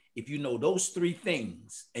you know those 3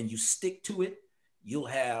 things and you stick to it, you'll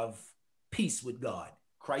have peace with God.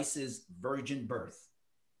 Christ's virgin birth,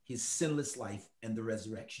 his sinless life, and the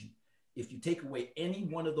resurrection. If you take away any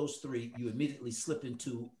one of those 3, you immediately slip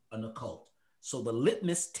into an occult. So the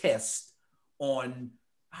litmus test on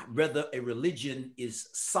whether a religion is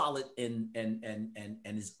solid and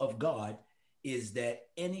is of God is that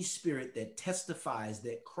any spirit that testifies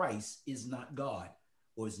that Christ is not God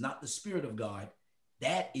or is not the Spirit of God,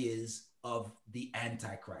 that is of the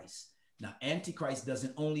Antichrist. Now, Antichrist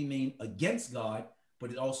doesn't only mean against God,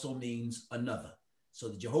 but it also means another. So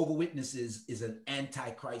the Jehovah's Witnesses is an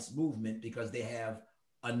Antichrist movement because they have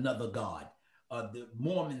another God. The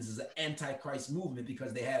Mormons is an Antichrist movement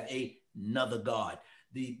because they have another God.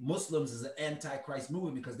 The Muslims is an Antichrist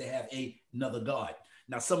movement because they have another God.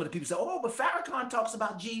 Now, some of the people say, oh, but Farrakhan talks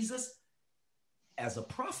about Jesus as a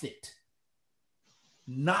prophet,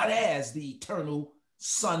 not as the eternal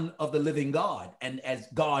Son of the living God and as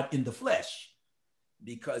God in the flesh,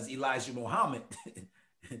 because Elijah Muhammad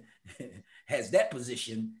has that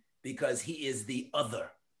position because he is the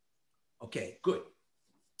other. Okay, good.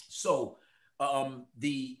 So I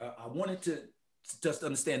wanted to just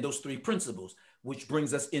understand those 3 principles, which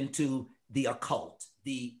brings us into the occult.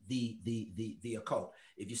 the occult.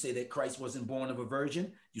 If you say that Christ wasn't born of a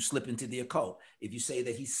virgin, you slip into the occult. If you say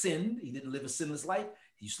that he sinned, he didn't live a sinless life,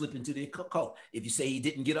 you slip into the occult. If you say he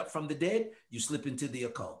didn't get up from the dead, you slip into the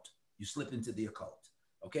occult. You slip into the occult.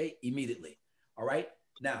 Okay, immediately. All right.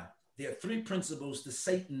 Now, there are three principles to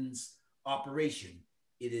Satan's operation.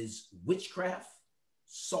 It is witchcraft,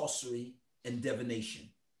 sorcery, and divination.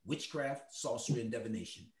 Witchcraft, sorcery, and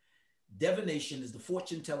divination. Divination is the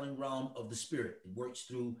fortune-telling realm of the spirit. It works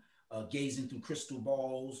through gazing through crystal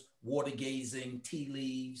balls, water gazing, tea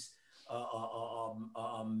leaves.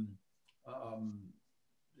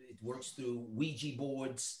 It works through Ouija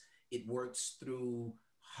boards. It works through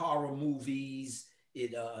horror movies.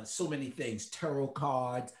 So many things: tarot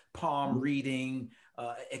cards, palm reading,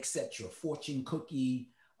 etc. Fortune cookies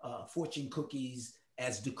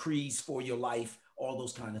as decrees for your life. All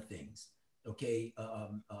those kind of things. Okay,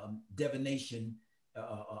 divination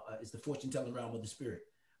is the fortune-telling realm of the spirit.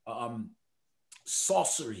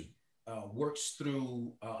 Sorcery works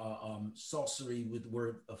through sorcery with the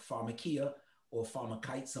word pharmakia or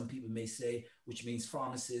pharmakite, some people may say, which means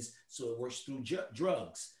pharmacist. So it works through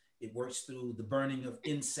drugs. It works through the burning of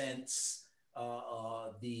incense.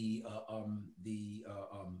 It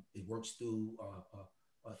works through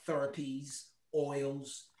therapies,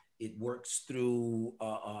 oils. It works through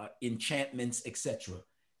enchantments, etc.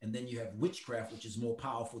 And then you have witchcraft, which is more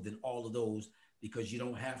powerful than all of those, because you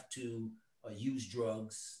don't have to use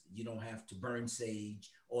drugs. You don't have to burn sage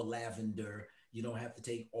or lavender. You don't have to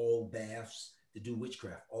take oil baths to do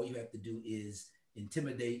witchcraft. All you have to do is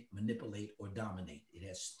intimidate, manipulate, or dominate. It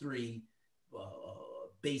has three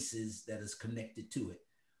bases that is connected to it.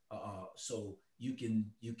 So you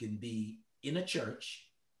can be in a church,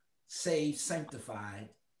 saved, sanctified,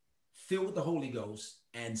 filled with the Holy Ghost,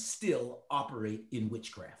 and still operate in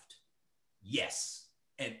witchcraft. Yes,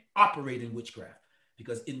 and operate in witchcraft,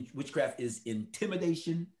 because in witchcraft is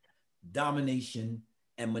intimidation, domination,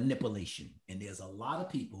 and manipulation. And there's a lot of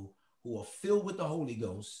people who are filled with the Holy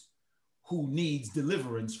Ghost who needs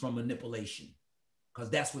deliverance from manipulation, because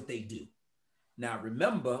that's what they do. Now,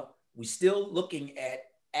 remember, we're still looking at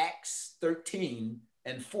Acts 13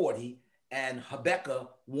 and 40 and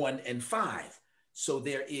Habakkuk 1 and 5. So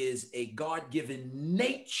there is a God-given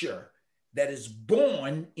nature that is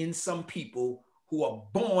born in some people who are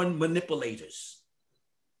born manipulators,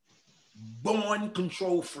 born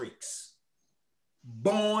control freaks,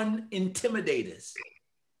 born intimidators.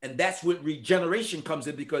 And that's what regeneration comes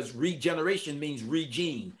in, because regeneration means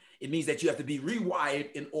regene. It means that you have to be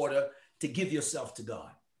rewired in order to give yourself to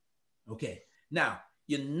God. Okay. Now,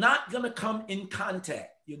 you're not going to come in contact.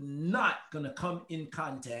 You're not going to come in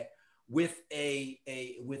contact with an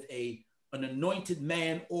anointed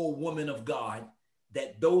man or woman of God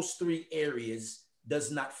that those three areas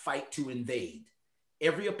does not fight to invade.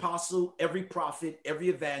 Every apostle, every prophet, every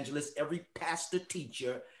evangelist, every pastor,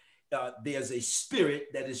 teacher, there's a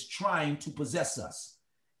spirit that is trying to possess us.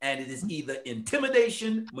 And it is either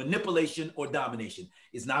intimidation, manipulation, or domination.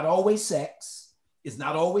 It's not always sex. It's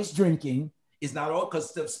not always drinking. It's not all,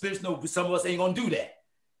 because the spirits know some of us ain't gonna do that.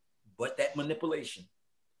 But that manipulation,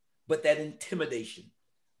 but that intimidation,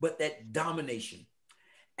 but that domination.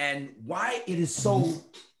 And why it is so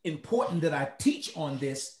important that I teach on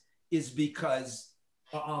this is because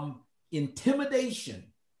intimidation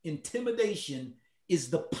is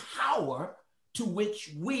the power to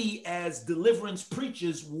which we as deliverance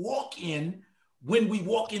preachers walk in when we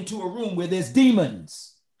walk into a room where there's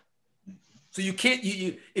demons. So you can't,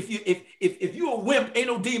 if you're a wimp, ain't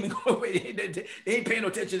no demon going away. They ain't paying no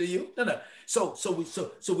attention to you. No. So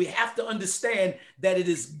we have to understand that it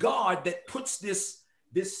is God that puts this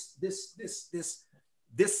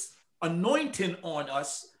anointing on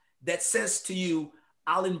us that says to you,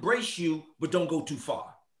 I'll embrace you, but don't go too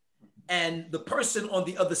far. And the person on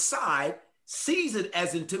the other side sees it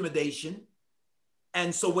as intimidation.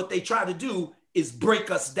 And so what they try to do is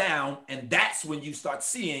break us down. And that's when you start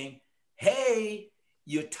seeing, hey,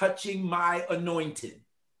 you're touching my anointing.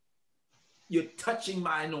 You're touching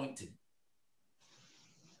my anointing.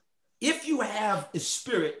 If you have a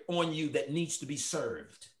spirit on you that needs to be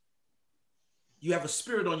served, you have a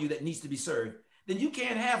spirit on you that needs to be served, then you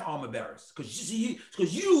can't have armor bearers, because you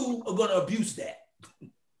are going to abuse that.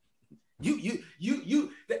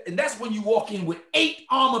 And that's when you walk in with 8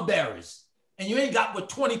 armor bearers and you ain't got but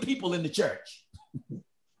 20 people in the church.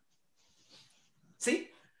 See?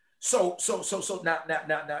 So now,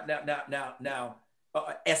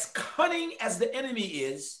 as cunning as the enemy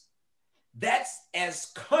is, that's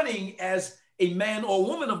as cunning as a man or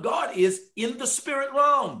woman of God is in the spirit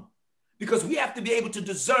realm, because we have to be able to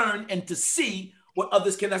discern and to see what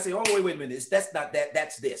others cannot say. Oh, wait a minute. That's not that.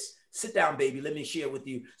 That's this. Sit down, baby. Let me share with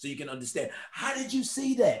you so you can understand. How did you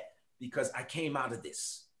see that? Because I came out of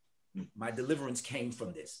this. My deliverance came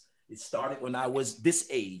from this. It started when I was this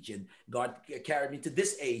age, and God carried me to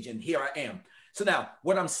this age, and here I am. So now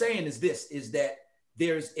what I'm saying is this, is that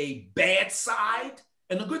there's a bad side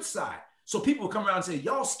and a good side. So people will come around and say,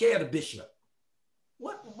 y'all scared of Bishop.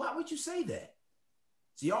 What? Why would you say that?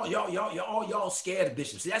 See, y'all scared of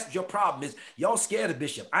Bishop. See, that's what your problem is. Y'all scared of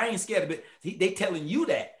Bishop. I ain't scared of it. They telling you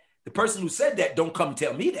that. The person who said that don't come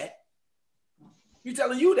tell me that. You're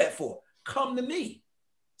telling you that for. Come to me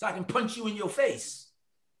so I can punch you in your face.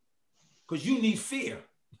 Because you need fear.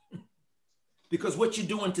 Because what you're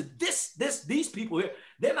doing to these people here,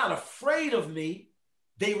 they're not afraid of me.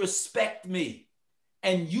 They respect me.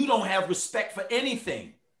 And you don't have respect for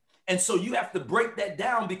anything. And so you have to break that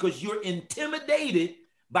down because you're intimidated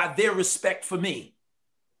by their respect for me.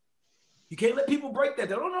 You can't let people break that.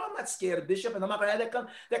 They don't know, I'm not scared of Bishop, and I'm not going to have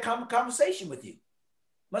that conversation with you.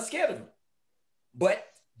 I'm not scared of him. But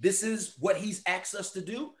this is what he's asked us to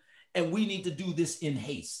do, and we need to do this in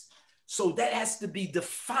haste. So that has to be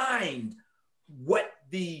defined.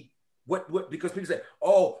 Because people say,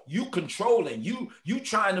 oh, you controlling, you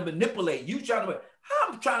trying to manipulate, how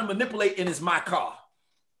I'm trying to manipulate, and it's my car.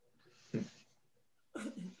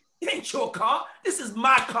 It ain't your car. This is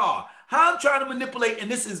my car. How I'm trying to manipulate,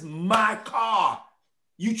 and this is my car.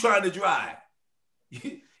 You trying to drive.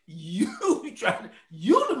 You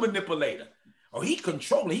the manipulator. Oh, he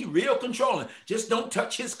controlling. He real controlling. Just don't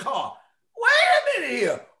touch his car. Wait a minute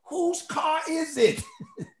here. Whose car is it?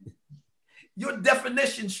 Your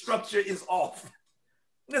definition structure is off.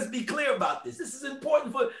 Let's be clear about this. This is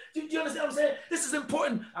important for, do you understand what I'm saying? This is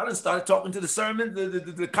important. I done started talking to the sermon,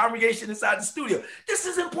 the congregation inside the studio. This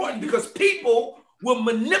is important because people will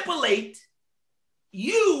manipulate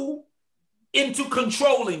you into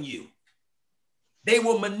controlling you. They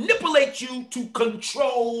will manipulate you to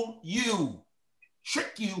control you,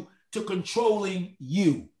 trick you to controlling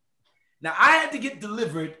you. Now, I had to get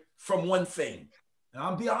delivered from one thing. And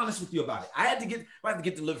I'll be honest with you about it. I had to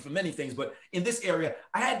get delivered from many things, but in this area,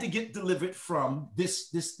 I had to get delivered from this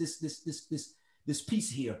piece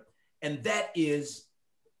here. And that is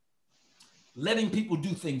letting people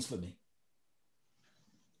do things for me.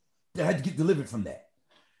 I had to get delivered from that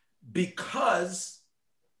because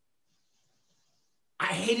I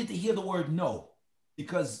hated to hear the word no,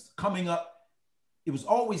 because coming up, it was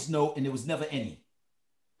always no and there was never any.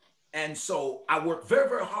 And so I worked very,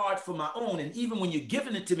 very hard for my own. And even when you're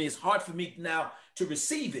giving it to me, it's hard for me now to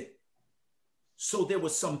receive it. So there were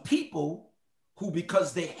some people who,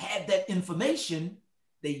 because they had that information,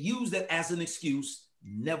 they used that as an excuse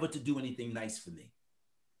never to do anything nice for me,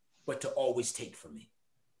 but to always take from me.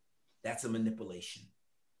 That's a manipulation.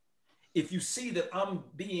 If you see that I'm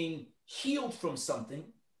being healed from something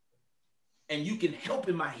and you can help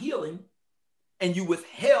in my healing and you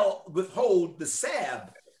withhold the salve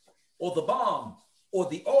or the balm or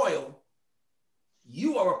the oil,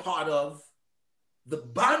 you are a part of the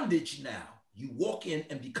bondage now. You walk in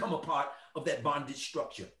and become a part of that bondage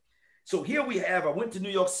structure. So here we have, I went to New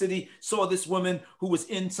York City, saw this woman who was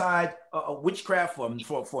inside witchcraft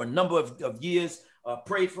for a number of years,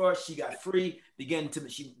 prayed for her, she got free, went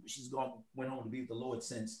home to be with the Lord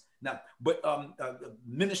since. Now, but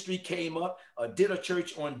ministry came up, did a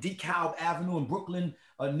church on DeKalb Avenue in Brooklyn,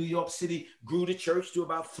 New York City, grew the church to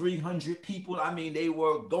about 300 people. I mean, they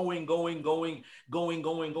were going.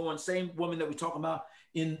 Same woman that we're talking about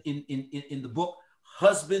in the book.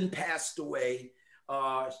 Husband passed away.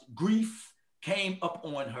 Grief came up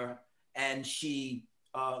on her, and she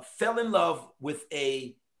fell in love with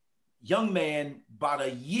a young man about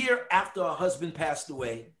a year after her husband passed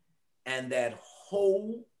away, and that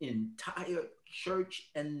whole entire church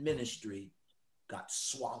and ministry got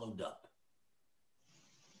swallowed up.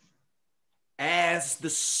 As the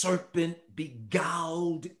serpent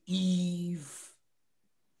beguiled Eve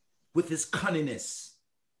with his cunningness,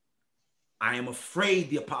 I am afraid,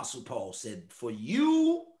 the Apostle Paul said, for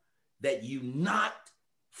you that you not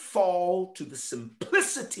fall to the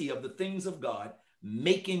simplicity of the things of God,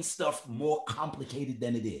 making stuff more complicated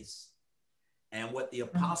than it is. And what the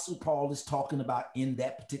Apostle Paul is talking about in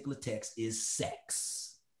that particular text is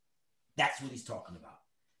sex. That's what he's talking about.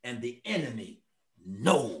 And the enemy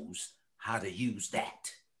knows how to use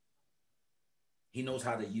that. He knows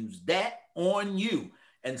how to use that on you.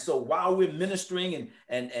 And so while we're ministering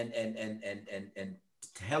and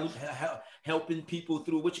helping people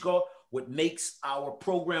through what makes our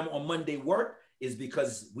program on Monday work is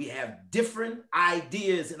because we have different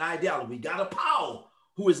ideas and ideology. We got a power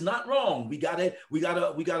who is not wrong. We got a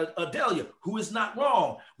Delia, who is not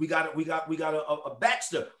wrong. We got a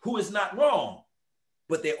Baxter, who is not wrong.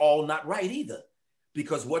 But they're all not right either,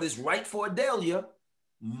 because what is right for Delia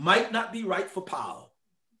might not be right for Paul,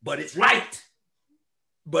 but it's right.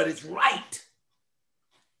 But it's right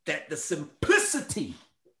that the simplicity,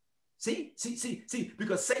 see,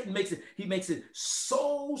 because Satan makes it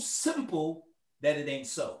so simple that it ain't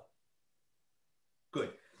so. Good.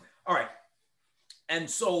 All right. And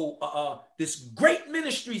so this great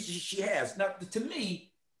ministry she has. Now, to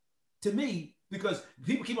me, because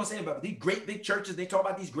people keep on saying about these great big churches, they talk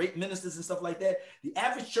about these great ministers and stuff like that. The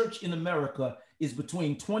average church in America is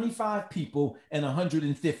between 25 people and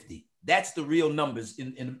 150. That's the real numbers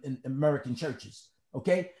in American churches.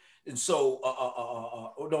 Okay. And so,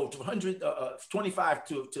 125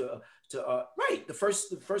 to right. The first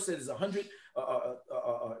set is 100,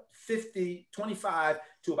 50, 25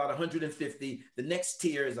 to about 150. The next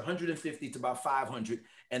tier is 150 to about 500.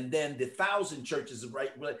 And then the 1,000 churches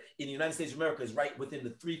right in the United States of America is right within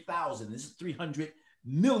the 3,000. This is 300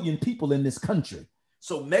 million people in this country.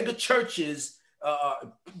 So mega churches,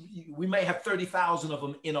 we may have 30,000 of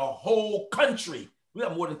them in a whole country. We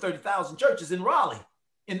have more than 30,000 churches in Raleigh,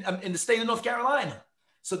 in the state of North Carolina.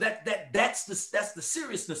 So that's the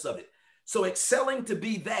seriousness of it. So excelling to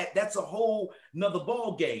be that's a whole nother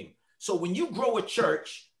ball game. So when you grow a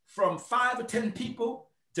church from 5 or 10 people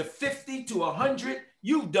to 50 to 100,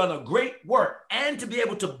 you've done a great work. And to be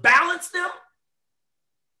able to balance them,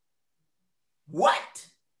 what?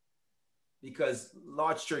 Because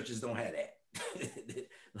large churches don't have that.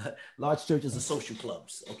 Large churches are social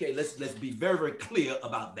clubs. Okay, let's be very, very clear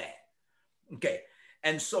about that. Okay,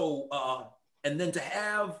 and so and then to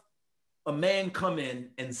have a man come in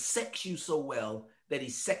and sex you so well that he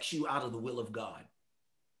sex you out of the will of God,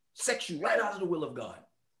 sex you right out of the will of God,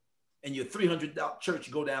 and your 300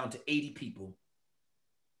 church go down to 80 people,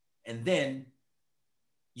 and then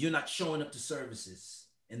you're not showing up to services,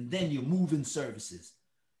 and then you're moving services,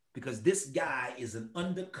 because this guy is an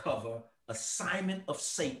undercover assignment of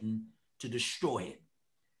Satan to destroy it.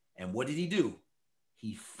 And what did he do?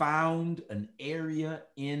 He found an area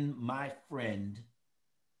in my friend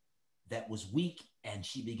that was weak, and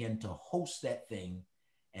she began to host that thing,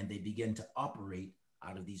 and they began to operate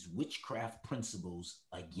out of these witchcraft principles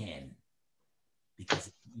again, because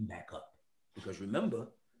it came back up. Because remember,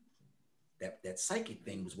 that psychic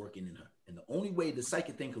thing was working in her. And the only way the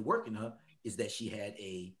psychic thing could work in her is that she had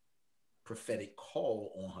a prophetic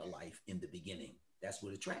call on her life in the beginning. That's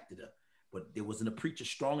what attracted her. But there wasn't a preacher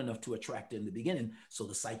strong enough to attract her in the beginning, so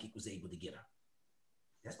the psychic was able to get her.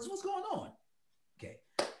 That's what's going on. Okay.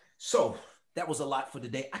 So that was a lot for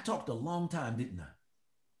today. I talked a long time, didn't I?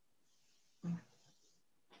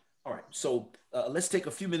 All right. So let's take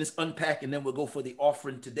a few minutes, unpack, and then we'll go for the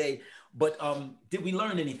offering today. But did we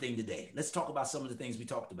learn anything today? Let's talk about some of the things we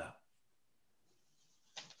talked about.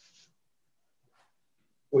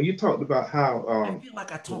 Well, you talked about how... I feel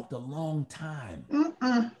like I talked a long time.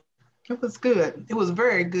 It was good. It was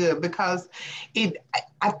very good, because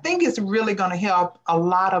I think it's really going to help a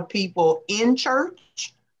lot of people in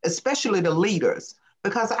church, especially the leaders,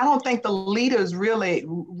 because I don't think the leaders really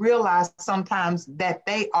realize sometimes that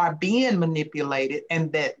they are being manipulated,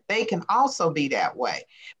 and that they can also be that way,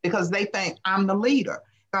 because they think I'm the leader.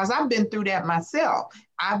 Because I've been through that myself.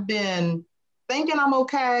 I've been thinking I'm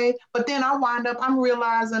okay, but then I'm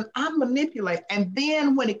realizing I'm manipulated. And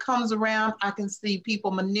then when it comes around, I can see people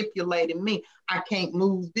manipulating me. I can't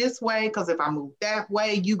move this way, because if I move that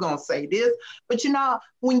way, you're going to say this. But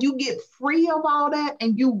when you get free of all that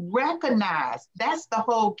and you recognize, that's the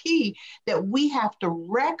whole key, that we have to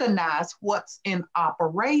recognize what's in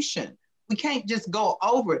operation. We can't just go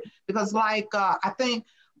over it, because I think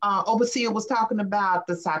Overseer was talking about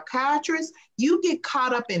the psychiatrist. You get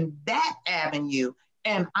caught up in that avenue.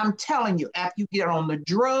 And I'm telling you, after you get on the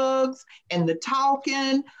drugs and the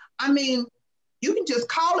talking, you can just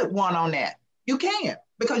call it one on that. You can,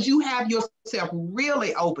 because you have yourself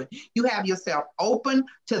really open. You have yourself open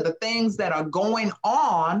to the things that are going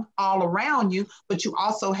on all around you, but you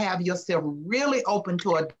also have yourself really open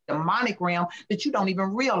to a demonic realm that you don't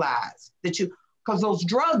even realize because those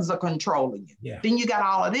drugs are controlling you. Yeah. Then you got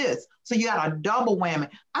all of this. So you got a double whammy.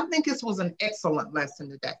 I think this was an excellent lesson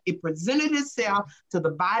today. It presented itself to the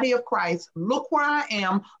body of Christ. Look where I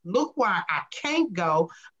am. Look where I can't go,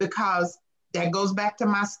 because that goes back to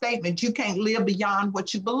my statement. You can't live beyond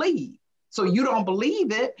what you believe. So you don't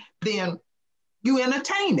believe it, then you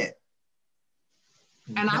entertain it.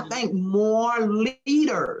 And I think more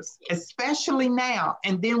leaders, especially now,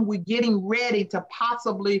 and then we're getting ready to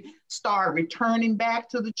possibly start returning back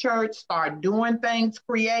to the church, start doing things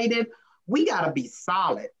creative. We got to be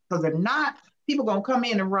solid, because if not, people going to come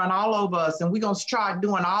in and run all over us, and we're going to start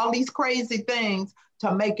doing all these crazy things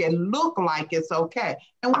to make it look like it's okay.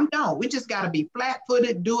 And we don't. We just got to be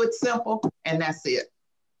flat-footed, do it simple, and that's it.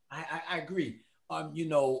 I agree. I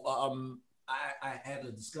had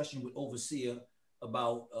a discussion with Overseer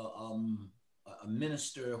about a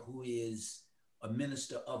minister who is a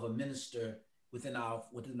minister of a minister within our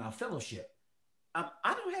fellowship. I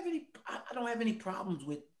don't have any problems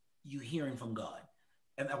with you hearing from God,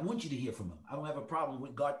 and I want you to hear from Him. I don't have a problem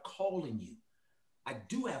with God calling you. I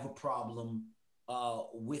do have a problem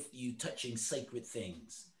with you touching sacred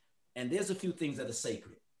things, and there's a few things that are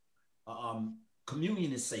sacred.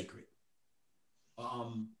 Communion is sacred.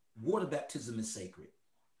 Water baptism is sacred.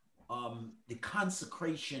 The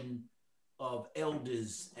consecration of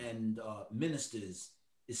elders and ministers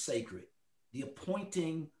is sacred. The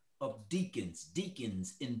appointing of deacons,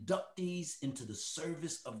 inductees into the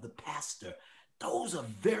service of the pastor, those are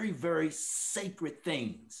very, very sacred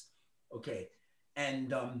things. Okay.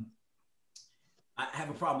 And I have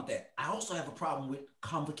a problem with that. I also have a problem with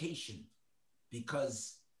convocation,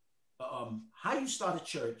 because how you start a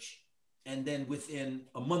church and then within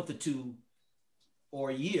a month or two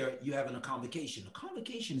or a year, you having a convocation. A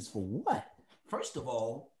convocation is for what? First of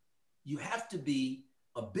all, you have to be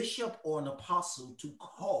a bishop or an apostle to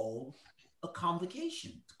call a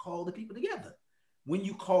convocation, to call the people together. When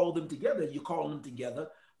you call them together, you call them together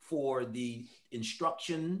for the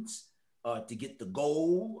instructions, to get the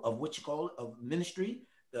goal of what you call it, of ministry,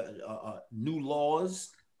 new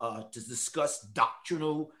laws, to discuss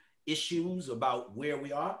doctrinal issues about where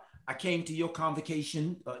we are. I came to your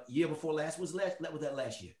convocation year before last. Was that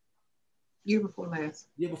last year? Year before last.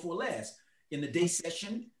 Year before last. In the day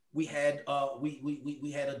session, we had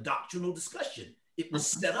we had a doctrinal discussion. It was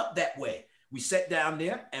set up that way. We sat down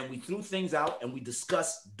there and we threw things out and we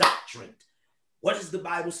discussed doctrine. What does the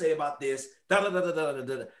Bible say about this? That's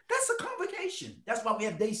a convocation. That's why we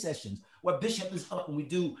have day sessions where Bishop is up and we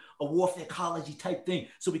do a warfare ecology type thing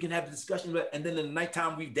so we can have a discussion. And then in the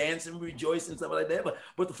nighttime, we dance and rejoice and stuff like that.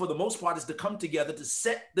 But for the most part, is to come together to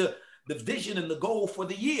set the vision and the goal for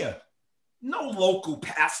the year. No local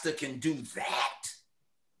pastor can do that.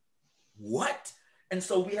 What? And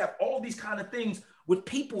so we have all these kind of things with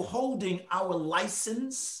people holding our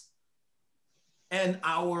license and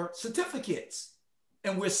our certificates.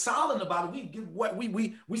 And we're silent about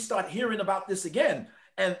it. We start hearing about this again.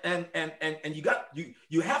 And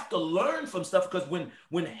you have to learn from stuff, because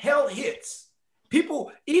when hell hits,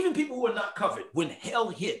 even people who are not covered, when hell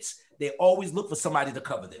hits, they always look for somebody to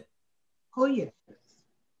cover them. Oh yeah.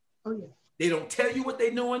 Oh yeah. They don't tell you what they're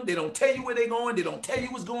doing. They don't tell you where they're going. They don't tell you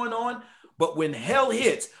what's going on. But when hell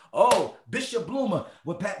hits, oh, Bishop Bloomer,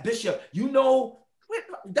 well, Pat Bishop,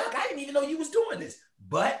 Doc, I didn't even know you was doing this.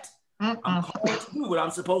 But I'm called to do what I'm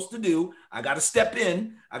supposed to do. I got to step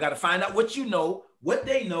in. I got to find out what you know, what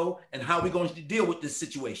they know, and how we're going to deal with this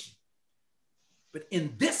situation. But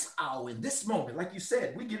in this hour, in this moment, like you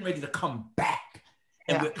said, we're getting ready to come back.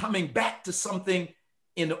 And we're coming back to something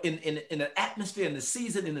in an atmosphere, in the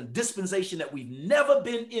season, in a dispensation that we've never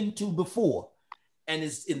been into before. And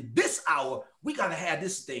it's in this hour, we got to have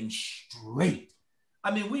this thing straight.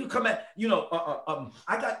 I mean, we come at, I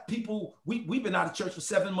got people, we've been out of church for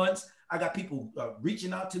 7 months. I got people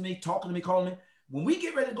reaching out to me, talking to me, calling me. When we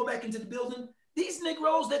get ready to go back into the building, these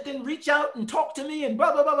Negroes that didn't reach out and talk to me and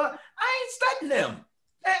blah, blah, blah, blah, I ain't studying them.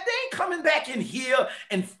 They ain't coming back in here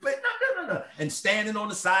and no, and standing on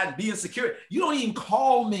the side and being secure. You don't even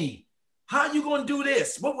call me. How you going to do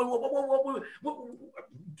this? You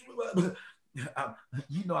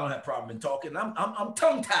know I don't have problem in talking. I'm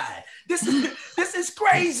tongue-tied. This is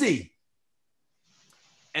crazy.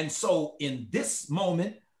 And so in this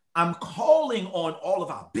moment, I'm calling on all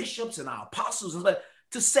of our bishops and our apostles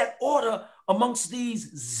to set order amongst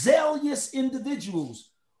these zealous individuals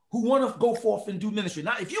who want to go forth and do ministry.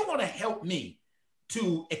 Now, if you want to help me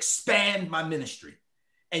to expand my ministry,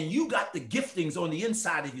 and you got the giftings on the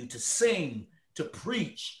inside of you to sing, to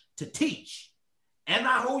preach, to teach, and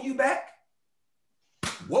I hold you back,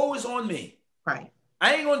 woe is on me. Right.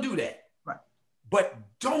 I ain't gonna do that. Right. But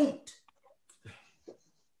don't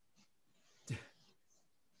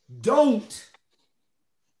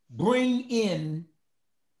bring in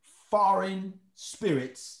foreign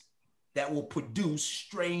spirits that will produce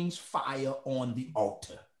strange fire on the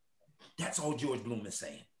altar. That's all George Bloom is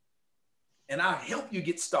saying. And I'll help you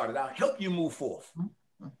get started. I'll help you move forth.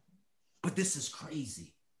 But this is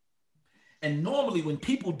crazy. And normally when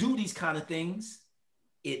people do these kind of things,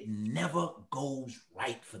 it never goes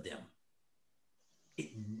right for them.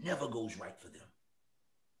 It never goes right for them.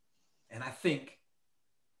 And I think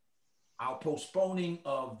our postponing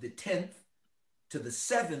of the 10th to the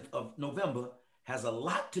 7th of November has a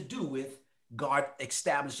lot to do with God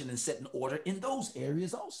establishing and setting order in those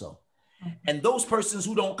areas also. And those persons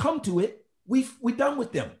who don't come to it, we're done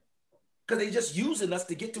with them, because they're just using us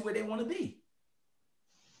to get to where they want to be.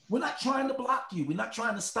 We're not trying to block you. We're not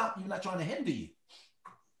trying to stop you. We're not trying to hinder you.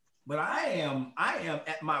 But I am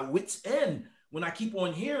at my wit's end when I keep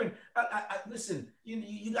on hearing. Listen,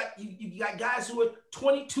 you got guys who are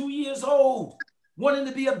 22 years old wanting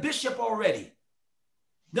to be a bishop already.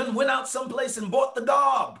 Then went out someplace and bought the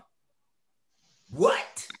garb.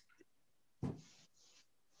 What?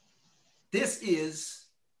 This is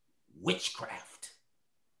witchcraft.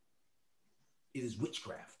 It is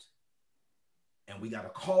witchcraft. And we got to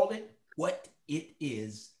call it what it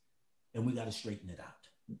is, and we got to straighten it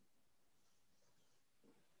out.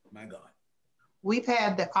 My God. We've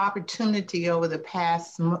had the opportunity over the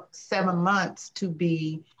past 7 months to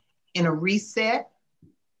be in a reset,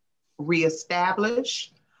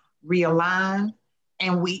 reestablish, realign,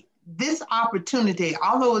 and this opportunity,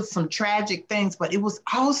 although it's some tragic things, but it was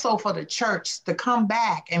also for the church to come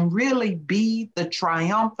back and really be the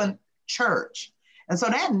triumphant church. And so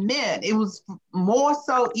that meant it was more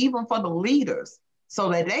so even for the leaders, so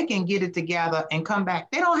that they can get it together and come back.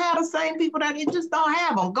 They don't have the same people that they just don't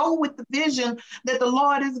have them. Go with the vision that the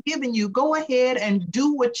Lord has given you. Go ahead and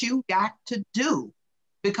do what you got to do,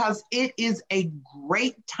 because it is a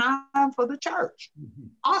great time for the church.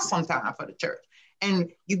 Awesome time for the church.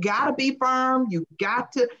 And you got to be firm.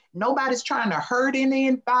 Nobody's trying to hurt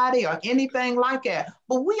anybody or anything like that.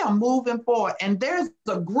 But we are moving forward. And there's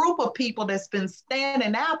a group of people that's been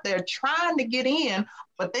standing out there trying to get in,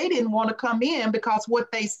 but they didn't want to come in because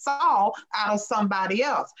what they saw out of somebody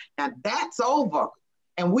else. Now that's over.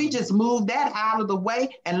 And we just moved that out of the way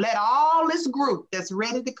and let all this group that's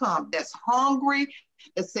ready to come, that's hungry,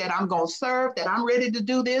 that said, I'm going to serve, that I'm ready to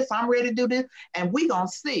do this, I'm ready to do this. And we're going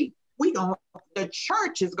to see. The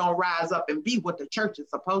church is going to rise up and be what the church is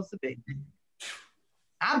supposed to be.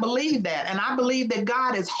 I believe that. And I believe that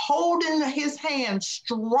God is holding his hand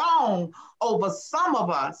strong over some of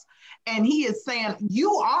us. And he is saying,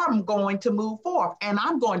 you are going to move forth, and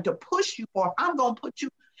I'm going to push you forth. I'm going to put you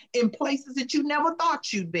in places that you never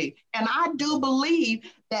thought you'd be. And I do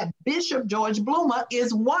believe that Bishop George Bloomer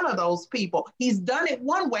is one of those people. He's done it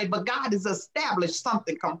one way, but God has established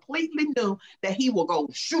something completely new that he will go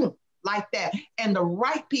shoot like that. And the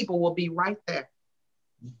right people will be right there.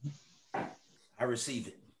 I receive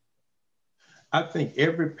it. I think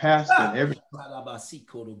every pastor and every...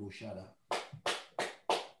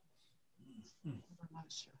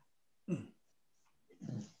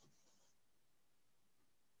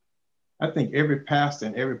 I think every pastor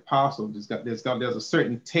and every apostle there's a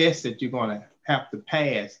certain test that you're going to have to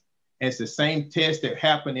pass. And it's the same test that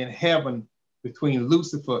happened in heaven between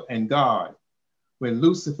Lucifer and God.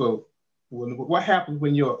 What happens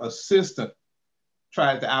when your assistant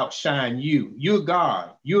tries to outshine you? You're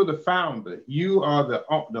God. You're the founder. You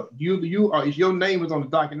are your name is on the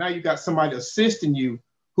docket. Now you got somebody assisting you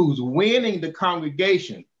who's winning the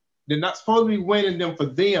congregation. They're not supposed to be winning them for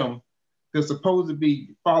them. They're supposed to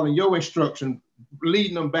be following your instruction,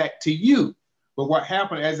 leading them back to you. But what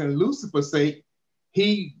happened, as in Lucifer's sake,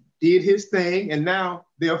 he did his thing, and now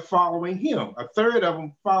they're following him. A third of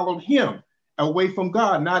them followed him away from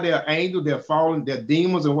God. Now they're angels, they're fallen, they're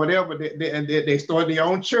demons or whatever. They started their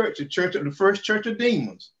own church, the first church of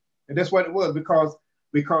demons. And that's what it was, because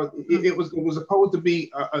it was supposed to be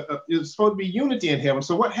unity in heaven.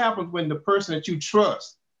 So what happens when the person that you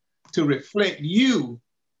trust to reflect you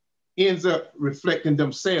ends up reflecting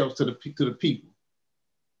themselves to the people?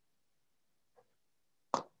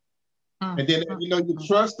 And then, you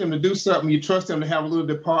trust them to do something. You trust them to have a little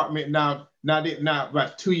department. Now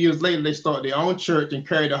about 2 years later, they start their own church and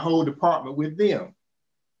carry the whole department with them.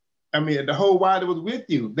 I mean, the whole while they was with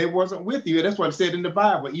you, they wasn't with you. That's what it said in the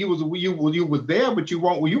Bible. You was there, but you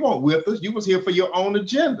weren't with us. You was here for your own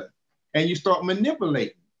agenda, and you start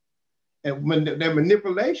manipulating. And when that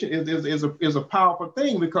manipulation is a powerful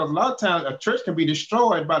thing, because a lot of times a church can be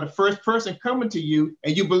destroyed by the first person coming to you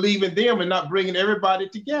and you believe in them and not bringing everybody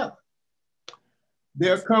together.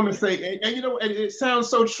 They'll come and say, and it sounds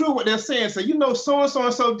so true what they're saying. So,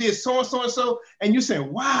 so-and-so did so-and-so, and you say,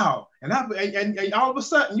 wow. And all of a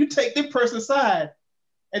sudden you take that person aside.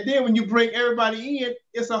 And then when you bring everybody in,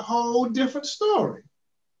 it's a whole different story.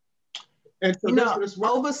 And so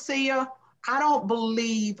overseer, I don't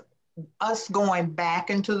believe us going back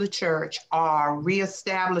into the church or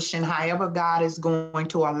reestablishing however God is going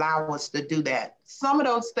to allow us to do that. Some of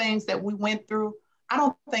those things that we went through, I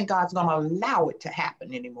don't think God's going to allow it to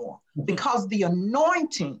happen anymore because the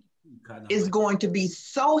anointing is going to be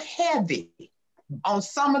so heavy on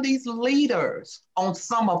some of these leaders, on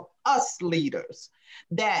some of us leaders,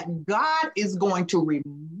 that God is going to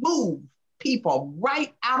remove people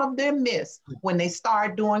right out of their midst when they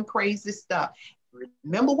start doing crazy stuff.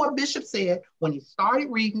 Remember what Bishop said when he started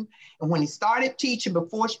reading and when he started teaching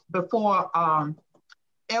before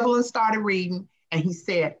Evelyn started reading, and he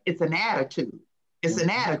said, it's an attitude. It's an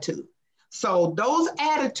attitude. So those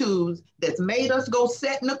attitudes that's made us go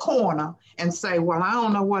sit in the corner and say, well, I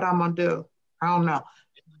don't know what I'm going to do. I don't know.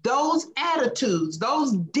 Those attitudes,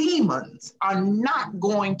 those demons are not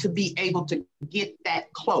going to be able to get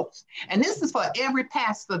that close. And this is for every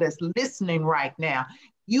pastor that's listening right now.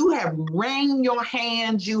 You have wrung your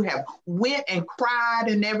hands, you have went and cried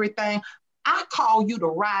and everything. I call you to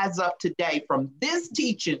rise up today from this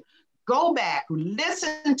teaching. Go back,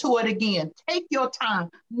 listen to it again, take your time,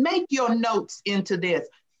 make your notes into this,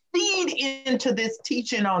 feed into this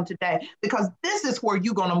teaching on today, because this is where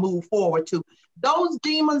you're going to move forward to. Those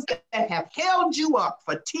demons that have held you up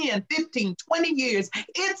for 10, 15, 20 years,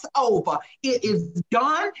 it's over. It is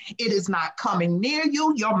done. It is not coming near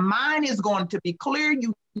you. Your mind is going to be clear.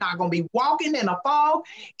 You're not going to be walking in a fog.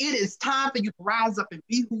 It is time for you to rise up and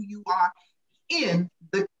be who you are in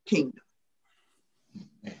the kingdom.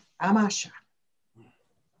 Amasha.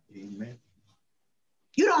 Amen.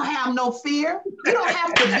 You don't have no fear. You don't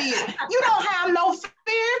have to be it. You don't have no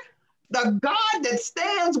fear. The God that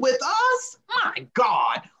stands with us, my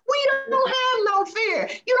God, we don't have no fear.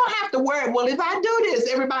 You don't have to worry, well, if I do this,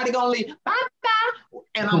 everybody gonna leave. Bye-bye.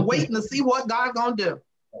 And I'm waiting to see what God gonna do.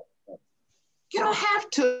 You don't have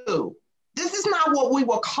to. This is not what we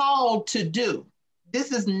were called to do.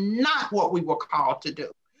 This is not what we were called to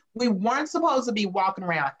do. We weren't supposed to be walking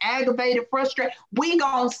around aggravated, frustrated. We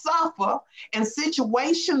gonna suffer, and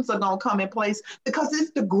situations are gonna come in place because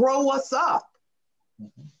it's to grow us up.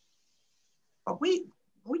 But we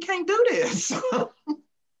can't do this.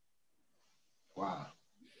 Wow.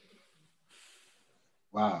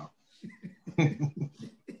 Wow.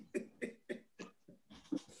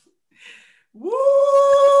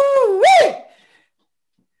 Woo!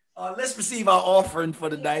 Let's receive our offering for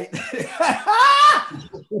the night.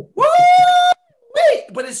 Woo!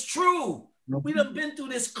 But it's true. We done been through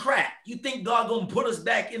this crap. You think God gonna put us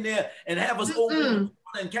back in there and have us over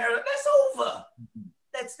and carry it? That's over.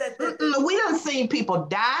 We done seen people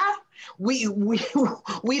die. We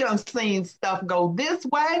done seen stuff go this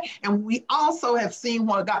way, and we also have seen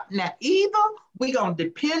what God. Now, either we gonna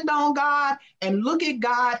depend on God and look at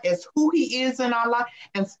God as who He is in our life,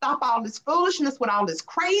 and stop all this foolishness with all this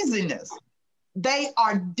craziness. They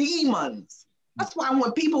are demons. That's why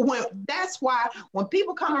when people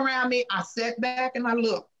come around me, I sit back and I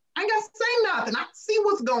look. I ain't gotta say nothing. I see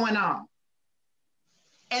what's going on.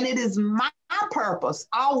 And it is my purpose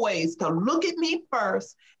always to look at me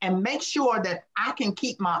first and make sure that I can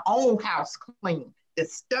keep my own house clean. The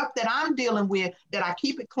stuff that I'm dealing with, that I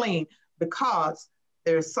keep it clean, because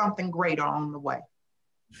there's something greater on the way.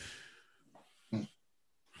 I'm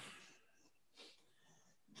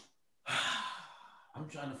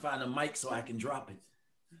trying to find a mic so I can drop it.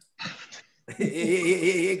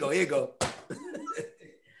 Here you go.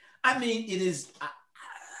 I mean, it is...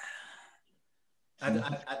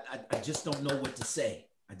 I just don't know what to say.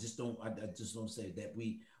 I just don't say that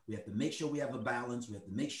we have to make sure we have a balance. We have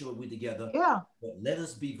to make sure we're together. Yeah. But let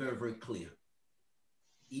us be very, very clear.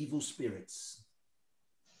 Evil spirits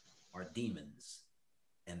are demons,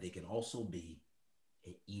 and they can also be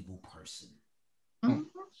an evil person. Mm-hmm.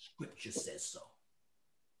 Scripture says so.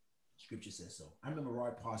 Scripture says so. I remember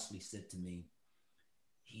Roy Parsley said to me,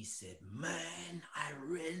 he said, man, I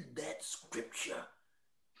read that scripture.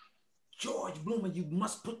 George Bloomer, you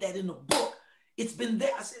must put that in the book. It's been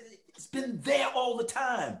there. I said, it's been there all the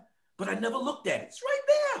time, but I never looked at it. It's right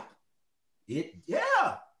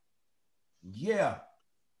there. Yeah.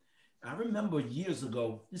 I remember years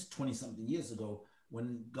ago, this 20-something years ago,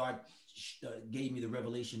 when God gave me the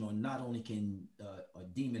revelation on not only can a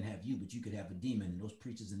demon have you, but you could have a demon. And those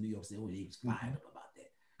preachers in New York said, oh, they was fired up about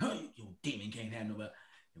that. Huh, your demon can't have nobody.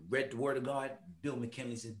 And read the word of God. Bill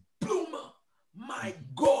McKinley said, Bloomer, my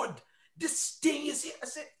God, this thing is here. I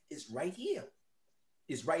said, it's right here.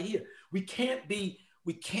 It's right here. We can't be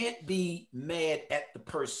mad at the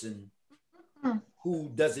person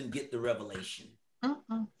who doesn't get the revelation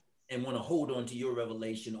and want to hold on to your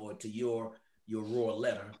revelation or to your raw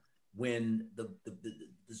letter when the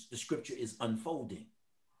scripture is unfolding.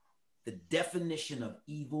 The definition of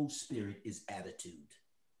evil spirit is attitude.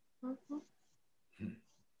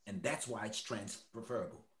 And that's why it's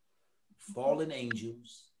transferable. Fallen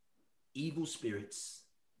angels, evil spirits,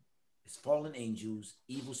 it's fallen angels,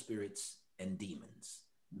 evil spirits, and demons.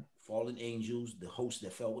 Fallen angels, the host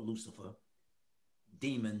that fell with Lucifer,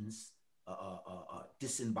 demons,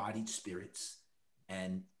 disembodied spirits,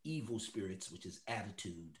 and evil spirits, which is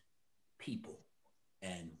attitude, people.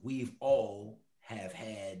 And we've all have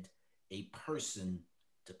had a person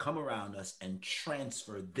to come around us and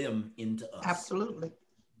transfer them into us. Absolutely.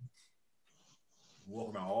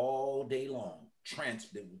 Walk around all day long,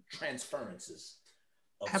 transferences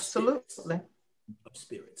of Absolutely.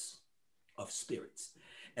 spirits.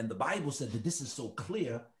 And the Bible said that this is so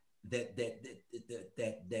clear that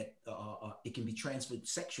it can be transferred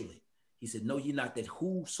sexually. He said, "Know ye not that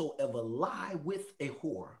whosoever lie with a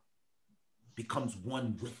whore becomes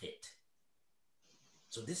one with it."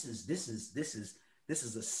 So this is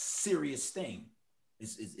a serious thing.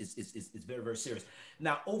 It's very, very serious.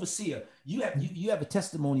 Now, overseer, you have a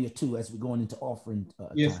testimony or two as we're going into offering.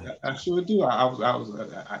 Yes, time. I sure do.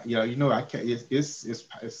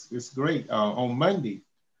 It's great. On Monday,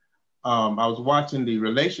 I was watching the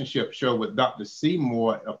relationship show with Dr.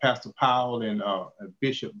 Seymour, Pastor Powell, and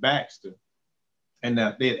Bishop Baxter, and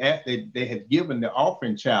they had given the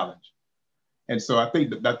offering challenge. And so I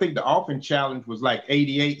think the offering challenge was like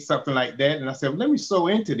 88, something like that. And I said, well, let me sow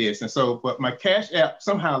into this. And so, but my Cash App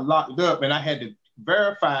somehow locked up, and I had to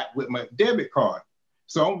verify it with my debit card.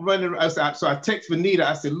 So I'm running. So I text Vanita.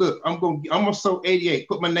 I said, look, I'm gonna sow 88.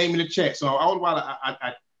 Put my name in the check. So all the while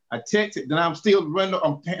I texted. Then I'm still running.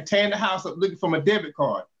 I'm tearing the house up looking for my debit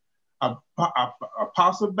card.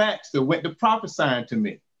 Apostle Baxter went to prophesying to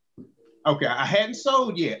me. Okay, I hadn't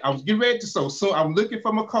sold yet. I was getting ready to sow. So I'm looking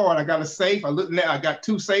for my card. I got a safe. I got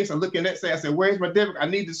 2 safes. I'm looking at safe. I said, where's my debit? I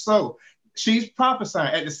need to sow. She's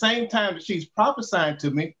prophesying. At the same time that she's prophesying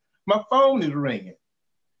to me, my phone is ringing.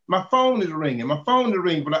 My phone is ringing.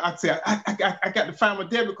 But I said, I got to find my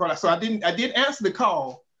debit card. So I didn't answer the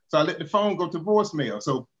call. So I let the phone go to voicemail.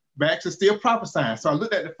 So Baxter's still prophesying. So I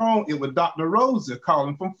looked at the phone. It was Dr. Rosa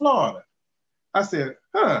calling from Florida. I said,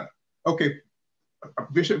 okay.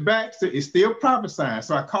 Bishop Baxter is still prophesying.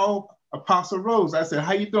 So I called Apostle Rose. I said,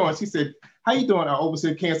 how you doing? She said, how you doing? I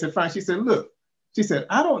overseer cancer fine. She said, look, she said,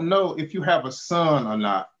 I don't know if you have a son or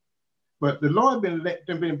not, but the Lord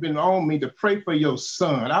been on me to pray for your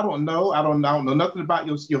son. I don't know nothing about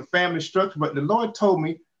your family structure, but the Lord told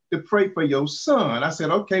me to pray for your son. I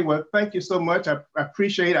said, okay, well, thank you so much. I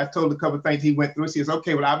appreciate it. I told a couple of things he went through. She says,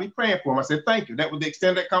 okay, well, I'll be praying for him. I said, thank you. That was the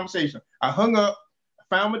extent of that conversation. I hung up.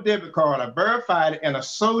 Found my debit card, I verified it, and I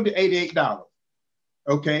sold the $88.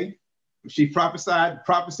 Okay, she prophesied. The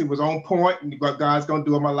prophecy was on point, and what God's gonna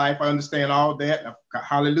do in my life. I understand all that.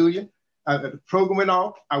 Hallelujah. The program went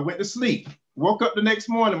off. I went to sleep. Woke up the next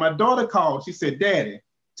morning. My daughter called. She said, "Daddy,"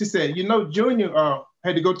 she said, "You know, Junior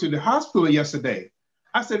had to go to the hospital yesterday."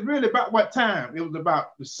 I said, "Really? About what time?" It was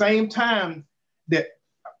about the same time that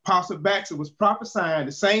Apostle Baxter was prophesying,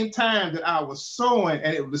 the same time that I was sowing,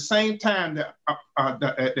 and it was the same time that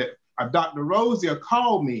Dr. Rosier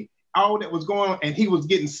called me. All that was going on, and he was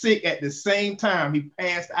getting sick at the same time. He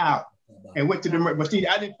passed out and went to the emergency.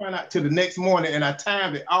 I didn't find out till the next morning, and I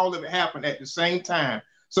timed it. All of it happened at the same time.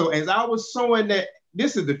 So as I was sowing that,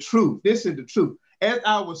 this is the truth. This is the truth. As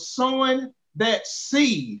I was sowing that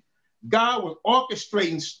seed, God was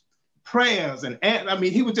orchestrating prayers, and I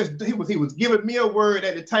mean, he was giving me a word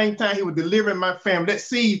at the same time he was delivering my family. That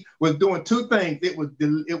seed was doing 2 things. It was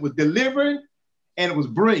delivering and it was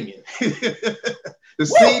bringing. The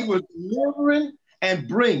seed was delivering and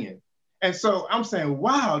bringing. And so I'm saying,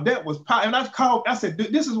 wow, that was powerful. And I said,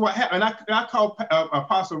 this is what happened. And I called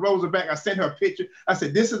Apostle Rosa back. I sent her a picture. I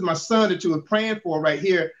said, this is my son that you were praying for right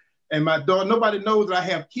here. And my daughter, nobody knows that I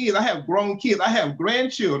have kids. I have grown kids. I have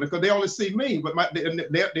grandchildren because they only see me, but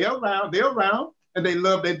they're around, and they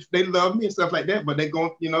love me and stuff like that. But they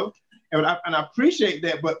go, you know, and I appreciate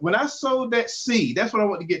that. But when I sowed that seed, that's what I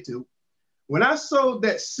want to get to. When I sowed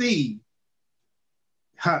that seed,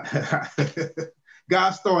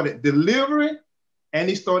 God started delivering and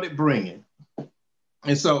he started bringing.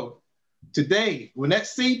 And so today, when that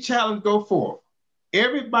seed challenge go forth,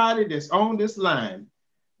 everybody that's on this line,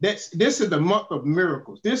 this is the month of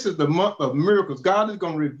miracles. This is the month of miracles. God is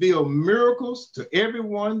going to reveal miracles to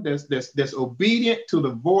everyone that's obedient to the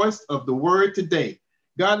voice of the word today.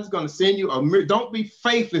 God is going to send you a miracle. Don't be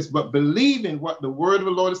faithless, but believe in what the word of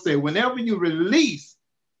the Lord has said. Whenever you release,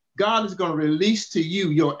 God is going to release to you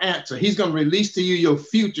your answer. He's going to release to you your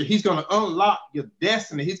future. He's going to unlock your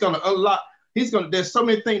destiny. He's going to unlock There's so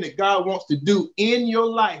many things that God wants to do in your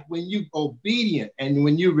life when you're obedient and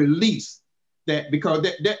when you release that, because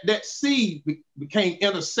that seed became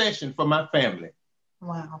intercession for my family.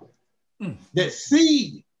 Wow. That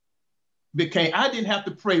seed became, I didn't have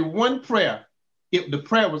to pray one prayer. The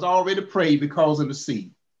prayer was already prayed because of the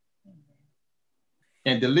seed.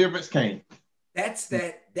 And deliverance came. That's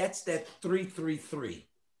that 333.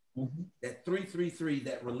 Mm-hmm. That 333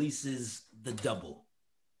 that releases the double.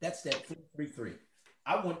 That's that 333.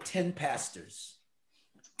 I want 10 pastors,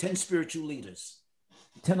 10 spiritual leaders,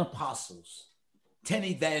 10 apostles, 10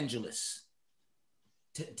 evangelists,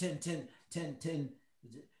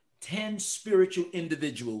 10 spiritual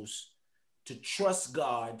individuals to trust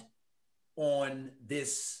God on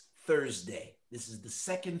this Thursday. This is the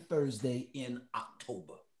second Thursday in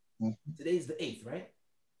October. Mm-hmm. Today's the 8th, right?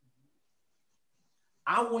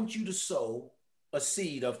 I want you to sow a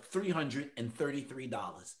seed of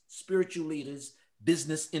 $333. Spiritual leaders,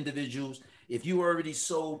 business individuals. If you already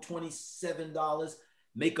sold $27,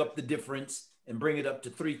 make up the difference and bring it up to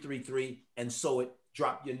 333 and sow it.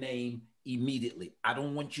 Drop your name immediately. I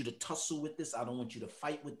don't want you to tussle with this. I don't want you to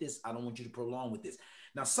fight with this. I don't want you to prolong with this.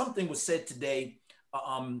 Now, something was said today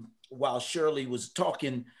while Shirley was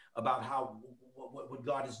talking about how what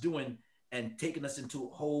God is doing and taking us into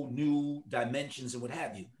whole new dimensions and what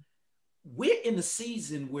have you. We're in the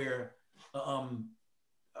season where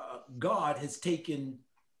God has taken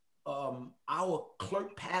our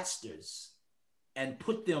clerk pastors and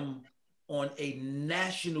put them on a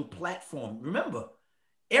national platform. Remember,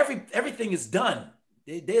 everything is done.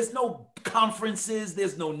 There's no conferences.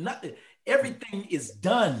 There's no nothing. Everything is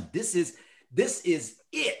done. This is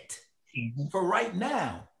it for right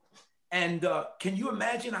now. And can you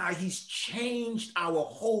imagine how he's changed our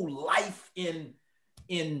whole life in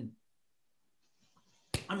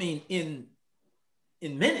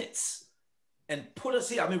minutes and put us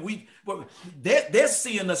here? I mean, they're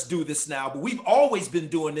seeing us do this now, but we've always been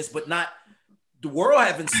doing this, but not the world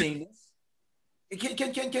haven't seen this.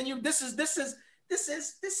 Can you? This is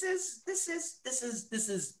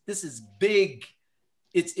big.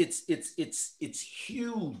 It's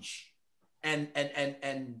huge. And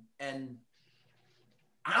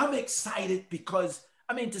I'm excited because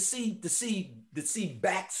to see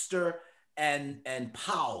Baxter and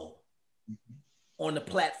Powell on the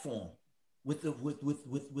platform with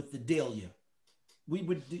the Delia. We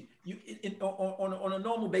would on a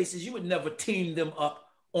normal basis, you would never team them up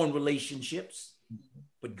on relationships,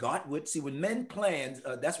 but God would. See, when men plans,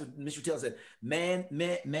 that's what Mr. Taylor said. Man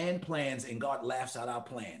plans and God laughs at our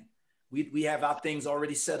plan. We have our things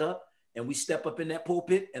already set up. And we step up in that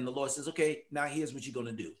pulpit and the Lord says, okay, now here's what you're going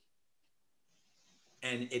to do.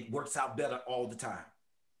 And it works out better all the time.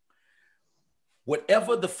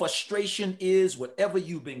 Whatever the frustration is, whatever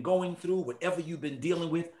you've been going through, whatever you've been dealing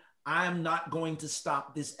with, I'm not going to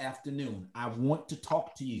stop this afternoon. I want to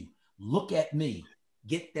talk to you. Look at me.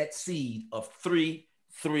 Get that seed of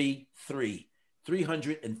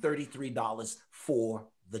 $333 for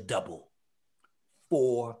the double.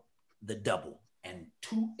 For the double. And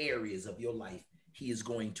 2 areas of your life, he is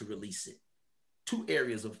going to release it. 2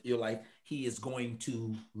 areas of your life, he is going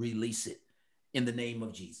to release it in the name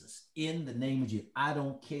of Jesus. In the name of Jesus. I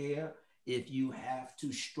don't care if you have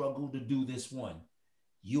to struggle to do this one.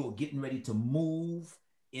 You're getting ready to move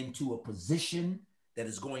into a position that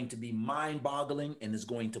is going to be mind-boggling and is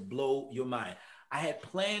going to blow your mind. I had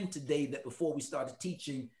planned today that before we started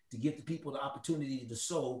teaching to give the people the opportunity to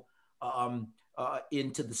sow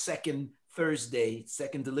into the second Thursday,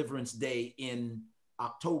 second Deliverance Day in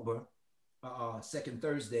October, second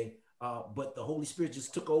Thursday, but the Holy Spirit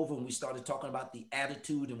just took over and we started talking about the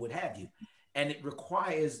attitude and what have you. And it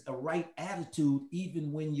requires a right attitude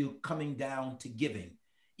even when you're coming down to giving,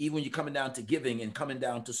 even when you're coming down to giving and coming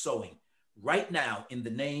down to sowing. Right now, in the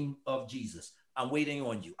name of Jesus, I'm waiting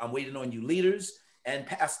on you. I'm waiting on you leaders and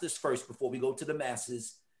pastors first before we go to the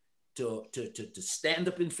masses to stand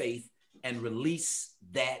up in faith and release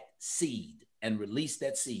that seed, 10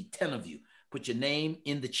 of you. Put your name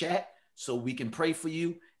in the chat so we can pray for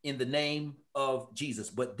you in the name of Jesus.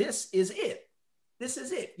 But this is it. This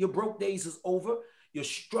is it. Your broke days is over. Your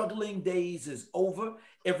struggling days is over.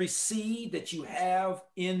 Every seed that you have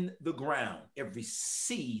in the ground, every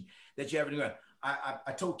seed that you have in the ground.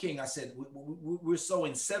 I told King, I said, we're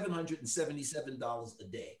sowing $777 a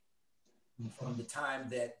day from the time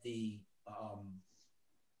that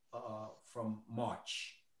from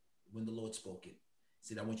March when the Lord spoke it. He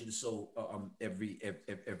said, I want you to sow every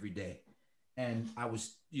day. And I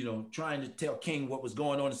was, trying to tell King what was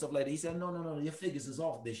going on and stuff like that. He said, no, your figures is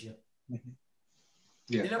off this year.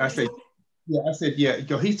 Yeah, I say, Yeah, I said, yeah,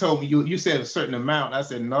 because he told me you said a certain amount. I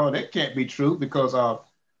said, no, that can't be true because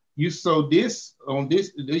you sold this on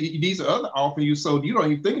this. These are other offers you sold. You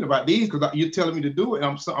don't even thinking about these because you're telling me to do it.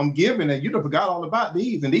 I'm giving, and you don't forgot all about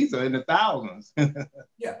these, and these are in the thousands.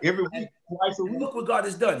 Yeah. Every week, twice a And week. look what God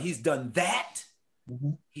has done. He's done that.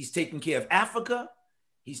 Mm-hmm. He's taken care of Africa.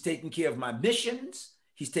 He's taking care of my missions.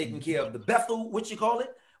 He's taking care of the Bethel, what you call it.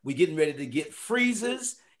 We're getting ready to get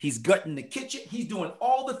freezers. He's gutting the kitchen. He's doing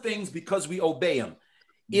all the things because we obey him.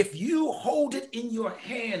 If you hold it in your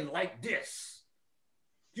hand like this,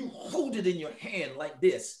 you hold it in your hand like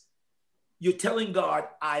this, you're telling God,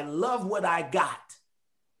 I love what I got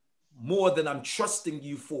more than I'm trusting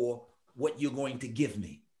you for what you're going to give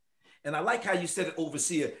me. And I like how you said it,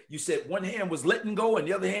 overseer. You said one hand was letting go and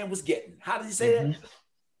the other hand was getting. How did you say that?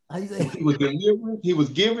 How do you say it? He was delivering, he was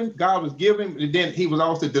giving, God was giving, and then he was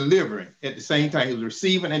also delivering at the same time. He was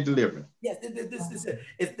receiving and delivering. Yes,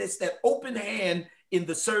 it's that open hand in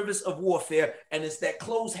the service of warfare, and it's that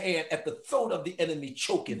closed hand at the throat of the enemy,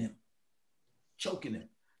 choking him.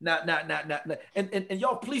 Now, and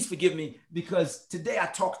y'all, please forgive me because today I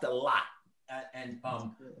talked a lot,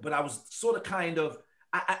 but I was sort of kind of.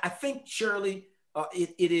 I think, Shirley,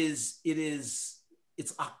 it's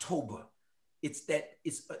October.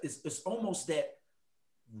 It's almost that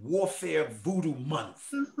warfare voodoo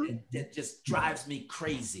month that just drives me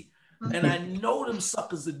crazy. And I know them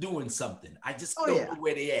suckers are doing something. I just don't know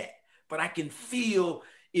where they at. But I can feel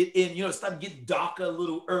it in, it's starting to get darker a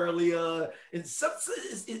little earlier. And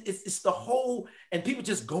it's the whole, and people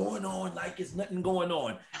just going on like it's nothing going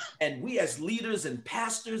on. And we as leaders and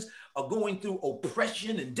pastors are going through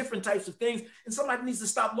oppression and different types of things. And somebody needs to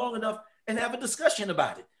stop long enough and have a discussion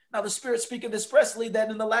about it. Now, the Spirit speaketh expressly that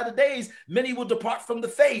in the latter days, many will depart from the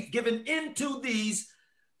faith, given into these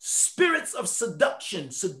spirits of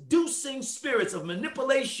seduction, seducing spirits of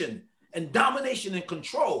manipulation and domination and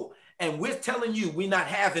control. And we're telling you, we're not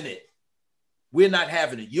having it. We're not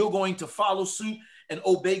having it. You're going to follow suit and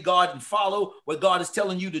obey God and follow what God is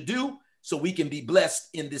telling you to do so we can be blessed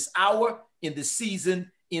in this hour, in this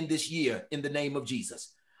season, in this year, in the name of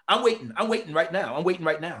Jesus. I'm waiting right now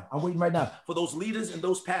for those leaders and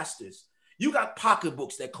those pastors. You got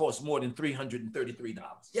pocketbooks that cost more than $333.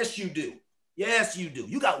 Yes, you do. Yes, you do.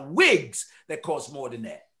 You got wigs that cost more than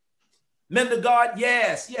that. Men of God,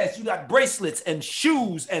 yes. You got bracelets and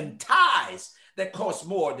shoes and ties that cost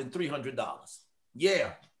more than $300.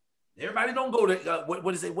 Yeah. Everybody don't go to,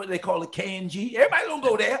 what is it? What do they call it? K&G? Everybody don't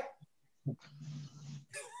go there.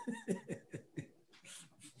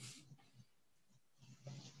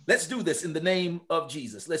 Let's do this in the name of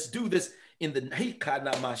Jesus. Let's do this in the name of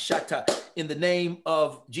Jesus. In the name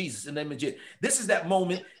of Jesus. This is that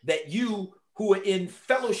moment that you who are in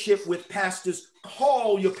fellowship with pastors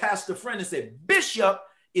call your pastor friend and say, Bishop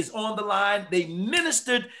is on the line. They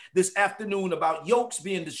ministered this afternoon about yokes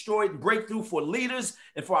being destroyed and breakthrough for leaders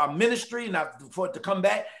and for our ministry and for it to come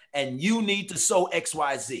back. And you need to sow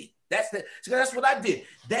XYZ. That's what I did.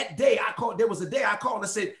 That day there was a day I called and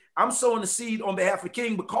said, I'm sowing a seed on behalf of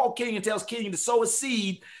King, but call King and tells King to sow a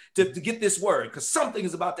seed to get this word because something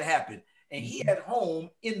is about to happen. And he at home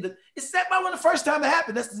it's that one the first time it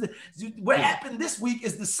happened. What happened this week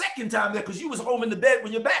is the second time there because you was home in the bed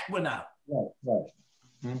when your back went out. Right.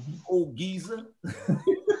 Mm-hmm. Old geezer.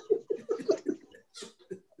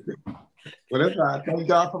 Well, that's right.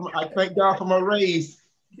 I thank God for my raise.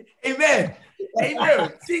 Amen.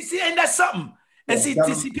 See, ain't that something? And see,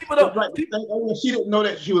 people don't. Right. She didn't know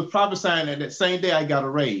that she was prophesying that same day I got a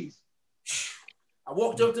raise. I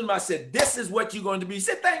walked up to him. I said, "This is what you're going to be." He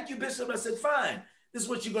said, "Thank you, Bishop." I said, "Fine. This is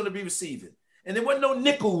what you're going to be receiving." And there wasn't no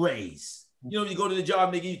nickel raise. You go to the job,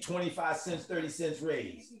 and they give you 25 cents, 30 cents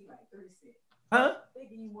raise. Huh? They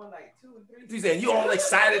give you more like 2 and 3. He's saying you all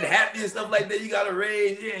excited, happy, and stuff like that. You got a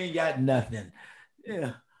raise. You ain't got nothing.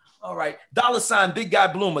 Yeah. All right. $, Big Guy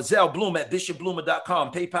Bloomer, Zelle Bloom at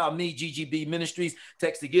bishopbloomer.com. PayPal me, GGB Ministries.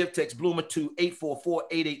 Text to give. Text Bloomer to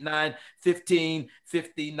 844-889-1559.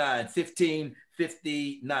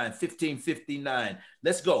 1559.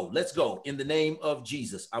 Let's go. In the name of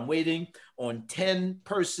Jesus. I'm waiting on 10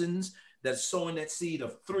 persons that's sowing that seed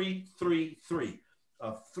of 333.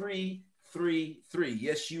 Of 333.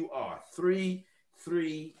 Yes, you are.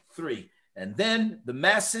 333. And then the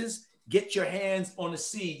masses, get your hands on the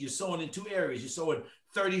seed. You're sowing in two areas. You're sowing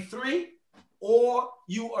 33 or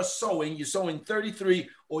you're sowing 33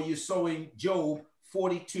 or you're sowing Job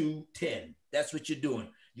 42:10. That's what you're doing.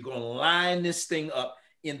 You're going to line this thing up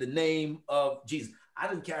in the name of Jesus. I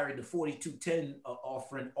didn't carry the 42:10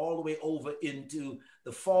 offering all the way over into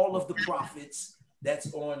the fall of the prophets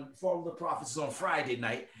that's on Follow the Prophets on Friday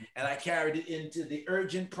night, and I carried it into the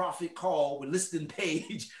Urgent Prophet Call with listing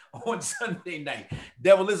page on Sunday night.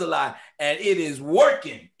 Devil is a lie, and it is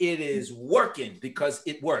working. It is working because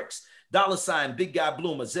it works. $ Big Guy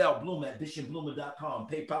Bloomer, Zelle Bloomer at bishopbloomer.com.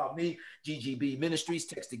 PayPal me, GGB Ministries.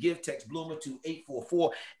 Text to give, text Bloomer to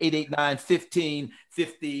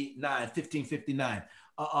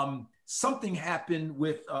 844-889-1559. Something happened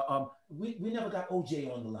with we never got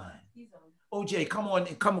OJ on the line. OJ, come on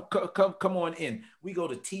in, come on in. We go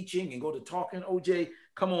to teaching and go to talking. OJ,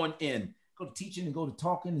 come on in. Go to teaching and go to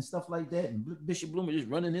talking and stuff like that. And Bishop Bloomer just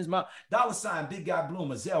running his mouth. $ Big Guy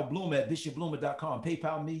Bloomer, Zelle Bloomer at bishopbloomer.com.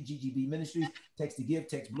 PayPal me, GGB Ministries. Text to give,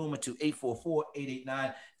 text Bloomer to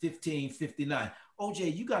 844-889-1559.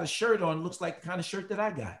 OJ, you got a shirt on. Looks like the kind of shirt that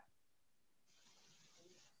I got.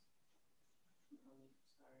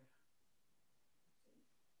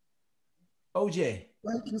 OJ.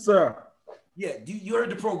 Thank you, sir. Yeah, you heard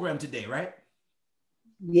the program today, right?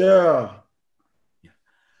 Yeah.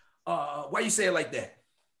 Why you say it like that?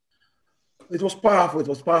 It was powerful. It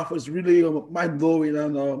was powerful. It's really mind-blowing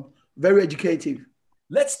and very educative.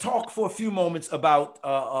 Let's talk for a few moments about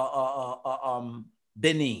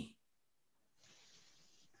Benin.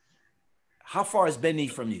 How far is Benin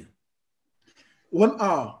from you? 1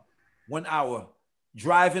 hour. 1 hour.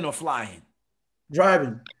 Driving or flying?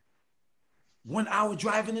 Driving. 1 hour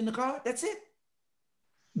driving in the car? That's it?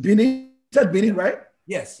 Benin? You said Benin, right?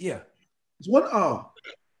 Yes, yeah. It's 1 hour.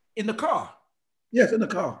 In the car? Yes, in the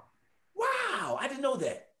car. Wow, I didn't know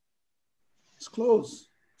that. It's close.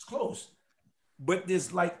 It's close. But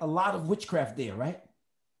there's like a lot of witchcraft there, right?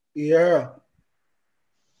 Yeah.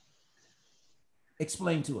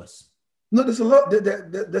 Explain to us. No, there's a lot.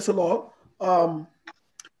 There's a lot.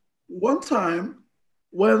 One time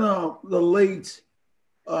when the late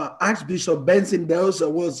Archbishop Benson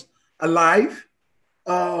Delsa was alive,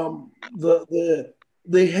 the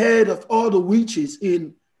head of all the witches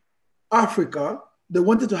in Africa, they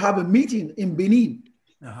wanted to have a meeting in Benin.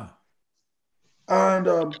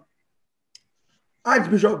 And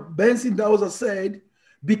Archbishop Benson Delsa said,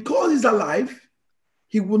 because he's alive,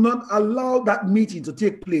 he will not allow that meeting to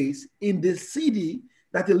take place in the city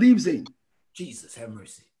that he lives in. Jesus, have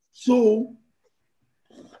mercy. So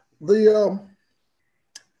the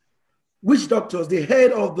witch doctors, the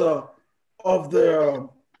head of the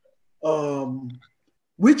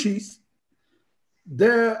witches,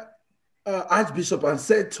 their Archbishop, and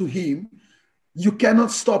said to him, "You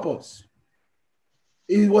cannot stop us."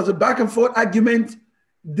 It was a back and forth argument.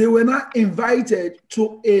 They were not invited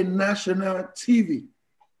to a national TV.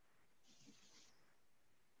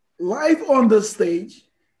 Live on the stage,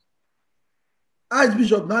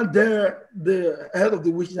 Archbishop, not there, the head of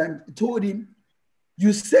the witches, and told him,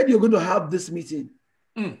 "You said you're going to have this meeting.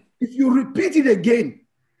 If you repeat it again,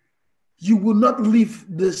 you will not leave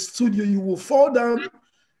the studio. You will fall down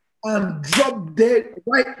and drop dead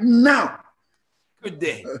right now." Good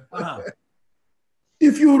day.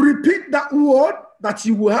 If you repeat that word that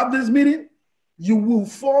you will have this meeting, you will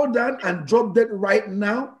fall down and drop dead right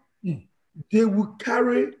now. They will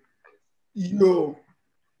carry you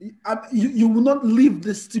will not leave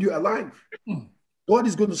the studio alive. God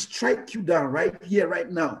is going to strike you down right here, right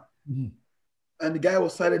now. And the guy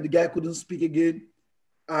was silent. The guy couldn't speak again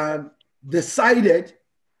and decided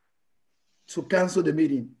to cancel the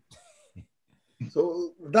meeting.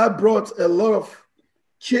 So that brought a lot of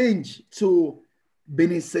change to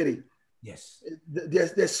Benin City. Yes.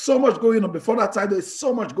 There's so much going on before that time. There's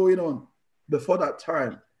so much going on before that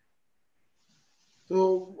time.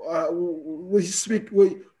 So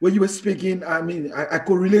when you were speaking, I mean, I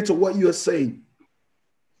could relate to what you were saying.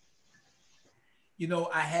 You know,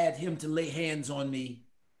 I had him to lay hands on me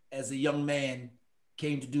as a young man,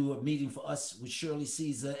 came to do a meeting for us with Shirley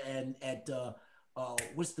Caesar and at,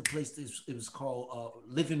 what's the place it was called?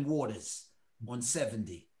 Living Waters on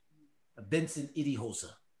 70, Benson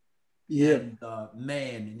Idihosa. Yeah. And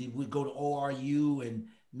man, and we'd go to ORU and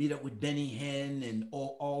meet up with Benny Hinn and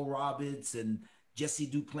All Roberts and Jesse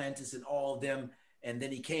Duplantis and all of them. And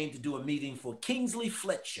then he came to do a meeting for Kingsley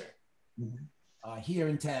Fletcher here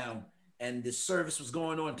in town. And the service was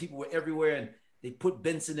going on. People were everywhere. And they put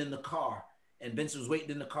Benson in the car. And Benson was waiting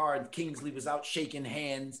in the car. And Kingsley was out shaking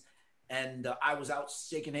hands. And I was out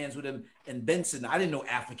shaking hands with him. And Benson, I didn't know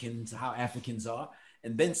how Africans are.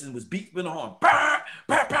 And Benson was beeping the horn. Bah,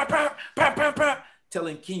 bah, bah, bah, bah, bah, bah,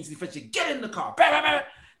 telling Kingsley Fletcher, get in the car. Bah, bah, bah.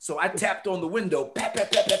 So I tapped on the window. Bah, bah,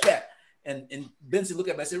 bah, bah, bah. And Benson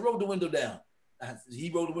looked at me. I said, roll the window down.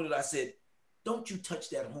 He rolled the window. I said, don't you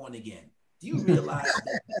touch that horn again. Do you realize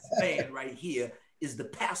that this man right here is the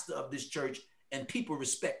pastor of this church and people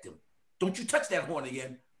respect him? don't you touch that horn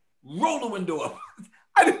again. Roll the window up.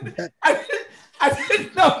 I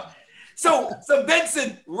didn't know. So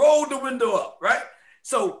Benson rolled the window up, right?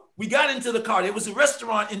 So we got into the car. There was a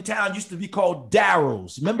restaurant in town used to be called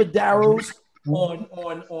Darrow's. Remember Darrow's on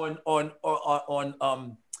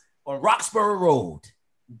Roxborough Road?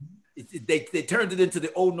 They turned it into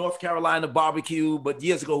the old North Carolina barbecue, but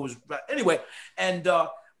years ago it was anyway. And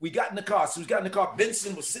we got in the car. So we got in the car.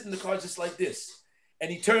 Benson was sitting in the car just like this. And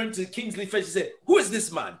he turned to Kingsley Fish and said, "Who is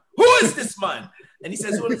this man? Who is this man?" And he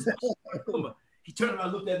says, "What is this?" He turned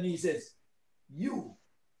around, looked at me, he says, "You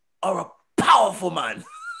are a powerful man."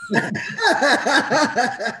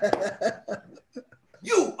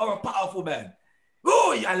 You are a powerful man.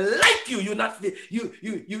 Oh, I like you. You're not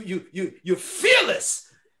you're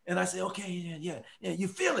fearless. And I said, "Okay, yeah, you're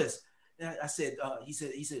fearless." And I said, he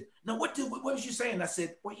said, "Now what was you saying?" I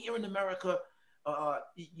said, "Well, here in America,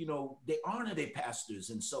 they honor their pastors,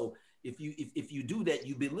 and so if you do that,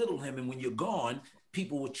 you belittle him, and when you're gone,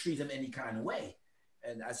 people will treat him any kind of way."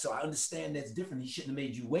 And so I understand that's different. He shouldn't have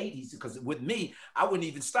made you wait. Because with me, I wouldn't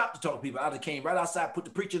even stop to talk to people. I'd have came right outside, put the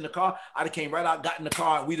preacher in the car. I'd have came right out, got in the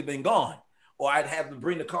car, and we'd have been gone. Or I'd have them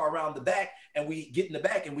bring the car around the back, and we get in the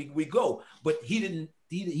back and we go. But he didn't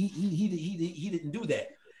do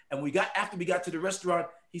that. And after we got to the restaurant,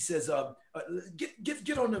 he says,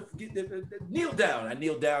 get on kneel down. I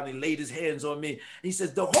kneeled down and he laid his hands on me. And he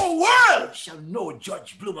says, "The whole world shall know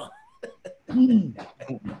George Bloomer."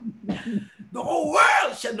 The whole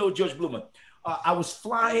world shall know George Bloomer. I was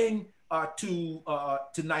flying to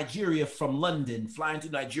Nigeria from London,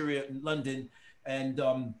 and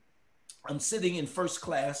I'm sitting in first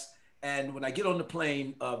class. And when I get on the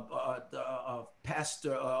plane,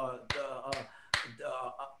 Pastor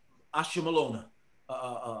Ashimalona.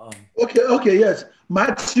 Okay, yes.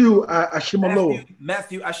 Matthew Ashimalona.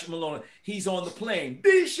 Matthew Ashimalona. He's on the plane.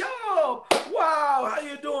 "Bishop, wow, how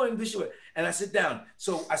you doing, Bishop?" And I sit down.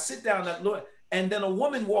 So I sit down, and then a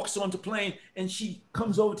woman walks onto the plane, and she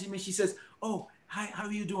comes over to me. She says, "Oh, hi, how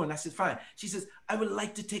are you doing?" I said, "Fine." She says, "I would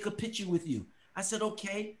like to take a picture with you." I said,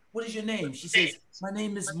 "Okay, what is your name?" She says, "My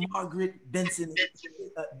name is Margaret Benson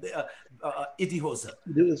Idihosa."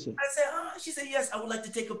 I said, She said, "Yes, I would like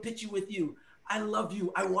to take a picture with you. I love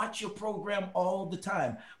you. I watch your program all the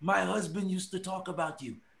time. My husband used to talk about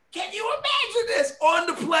you." Can you imagine this on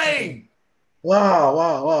the plane?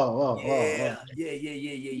 Wow. Yeah.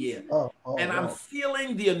 And I'm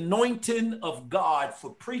feeling the anointing of God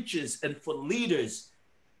for preachers and for leaders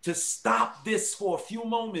to stop this for a few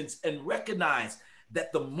moments and recognize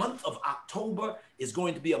that the month of October is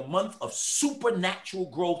going to be a month of supernatural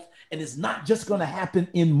growth. And it's not just going to happen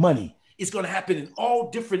in money. It's going to happen in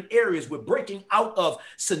all different areas. We're breaking out of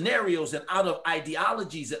scenarios and out of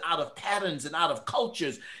ideologies and out of patterns and out of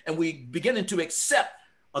cultures. And we beginning to accept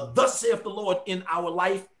 "Thus saith the Lord" in our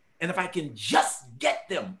life. And if I can just get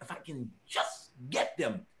them,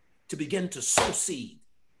 to begin to sow seed,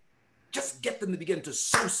 just get them to begin to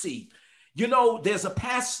sow seed. There's a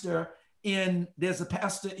pastor in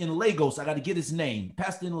Lagos. I got to get his name.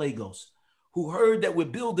 Pastor in Lagos, who heard that we're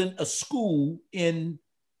building a school in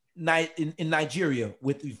Nigeria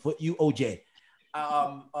for you, OJ.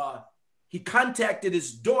 He contacted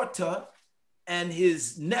his daughter and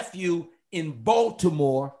his nephew in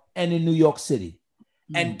Baltimore and in New York City,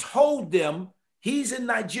 and told them, he's in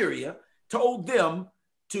Nigeria, told them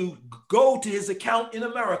to go to his account in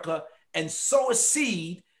America and sow a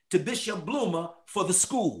seed to Bishop Bloomer for the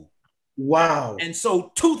school. Wow. And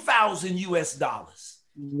so $2,000 US.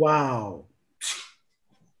 Wow.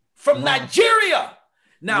 From Nigeria.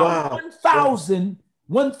 Now,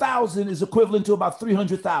 1,000 is equivalent to about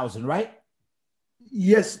 300,000, right?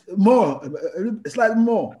 Yes, more. It's like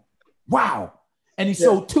more. Wow. And he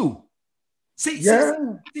sold two. See,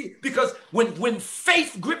 because when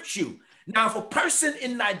faith grips you, now if a person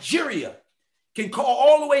in Nigeria can call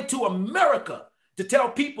all the way to America to tell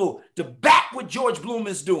people to back what George Bloom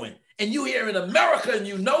is doing, and you here in America and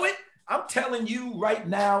you know it, I'm telling you right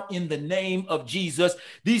now, in the name of Jesus,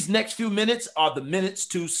 these next few minutes are the minutes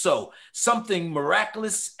to sow. Something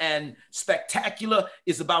miraculous and spectacular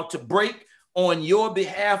is about to break on your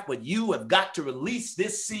behalf, but you have got to release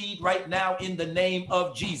this seed right now in the name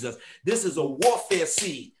of Jesus. This is a warfare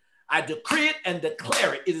seed. I decree it and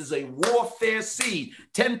declare it. It is a warfare seed.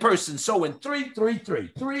 10 persons sowing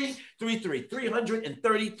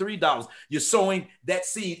 $333. You're sowing that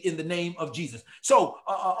seed in the name of Jesus. So,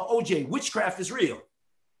 OJ, witchcraft is real.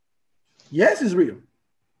 Yes, it's real.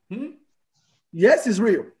 Yes, it's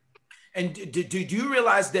real. And do you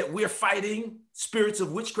realize that we're fighting spirits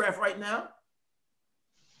of witchcraft right now?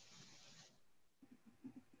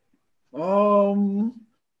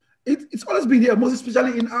 It's always been here, most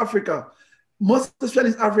especially in Africa. Most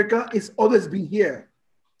especially in Africa, it's always been here.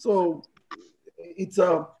 So it's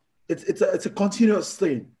a continuous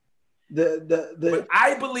thing. But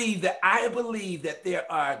I believe that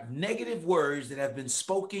there are negative words that have been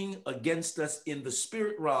spoken against us in the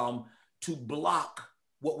spirit realm to block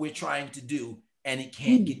what we're trying to do, and it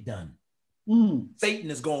can't get done.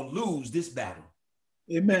 Satan is going to lose this battle.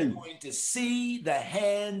 Amen. We're going to see the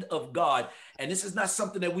hand of God. And this is not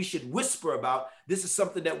something that we should whisper about. This is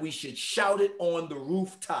something that we should shout it on the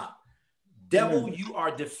rooftop. Devil, you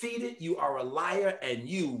are defeated. You are a liar, and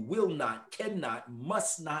you will not, cannot,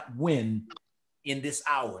 must not win in this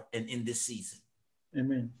hour and in this season.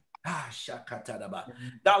 Amen.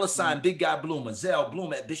 $ Big Guy Bloomer, Zelle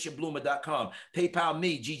Bloomer at bishopbloomer.com. PayPal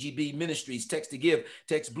me, GGB Ministries. Text to give.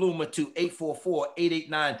 Text Bloomer to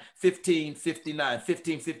 844-889-1559.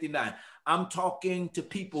 1559. I'm talking to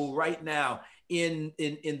people right now in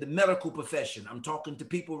the medical profession. I'm talking to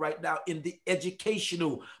people right now in the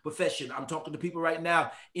educational profession. I'm talking to people right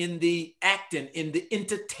now in the acting, in the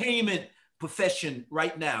entertainment profession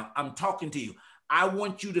right now. I'm talking to you. I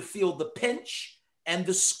want you to feel the pinch and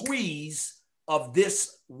the squeeze of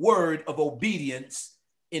this word of obedience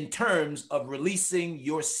in terms of releasing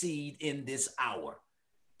your seed in this hour.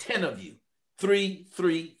 10 of you,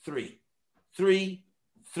 333,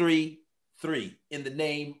 333 in the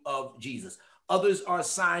name of Jesus. Others are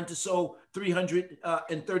assigned to sow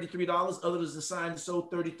 $333. Others are assigned to sow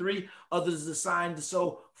 33. Others are assigned to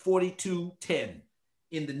sow 4210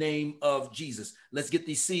 in the name of Jesus. Let's get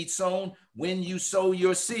these seeds sown. When you sow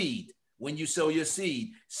your seed,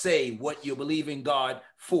 say what you believe in God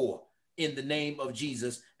for in the name of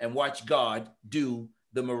Jesus, and watch God do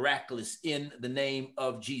the miraculous in the name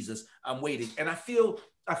of Jesus. I'm waiting. And I feel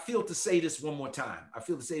to say this one more time.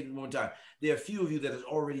 There are a few of you that have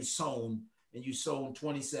already sown, and you sown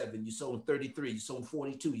 27, you sown 33, you sown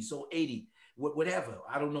 42, you sold 80, whatever.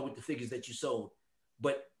 I don't know what the figures that you sold,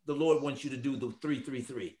 but the Lord wants you to do the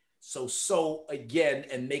 333. So sow again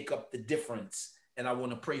and make up the difference. And I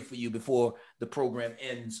want to pray for you before the program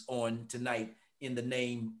ends on tonight in the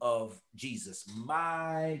name of Jesus.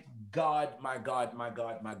 My God, my God, my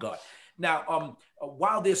God, my God. Now,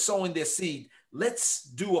 while they're sowing their seed, let's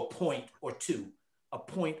do a point or two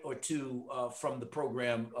from the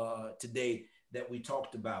program today that we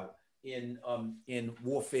talked about in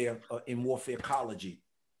warfare ecology.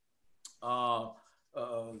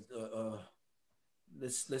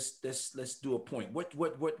 Let's do a point.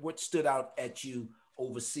 What stood out at you,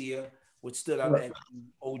 Overseer? What stood out at you,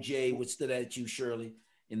 OJ? What stood out at you, Shirley?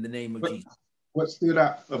 In the name of Jesus. What stood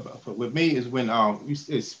out with me is when you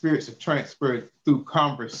said spirits are transferred through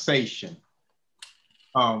conversation.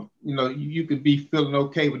 You could be feeling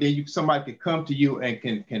okay, but then somebody could come to you and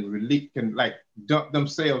can like dump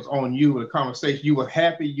themselves on you in a conversation. You were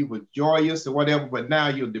happy, you were joyous or whatever, but now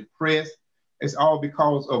you're depressed. It's all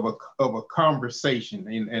because of a conversation,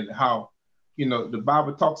 and how, the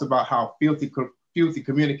Bible talks about how filthy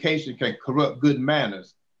communication can corrupt good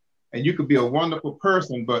manners. And you could be a wonderful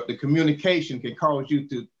person, but the communication can cause you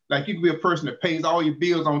to, like, you could be a person that pays all your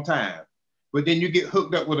bills on time, but then you get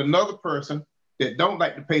hooked up with another person that don't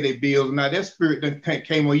like to pay their bills. Now their spirit then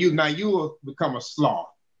came on you. Now you will become a sloth.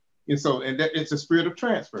 And that it's a spirit of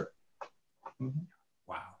transfer. Mm-hmm.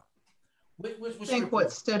 Wow. I think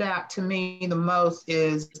what stood out to me the most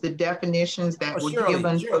is the definitions that were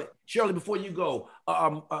given. Shirley, before you go,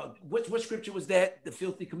 what scripture was that? The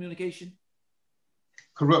filthy communication?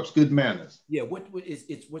 Corrupts good manners. Yeah, what's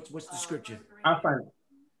the scripture? I find it.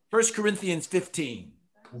 1 Corinthians 15,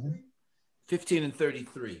 15 and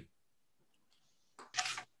 33.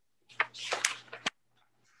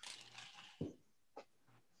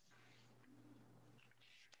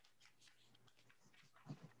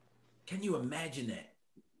 Can you imagine that?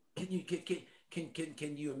 Can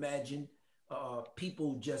you imagine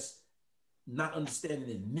people just not understanding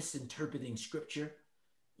and misinterpreting scripture,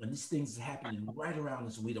 and these things are happening right around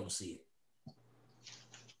us and we don't see it?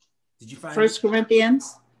 Did you find 1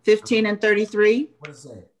 Corinthians 15 and 33? What does it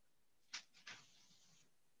say?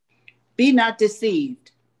 Be not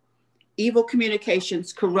deceived. Evil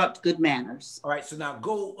communications corrupt good manners. All right, so now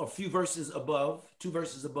go a few verses above, 2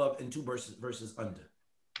 verses above and 2 verses under.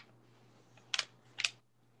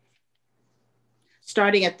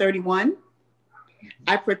 Starting at 31,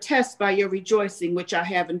 I protest by your rejoicing, which I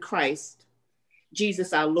have in Christ,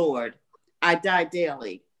 Jesus our Lord, I die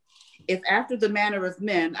daily. If after the manner of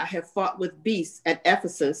men I have fought with beasts at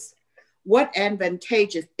Ephesus, what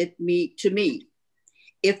advantageous it to me?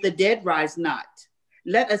 If the dead rise not,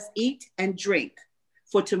 let us eat and drink,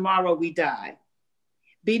 for tomorrow we die.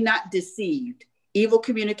 Be not deceived. Evil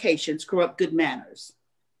communications corrupt good manners.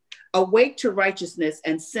 Awake to righteousness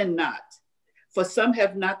and sin not, for some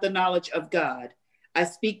have not the knowledge of God. I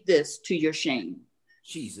speak this to your shame.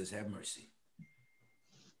 Jesus have mercy.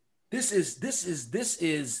 This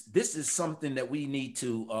is something that we need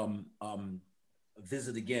to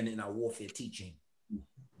visit again in our warfare teaching,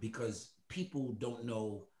 because people don't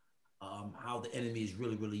know how the enemy is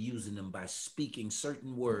really using them by speaking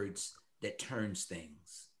certain words that turns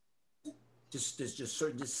things. Just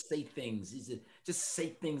say things. Just say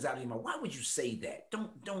things out of your mouth. Why would you say that?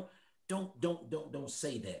 Don't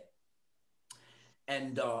say that.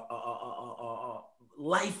 And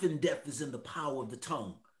life and death is in the power of the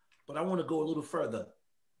tongue. But I want to go a little further.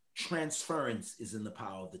 Transference is in the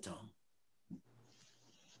power of the tongue.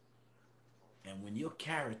 And when your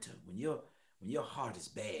character, when your heart is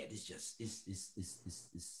bad, it's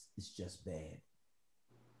just bad.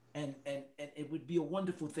 And it would be a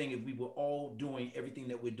wonderful thing if we were all doing everything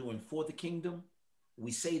that we're doing for the kingdom.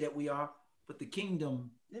 We say that we are, but the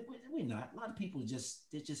kingdom, we're not. A lot of people just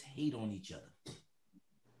hate on each other.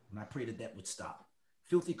 And I pray that would stop.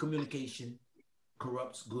 Filthy communication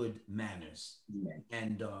corrupts good manners.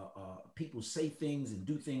 And people say things and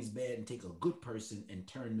do things bad and take a good person and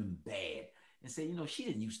turn them bad and say, you know, she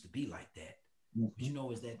didn't used to be like that. But you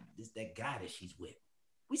know, it's that guy that she's with.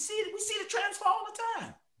 We see the transfer all the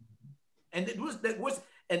time. And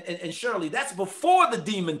and Shirley, that's before the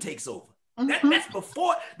demon takes over. That's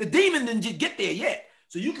before the demon didn't get there yet.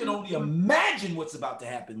 So you can only imagine what's about to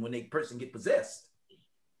happen when a person get possessed.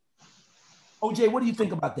 OJ, what do you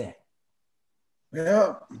think about that?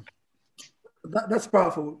 Yeah, that's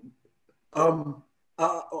powerful. I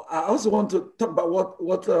also want to talk about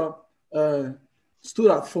what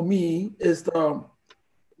stood out for me is hold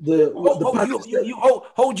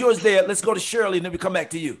yours there. Let's go to Shirley and then we come back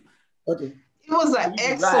to you. Okay. It was an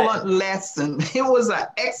excellent lesson. It was an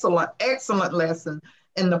excellent lesson.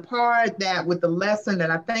 And the part that with the lesson that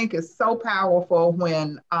I think is so powerful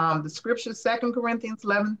when the scripture, 2 Corinthians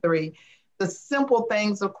 11:3, the simple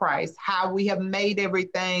things of Christ, how we have made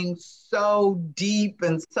everything so deep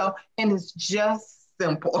and it's just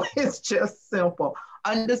simple. It's just simple.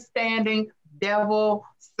 Understanding devil,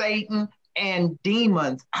 Satan, and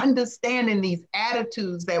demons, understanding these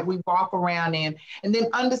attitudes that we walk around in, and then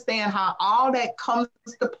understand how all that comes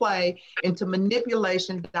to play into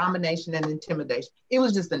manipulation, domination, and intimidation. It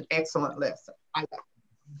was just an excellent lesson.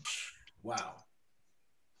 Wow.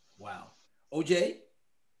 OJ?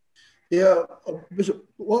 Yeah, Bishop,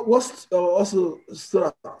 what also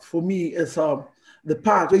stood out for me is the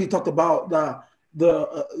part where you talked about the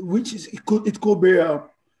which is it could be a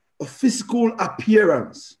physical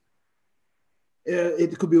appearance.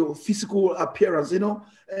 It could be a physical appearance. You know,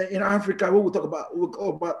 in Africa, when we talk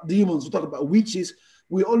about demons, we talk about witches.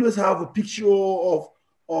 We always have a picture of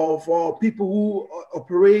people who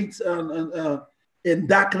operate in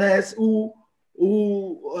darkness, who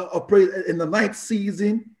operate in the night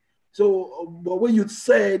season. So, but when you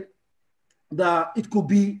said that it could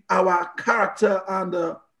be our character and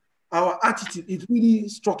our attitude, it really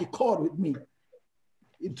struck a chord with me.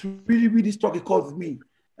 It really struck a chord with me.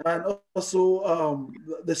 And also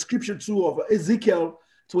the scripture too of Ezekiel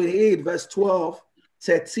 28, verse 12,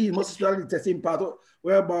 13, most especially the 13 part,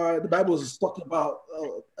 whereby the Bible is talking about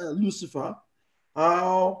Lucifer,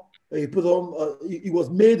 how he put on, he was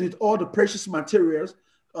made with all the precious materials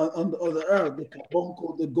on the earth, the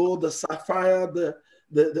carbuncle, the gold, the sapphire, the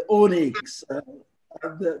onyx,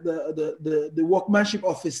 the workmanship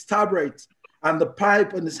of his tabret, and the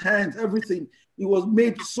pipe in his hands, everything. He was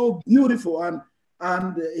made so beautiful, and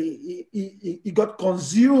he got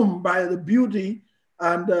consumed by the beauty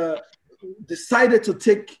and decided to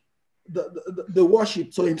take the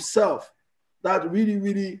worship to himself. That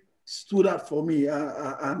really stood out for me,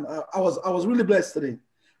 and I was really blessed today.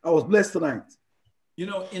 I was blessed tonight. You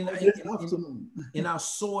know, in our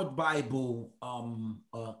Sword Bible,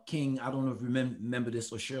 King, I don't know if you remember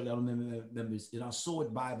this, or Shirley, I don't remember this. In our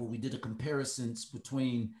Sword Bible, we did a comparison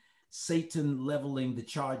between Satan leveling the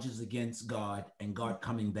charges against God and God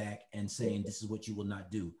coming back and saying, this is what you will not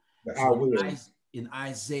do. So in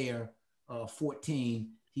Isaiah 14,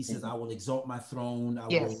 he says, I will exalt my throne.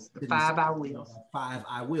 The 5 I wills. 5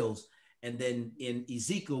 I wills. And then in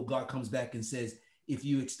Ezekiel, God comes back and says, if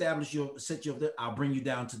you I'll bring you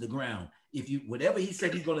down to the ground. If you, whatever he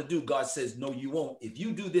said he's going to do, God says, no, you won't. If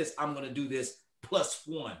you do this, I'm going to do this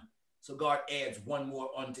 +1. So God adds 1 more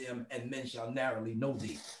unto him, and men shall narrowly know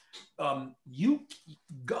thee. God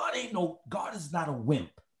is not a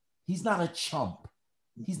wimp. He's not a chump.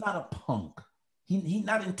 He's not a punk. He's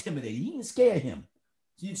not intimidating. You can scare him.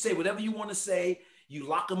 So you say whatever you want to say. You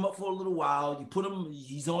lock him up for a little while. You put him,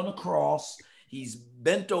 he's on a cross. He's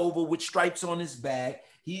bent over with stripes on his back.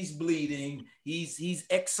 He's bleeding. He's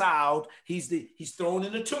exiled. He's thrown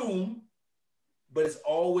in a tomb. But it's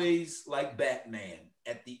always like Batman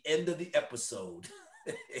at the end of the episode.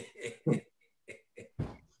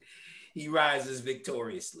 He rises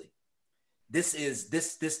victoriously. This is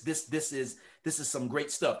some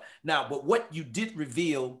great stuff. Now, but what you did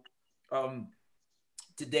reveal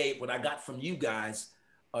today, what I got from you guys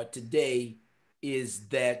today, is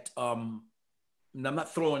that and I'm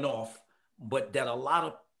not throwing off, but that a lot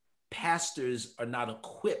of pastors are not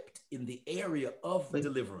equipped in the area of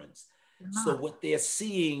deliverance. So what they're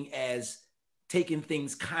seeing as taking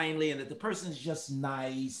things kindly and that the person is just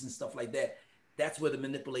nice and stuff like that, that's where the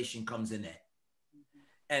manipulation comes in at.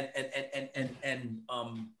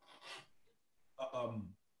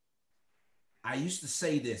 I used to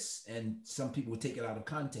say this, and some people would take it out of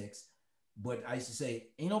context, but I used to say,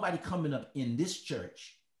 ain't nobody coming up in this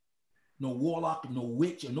church, no warlock, no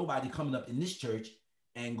witch, or nobody coming up in this church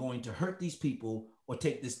and going to hurt these people or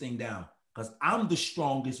take this thing down. Because I'm the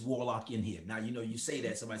strongest warlock in here. Now, you know, you say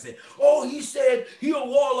that, somebody say, oh, he said he a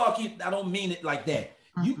warlock. I don't mean it like that.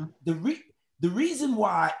 The reason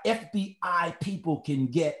why FBI people can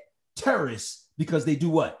get terrorists, because they do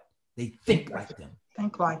what? They think like them.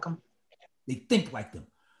 Think like them. They think like them.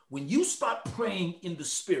 When you start praying in the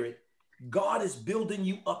spirit, God is building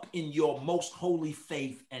you up in your most holy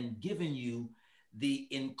faith and giving you the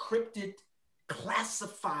encrypted,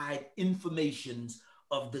 classified informations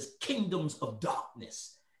of the kingdoms of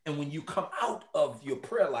darkness. And when you come out of your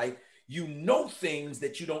prayer life, you know things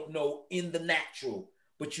that you don't know in the natural,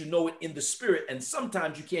 but you know it in the spirit. And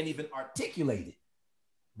sometimes you can't even articulate it.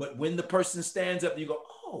 But when the person stands up, you go,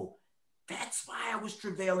 oh, that's why I was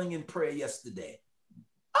travailing in prayer yesterday.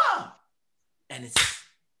 And it's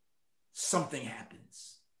something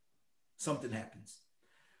happens. Something happens.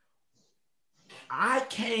 I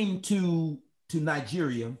came to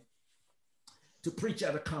Nigeria to preach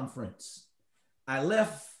at a conference. I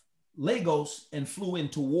left Lagos and flew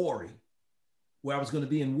into Warri, where I was going to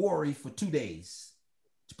be in Warri for 2 days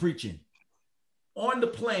preaching. On the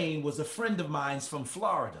plane was a friend of mine's from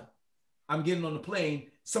Florida. I'm getting on the plane.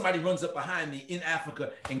 Somebody runs up behind me in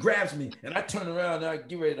Africa and grabs me, and I turn around and I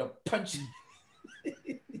get ready to punch him.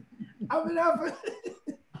 I'm in Africa.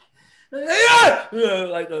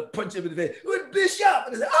 Like a punch him in the face. With Bishop.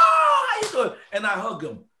 And I say, oh, how you doing? And I hug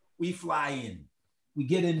him. We fly in. We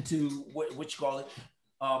get into what you call it.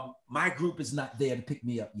 My group is not there to pick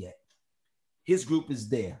me up yet. His group is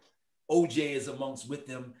there. OJ is amongst with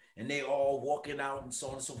them, and they all walking out and so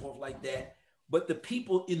on and so forth like that. But the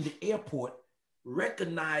people in the airport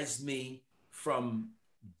recognized me from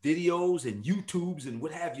videos and YouTubes and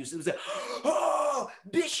what have you. So it was like, oh,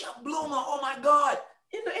 Bishop Bloomer, oh my God,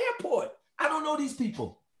 in the airport. I don't know these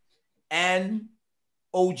people. And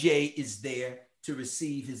OJ is there to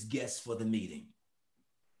receive his guests for the meeting.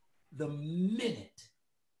 The minute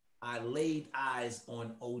I laid eyes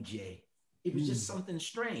on OJ, it was just something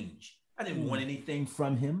strange. I didn't want anything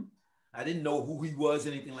from him. I didn't know who he was,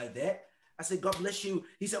 anything like that. I said, God bless you.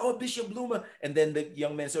 He said, oh, Bishop Bloomer. And then the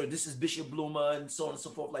young man said, this is Bishop Bloomer, and so on and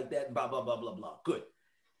so forth like that, and blah, blah, blah, blah, blah. Good.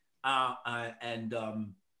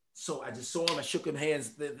 So I just saw him. I shook him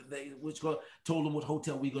hands. Told him what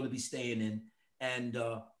hotel we're going to be staying in. And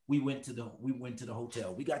we went to the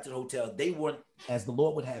hotel. We got to the hotel. They weren't, as the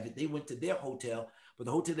Lord would have it, they went to their hotel, but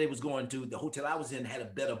the hotel they was going to, the hotel I was in had a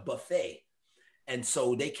better buffet. And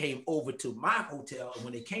so they came over to my hotel. And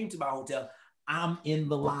when they came to my hotel, I'm in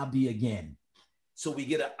the lobby again. So we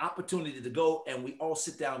get an opportunity to go and we all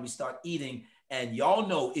sit down and we start eating. And y'all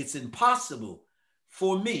know it's impossible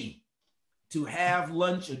for me to have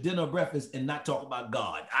lunch or dinner or breakfast and not talk about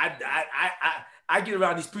God. I get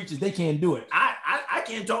around these preachers, they can't do it. I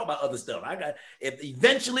can't talk about other stuff.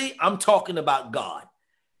 Eventually I'm talking about God.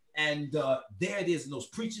 And there it is. And those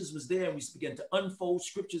preachers was there and we began to unfold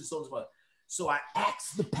scriptures and so on and so forth. So I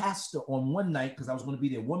asked the pastor on one night, because I was going to be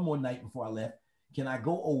there one more night before I left, can I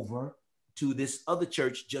go over to this other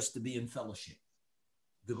church just to be in fellowship,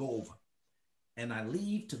 to go over? And I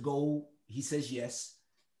leave to go. He says yes.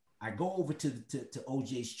 I go over to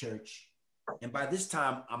OJ's church. And by this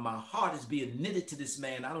time, my heart is being knitted to this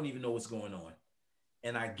man. I don't even know what's going on.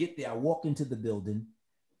 And I get there. I walk into the building.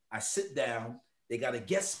 I sit down. They got a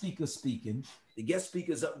guest speaker speaking. The guest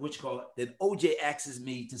speaker's up, which call it. Then OJ asks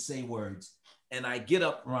me to say words. And I get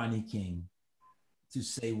up, Ronnie King, to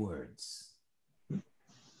say words.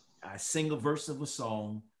 I sing a verse of a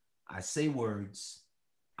song. I say words.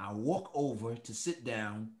 I walk over to sit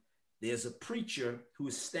down. There's a preacher who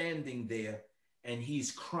is standing there and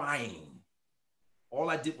he's crying. All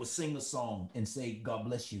I did was sing a song and say, God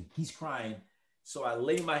bless you. He's crying. So I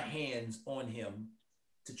lay my hands on him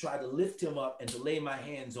to try to lift him up and to lay my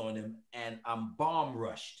hands on him, and I'm bomb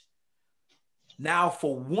rushed. Now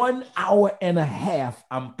for 1 hour and a half,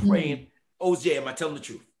 I'm praying. OJ, am I telling the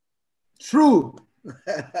truth? True.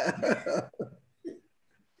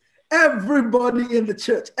 Everybody in the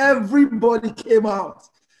church, everybody came out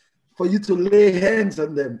for you to lay hands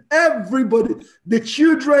on them. Everybody, the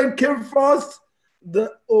children came first.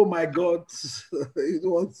 Oh my God, it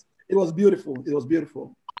was beautiful. It was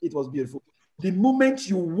beautiful. It was beautiful. The moment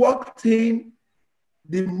you walked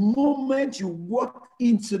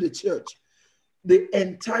into the church, the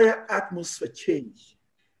entire atmosphere changed.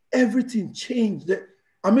 Everything changed.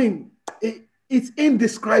 I mean, it's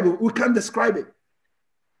indescribable. We can't describe it.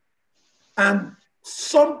 And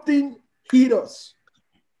something hit us.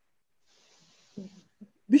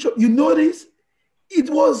 Bishop, you notice it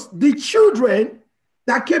was the children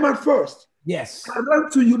that came out first. Yes. I ran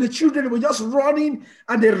to you. The children were just running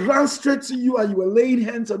and they ran straight to you and you were laying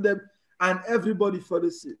hands on them and everybody fell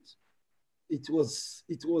asleep. It was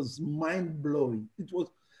mind-blowing. It was,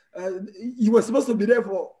 you were supposed to be there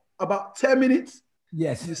for about 10 minutes.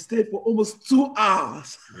 Yes. You stayed for almost 2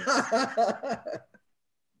 hours.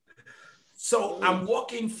 So I'm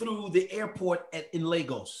walking through the airport in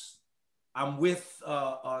Lagos. I'm with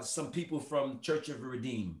some people from Church of the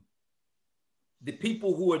Redeemed. The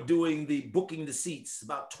people who are doing the booking the seats,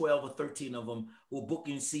 about 12 or 13 of them, who are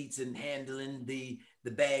booking seats and handling the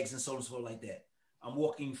bags and so on and so forth like that. I'm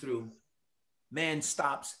walking through. Man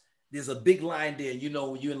stops. There's a big line there. You know,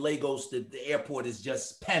 when you're in Lagos, the airport is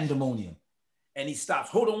just pandemonium. And he stops.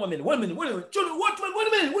 Hold on 1 minute. Wait a minute. Wait a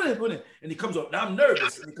minute. And he comes over. Now I'm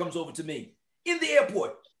nervous. And he comes over to me in the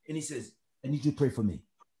airport. And he says, I need you to pray for me.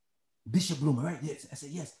 Bishop Bloomer, right? Yes. I said,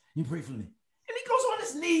 yes. You pray for me. And he goes on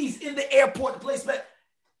his knees in the airport, the place back.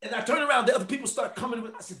 And I turn around. The other people start coming.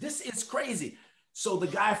 I said, this is crazy. So the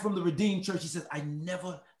guy from the Redeemed Church, he says, I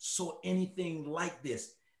never saw anything like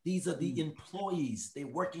this. These are the employees. They're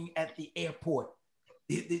working at the airport.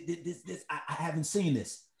 I haven't seen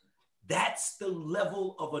this. That's the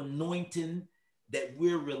level of anointing that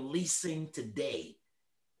we're releasing today.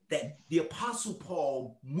 That the Apostle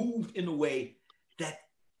Paul moved in a way that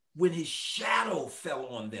when his shadow fell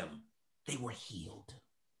on them, they were healed.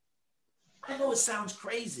 I know it sounds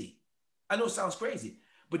crazy.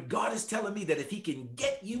 But God is telling me that if he can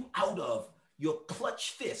get you out of your clutch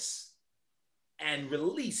fists and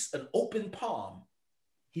release an open palm,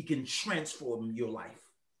 he can transform your life.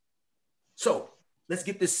 So let's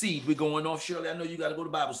get this seed. We're going off. Shirley, I know you got to go to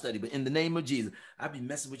Bible study, but in the name of Jesus, I'll be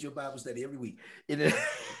messing with your Bible study every week. In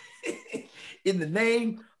the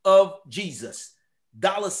name of Jesus.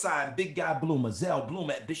 $ Big Guy Bloomer, Zelle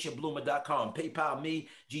Bloomer at bishopbloomer.com. PayPal me,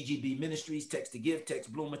 GGB Ministries. Text to give.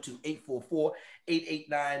 Text Bloomer to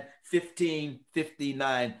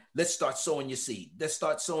 844-889-1559. Let's start sowing your seed. Let's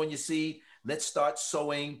start sowing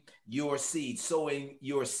your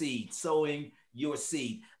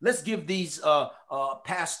seed. Let's give these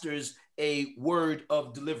pastors a word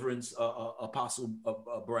of deliverance, Apostle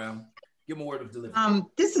Brown. Give them a word of deliverance.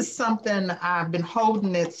 This is something I've been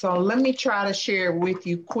holding it, so let me try to share it with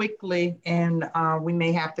you quickly, and we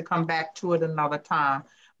may have to come back to it another time.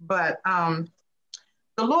 But the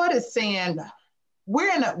Lord is saying,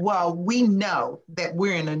 we know that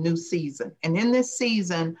we're in a new season. And in this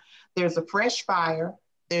season, there's a fresh fire,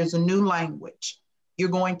 there's a new language. You're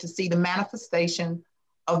going to see the manifestation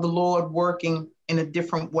of the Lord working in a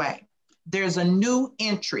different way. There's a new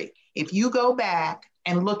entry. If you go back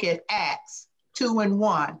and look at Acts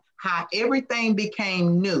 2:1, how everything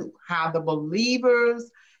became new, how the believers,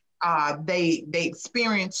 they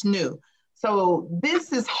experienced new. So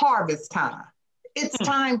this is harvest time. It's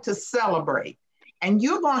time to celebrate. And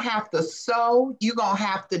you're going to have to sow. You're going to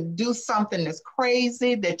have to do something that's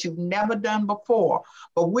crazy that you've never done before.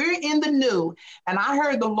 But we're in the new. And I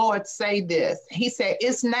heard the Lord say this. He said,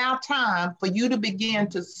 it's now time for you to begin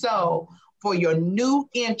to sow for your new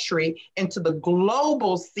entry into the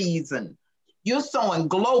global season. You're sowing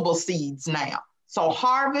global seeds now. So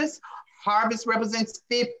harvest represents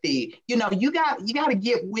 50. You know, you got to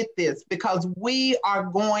get with this, because we are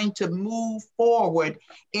going to move forward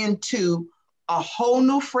into a whole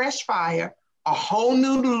new fresh fire, a whole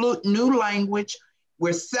new language.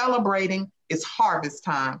 We're celebrating. It's harvest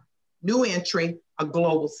time. New entry, a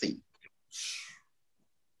global seed.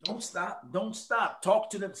 Don't stop. Talk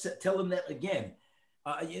to them. Tell them that again.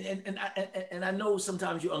 And I know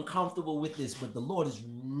sometimes you're uncomfortable with this, but the Lord is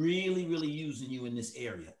really, really using you in this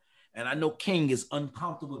area. And I know King is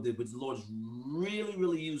uncomfortable with it, but the Lord is really,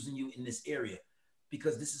 really using you in this area,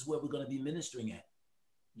 because this is where we're going to be ministering at.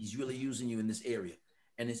 He's really using you in this area.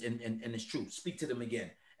 And it's true. Speak to them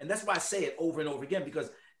again. And that's why I say it over and over again, because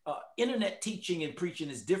internet teaching and preaching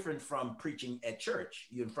is different from preaching at church.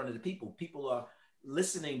 You're in front of the people. People are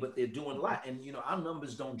listening, but they're doing a lot. And, you know, our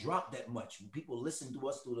numbers don't drop that much. People listen to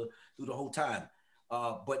us through the whole time.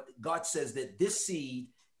 But God says that this seed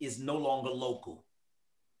is no longer local.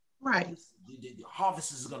 Right. The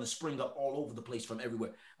harvest is going to spring up all over the place from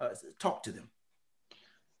everywhere. Talk to them.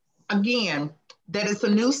 Again, that it's a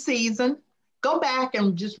new season. Go back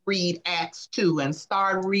and just read Acts 2 and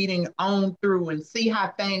start reading on through and see how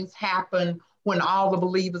things happen when all the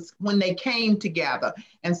believers, when they came together,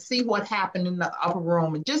 and see what happened in the upper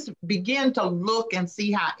room, and just begin to look and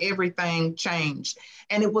see how everything changed.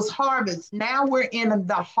 And it was harvest. Now we're in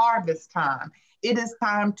the harvest time. It is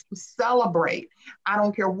time to celebrate. I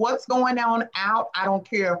don't care what's going on out. I don't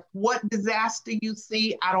care what disaster you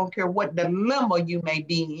see. I don't care what dilemma you may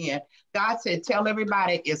be in. God said, tell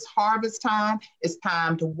everybody it's harvest time. It's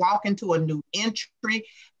time to walk into a new entry.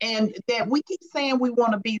 And that we keep saying we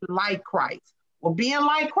want to be like Christ. Well, being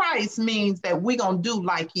like Christ means that we're going to do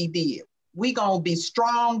like he did. We're going to be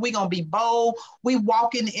strong. We're going to be bold. We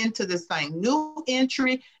walking into this thing. New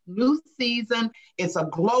entry, new season. It's a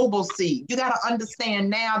global seed. You got to understand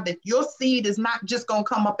now that your seed is not just going to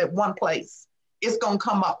come up at one place. It's going to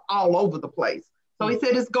come up all over the place. So he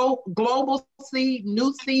said it's global seed,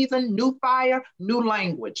 new season, new fire, new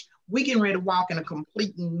language. We getting ready to walk in a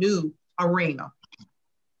completely new arena.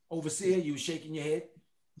 Overseer, you shaking your head?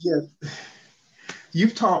 Yes.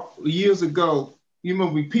 You've talked years ago. You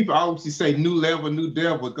remember people always say new level, new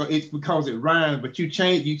devil. It's because it rhymes, but you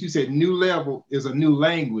changed. You said new level is a new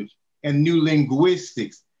language and new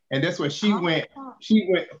linguistics, and that's where she went. She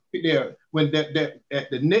went there when that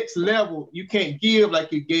at the next level. You can't give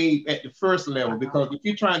like you gave at the first level, because if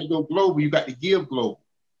you're trying to go global, you got to give global.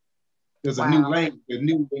 There's a new language, a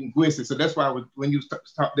new linguistics. So that's why I was when you talk.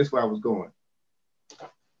 That's where I was going.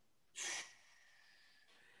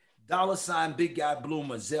 $ Big Guy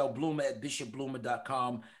Bloomer, Zelle Bloomer at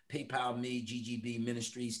bishopbloomer.com, PayPal me, GGB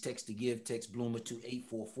Ministries, text to give, text Bloomer to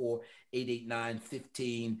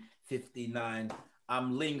 844-889-1559.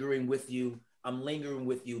 I'm lingering with you. I'm lingering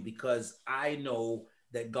with you because I know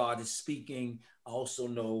that God is speaking. I also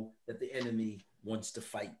know that the enemy wants to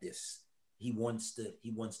fight this. He wants to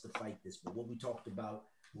fight this. But what we talked about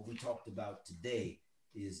today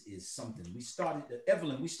is something. We started,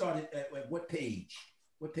 Evelyn, we started at what page?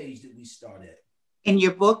 What page did we start at? In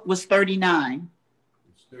your book was 39.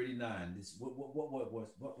 It's 39. This what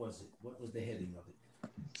was it? What was the heading of it?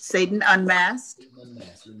 Satan Unmasked. Satan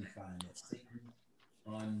Unmasked. Let me find that. Satan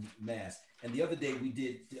Unmasked. And the other day we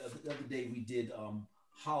did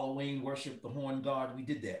Halloween worship the horn god. We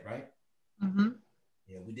did that, right? Mm-hmm.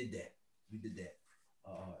 Yeah, we did that.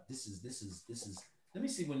 This is. Let me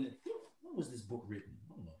see when was this book written?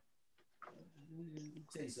 Hold on.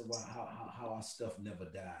 Tell you so how our stuff never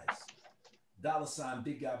dies. $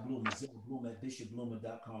 Big Guy Bloomer, Zelle Bloomer at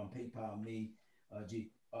bishopbloomer.com, PayPal me.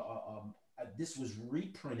 This was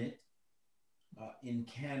reprinted in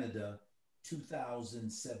Canada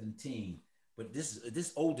 2017, but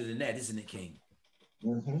this older than that, isn't it, King?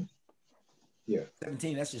 Mm-hmm. Yeah.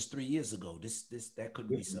 17. That's just 3 years ago. That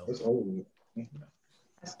couldn't be so. That's old.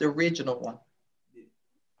 That's the original one.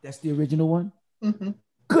 That's the original one. Mm-hmm.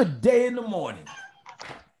 Good day in the morning.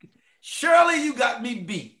 Shirley, you got me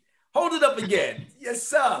beat. Hold it up again. Yes,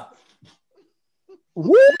 sir.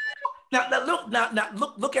 Woo! Now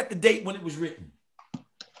look at the date when it was written.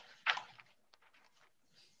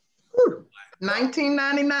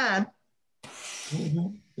 1999.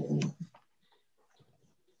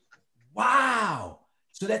 Wow.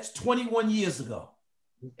 So that's 21 years ago.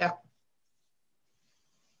 Yeah.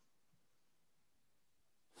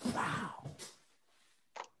 Wow.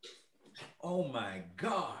 Oh my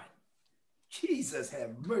God. Jesus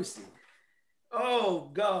have mercy. Oh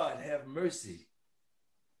God, have mercy.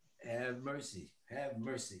 Have mercy. Have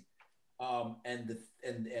mercy. And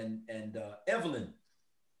Evelyn.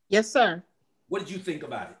 Yes, sir. What did you think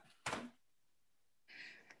about it?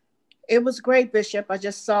 It was great, Bishop. I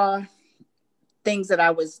just saw things that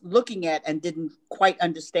I was looking at and didn't quite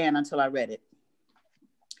understand until I read it.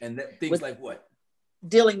 And things like what?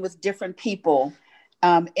 Dealing with different people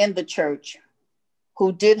in the church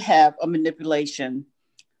who did have a manipulated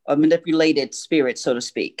spirit, so to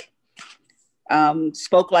speak.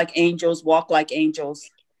 Spoke like angels, walked like angels.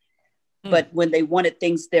 But when they wanted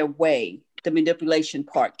things their way, the manipulation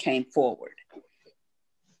part came forward.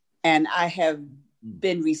 And I have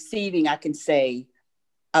been receiving, I can say,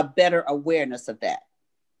 a better awareness of that.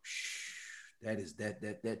 I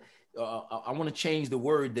want to change the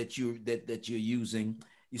word that you're using,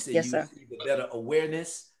 You say Yes, you sir. received a better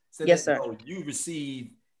awareness. So Yes, that, sir. no, you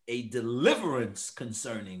received a deliverance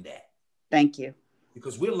concerning that. Thank you.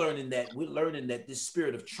 Because we're learning that this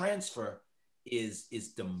spirit of transfer is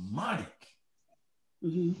demonic.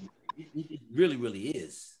 Mm-hmm. It really, really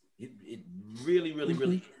is. It really, really,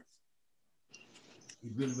 really is.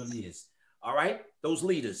 It really, really is. All right, those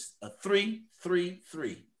leaders,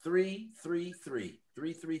 333, 333,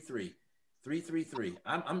 333, 333.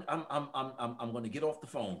 I'm going to get off the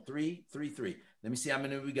phone. 333. Let me see how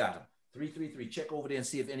many we got them. 333. Check over there and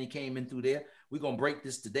see if any came in through there. We're going to break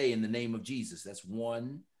this today in the name of Jesus. That's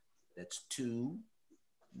 1. That's 2.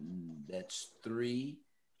 That's 3.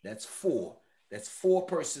 That's 4. That's 4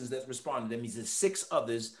 persons that responded. That means there's 6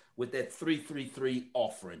 others with that 333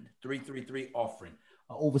 offering. 333 offering.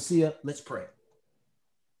 Overseer, let's pray.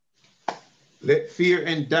 Let fear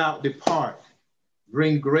and doubt depart.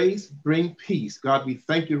 Bring grace, bring peace. God, we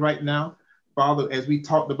thank you right now. Father, as we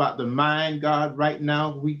talked about the mind, God, right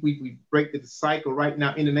now, we break the cycle right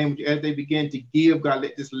now in the name of Jesus. As they begin to give, God,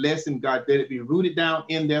 let this lesson, God, let it be rooted down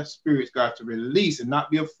in their spirits, God, to release and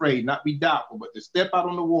not be afraid, not be doubtful, but to step out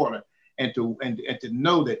on the water and to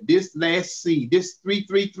know that this last seed, this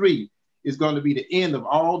 333, is going to be the end of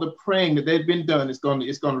all the praying that they've been done. It's going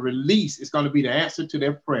to release. It's going to be the answer to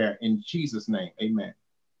their prayer in Jesus' name. Amen.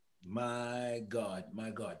 My God,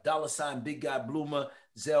 my God. $ Big Guy Bloomer,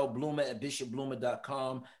 Zelle Bloomer at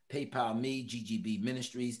bishopbloomer.com, PayPal me, GGB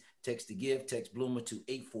Ministries. Text to give, text Bloomer to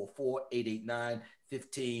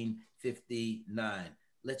 844-889-1559.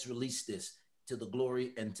 Let's release this to the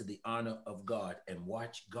glory and to the honor of God, and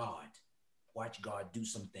watch God do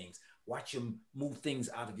some things. Watch him move things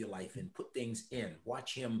out of your life and put things in.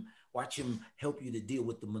 Watch him help you to deal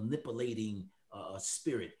with the manipulating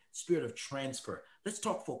spirit of transfer. Let's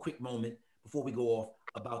talk for a quick moment before we go off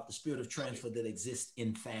about the spirit of transfer that exists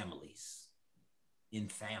in families.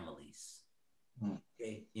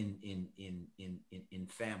 Okay, in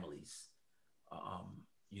families.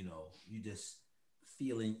 You know, you just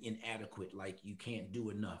feeling inadequate, like you can't do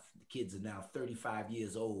enough. The kids are now 35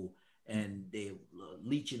 years old and they're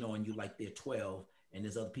leeching on you like they're 12, and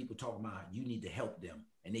there's other people talking about you need to help them,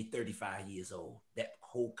 and they're 35 years old. That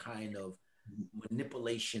whole kind of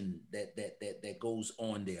manipulation that goes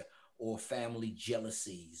on there, or family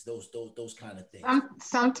jealousies, those kind of things.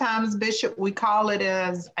 Sometimes, Bishop, we call it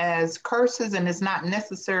as curses, and it's not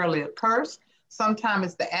necessarily a curse. Sometimes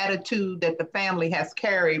it's the attitude that the family has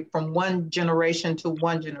carried from one generation to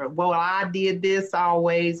one generation. Well, I did this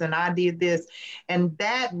always, and I did this. And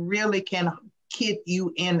that really can keep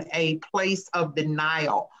you in a place of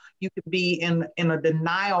denial. You could be in a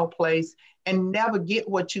denial place and never get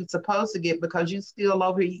what you're supposed to get because you still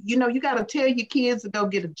over here. You know, you got to tell your kids to go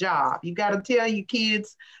get a job. You got to tell your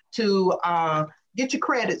kids to get your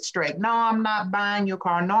credit straight. No, I'm not buying your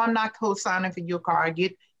car. No, I'm not co-signing for your car.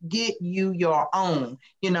 Get you your own,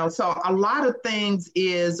 you know. So a lot of things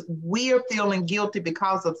is we're feeling guilty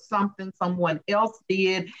because of something someone else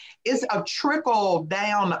did. It's a trickle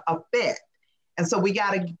down effect. And so we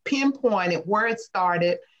got to pinpoint it where it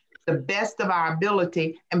started, the best of our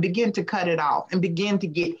ability, and begin to cut it off and begin to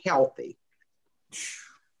get healthy.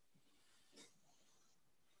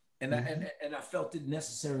 And I felt it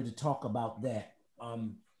necessary to talk about that.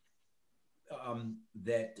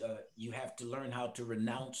 You have to learn how to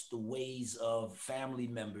renounce the ways of family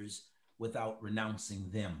members without renouncing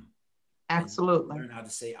them. Absolutely. Learn how to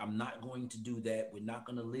say, I'm not going to do that. We're not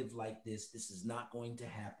going to live like this. This is not going to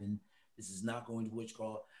happen. This is not going to which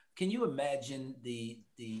call. Can you imagine the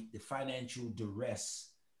financial duress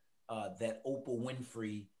that Oprah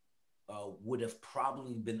Winfrey would have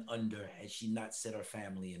probably been under had she not set her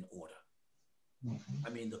family in order? I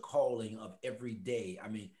mean, the calling of every day. I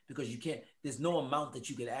mean, because you can't, there's no amount that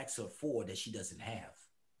you could ask her for that she doesn't have.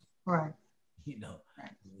 Right. You know, right.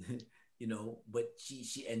 You know, but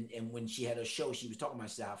she and when she had her show, she was talking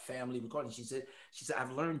about our family recording. She said,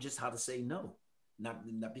 I've learned just how to say no. Not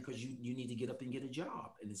because you need to get up and get a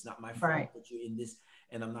job, and it's not my fault that you're in this,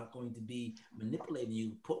 and I'm not going to be manipulating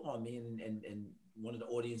you, put on me. And one of the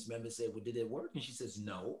audience members said, well, did it work? And she says,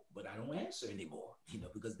 no, but I don't answer anymore, you know,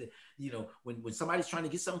 because when somebody's trying to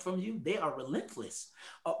get something from you, they are relentless.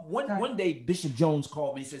 One day Bishop Jones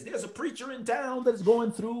called me. He says, there's a preacher in town that's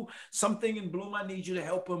going through something in Bloom. I need you to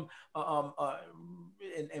help him.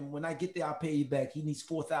 And when I get there, I'll pay you back. He needs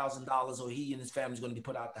 $4,000, or he and his family's going to be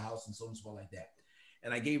put out the house and so on and so forth like that.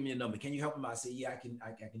 And I gave him your number. Can you help him? I said, yeah, I can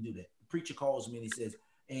do that. The preacher calls me and he says,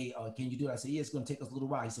 hey, can you do it? I said, yeah, it's going to take us a little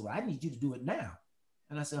while. He said, well, I need you to do it now.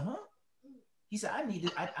 And I said, huh? He said, I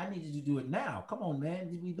needed you to do it now. Come on,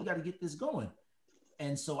 man. We got to get this going.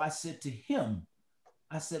 And so I said to him,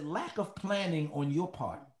 I said, lack of planning on your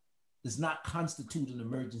part does not constitute an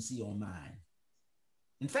emergency on mine.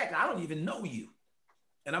 In fact, I don't even know you.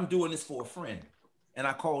 And I'm doing this for a friend. And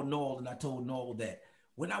I called Noel and I told Noel that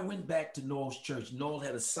when I went back to Noel's church, Noel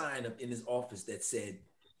had a sign up in his office that said,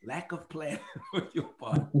 lack of planning on your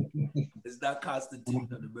part does not constitute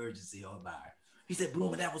an emergency on mine. He said,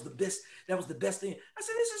 Bloomer, that was the best thing. I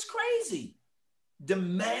said, this is crazy.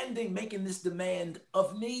 Making this demand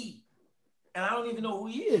of me. And I don't even know who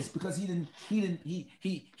he is because he didn't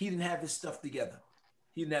have his stuff together.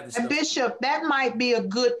 He didn't have his stuff. Bishop, that might be a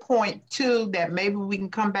good point too, that maybe we can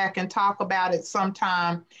come back and talk about it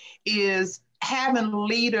sometime, is having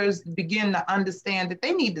leaders begin to understand that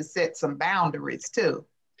they need to set some boundaries too,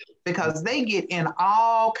 because they get in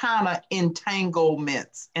all kind of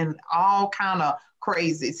entanglements and all kind of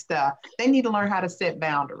crazy stuff. They need to learn how to set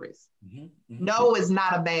boundaries. Mm-hmm. Mm-hmm. No is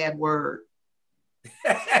not a bad word.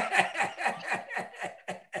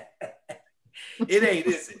 It ain't,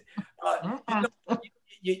 is it?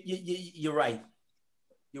 You're right.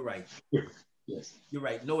 You're right. Yes. You're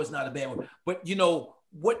right. No, it's not a bad word. But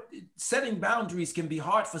setting boundaries can be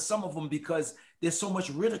hard for some of them because there's so much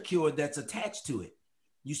ridicule that's attached to it.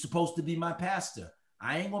 You're supposed to be my pastor.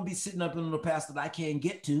 I ain't gonna be sitting up in the pastor that I can't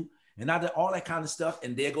get to, and all that kind of stuff.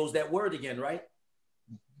 And there goes that word again, right?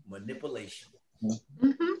 Manipulation.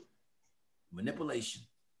 Mm-hmm. Manipulation.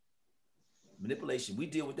 We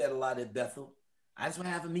deal with that a lot at Bethel. I just want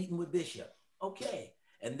to have a meeting with Bishop. Okay.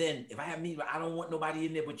 And then if I have a meeting, I don't want nobody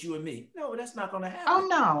in there but you and me. No, that's not going to happen.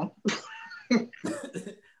 Oh, no.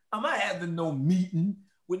 I'm not having no meeting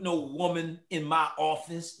with no woman in my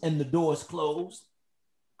office and the door's closed.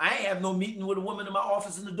 I ain't have no meeting with a woman in my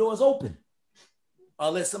office and the door's open.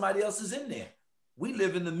 Unless somebody else is in there. We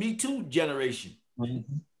live in the Me Too generation.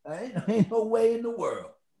 Mm-hmm. Ain't no way in the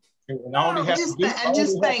world. And I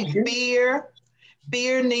just think fear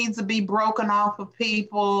needs to be broken off of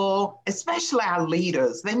people, especially our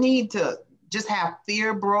leaders. They need to just have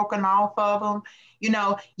fear broken off of them. You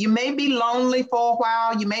may be lonely for a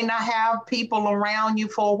while. You may not have people around you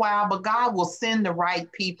for a while, but God will send the right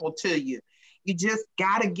people to you. You just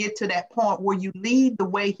got to get to that point where you lead the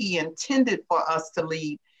way he intended for us to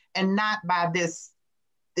lead, and not by this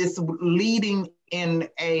leading in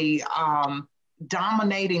a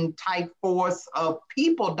dominating type force of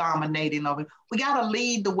people dominating over. We got to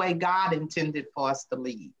lead the way God intended for us to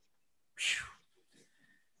lead.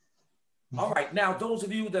 All right. Now, those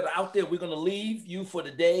of you that are out there, we're going to leave you for the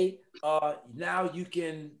day. Now you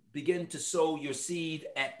can begin to sow your seed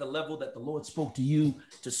at the level that the Lord spoke to you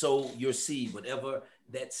to sow your seed. Whatever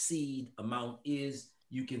that seed amount is,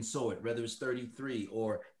 you can sow it, whether it's $33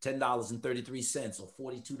 or $10.33 or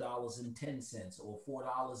 $42.10 or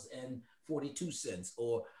 $4.42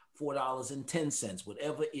 or $4.10,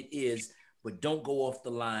 whatever it is, but don't go off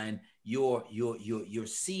the line. Your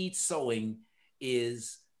seed sowing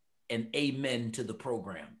is an amen to the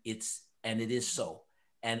program. It is so.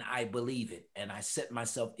 And I believe it. And I set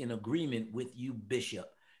myself in agreement with you,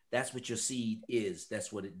 Bishop. That's what your seed is.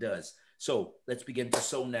 That's what it does. So let's begin to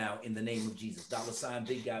sow now in the name of Jesus. $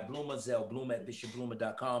 Big Guy Bloomer, Zelle Bloomer at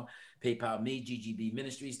bishopbloomer.com. PayPal me, GGB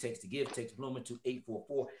Ministries. Text to give. Text Bloomer to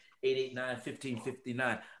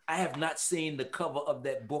 844-889-1559. I have not seen the cover of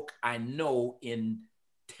that book, I know, in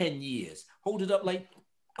 10 years. Hold it up like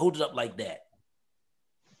that.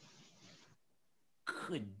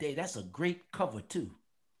 Good day. That's a great cover too.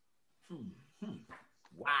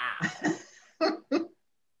 Wow.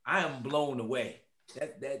 I am blown away. Yeah,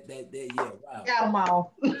 wow. Got them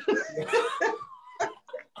all.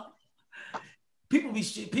 People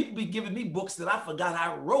be giving me books that I forgot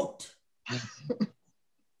I wrote.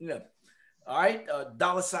 Yeah. All right.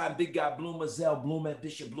 $ Big Guy Bloomer, Zelle Bloomer at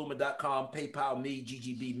bishopbloomer.com. PayPal me,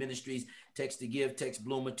 GGB Ministries. Text to give. Text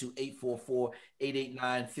Bloomer to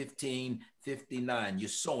 844-889-1559. You're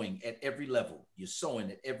sowing at every level. You're sowing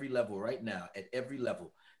at every level right now. At every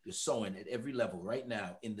level. You're sowing at every level right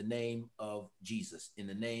now in the name of Jesus. In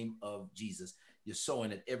the name of Jesus. You're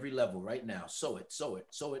sowing at every level right now. Sow it,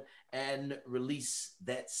 and release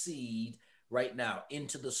that seed right now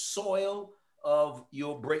into the soil of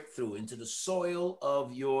your breakthrough, into the soil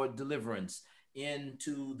of your deliverance,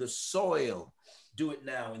 into the soil. Do it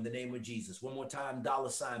now in the name of Jesus. One more time,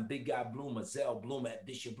 $ Big Guy Bloomer, Zelle Bloomer at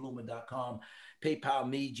bishopbloomer.com. PayPal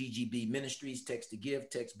me, GGB Ministries. Text to give.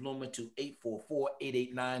 Text Bloomer to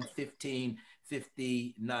 844-889-1559.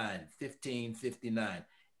 1559.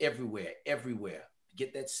 Everywhere.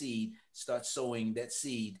 Get that seed. Start sowing that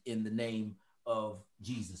seed in the name of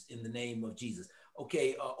Jesus. In the name of Jesus.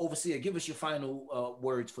 Okay, Overseer, give us your final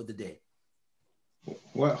words for the day.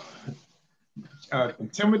 Well,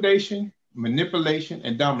 intimidation manipulation,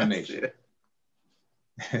 and domination.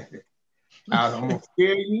 I'm going to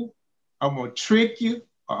scare you, I'm going to trick you,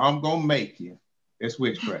 or I'm going to make you. That's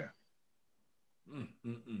witchcraft.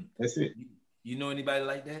 That's it. You know anybody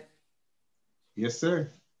like that? Yes,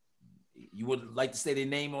 sir. You would like to say their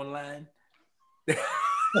name online?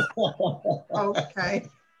 Okay.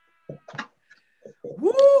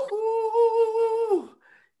 Woo-hoo!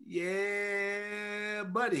 Yeah,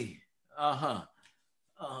 buddy. All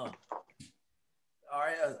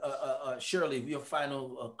right, Shirley, your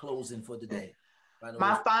final closing for today.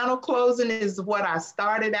 My final closing is what I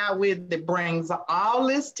started out with that brings all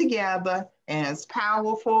this together and it's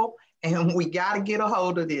powerful, and we got to get a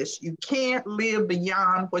hold of this. You can't live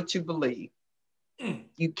beyond what you believe.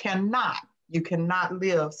 You cannot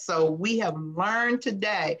live. So we have learned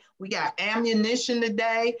today. We got ammunition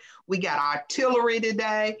today. We got artillery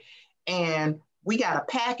today, and we got to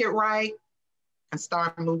pack it right and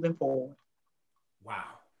start moving forward.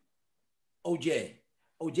 Wow. OJ,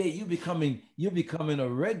 you're becoming a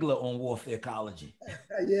regular on Warfarecology.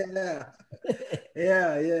 Yes.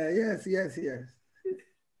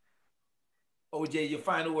 OJ, your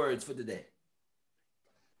final words for today.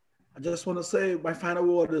 I just want to say my final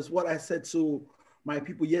word is what I said to my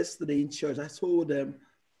people yesterday in church. I told them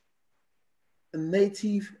a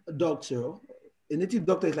native doctor is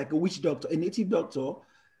like a witch doctor. A native doctor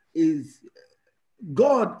is,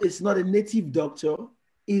 God is not a native doctor.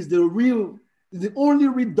 He's the only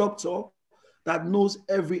real doctor that knows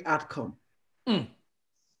every outcome.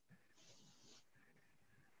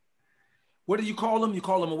 What do you call him? You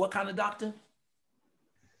call him a what kind of doctor?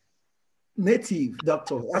 Native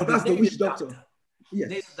doctor. That's the witch doctor. Yes.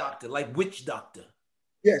 Native doctor, like witch doctor.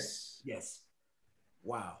 Yes.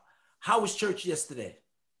 Wow. How was church yesterday?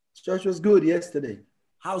 Church was good yesterday.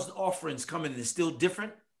 How's the offerings coming? Is it still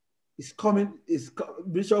different? It's coming.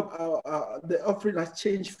 Bishop, the offering has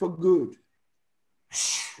changed for good.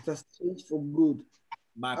 It has changed for good.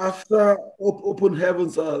 After open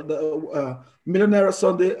heavens, the Millionaire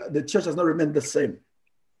Sunday, the church has not remained the same.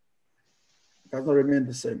 It has not remained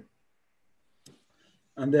the same.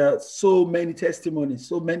 And there are so many testimonies.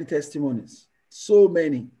 $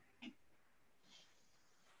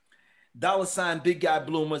 Big Guy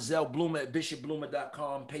Bloomer, Zelle Bloomer at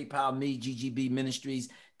bishopbloomer.com, PayPal me, GGB Ministries.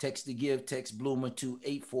 Text to give, text Bloomer to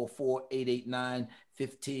 844-889-1559,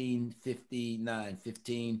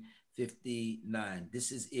 1559.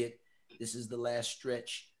 This is it. This is the last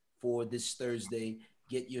stretch for this Thursday.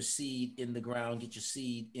 Get your seed in the ground, get your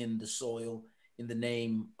seed in the soil in the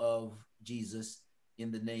name of Jesus. In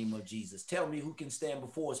the name of Jesus. Tell me who can stand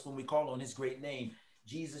before us when we call on his great name.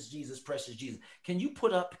 Jesus, Jesus, precious Jesus. Can you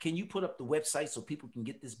put up the website so people can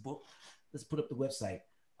get this book? Let's put up the website.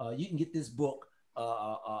 You can get this book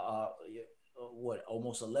almost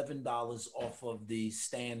 $11 off of the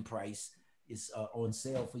stand price. It's on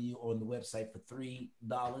sale for you on the website for $3.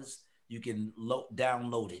 You can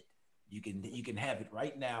download it. You can have it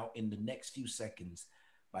right now in the next few seconds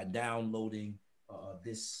by downloading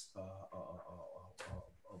this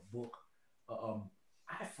book.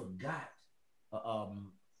 I forgot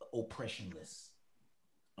Oppressionless.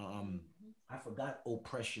 I forgot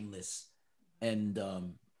Oppressionless, and I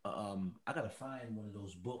gotta find one of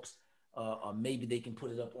those books. Maybe they can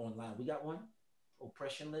put it up online. We got one,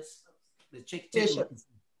 Oppressionless. The chick.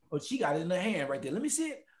 Oh, she got it in her hand right there. Let me see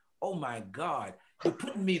it. Oh my God, you're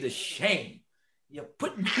putting me to shame. You're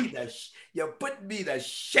putting me to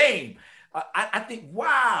shame. I think,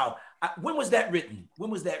 wow. When was that written?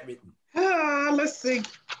 Let's see.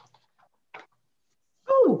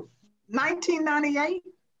 Oh, 1998.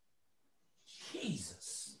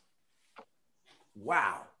 Jesus.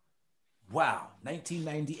 Wow.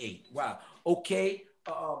 1998. Wow. Okay.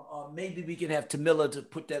 Maybe we can have Tamila to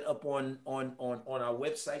put that up on our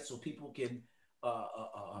website so people can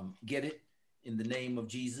get it in the name of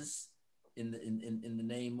Jesus. In the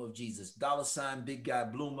name of Jesus. $ Big Guy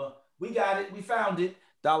Bloomer. We got it. We found it.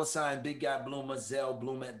 $ Big Guy Bloomer, Zelle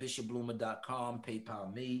Bloomer at bishopbloomer.com,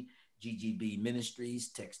 PayPal me, GGB Ministries.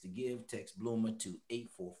 Text to give, text Bloomer to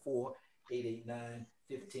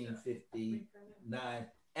 844-889-1559.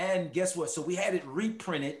 And guess what? So we had it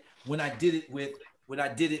reprinted when I did it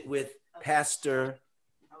with Pastor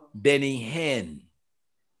Benny Hinn.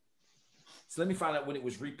 So let me find out when it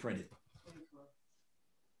was reprinted.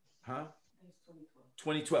 Huh?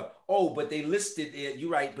 2012. Oh, but they listed it.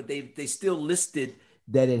 You're right, but they still listed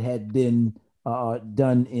that it had been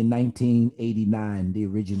done in 1989, the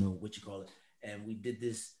original, and we did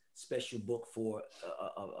this special book for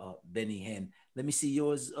Benny Hinn. Let me see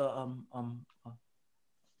yours.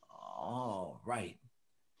 All right.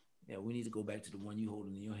 Yeah, we need to go back to the one you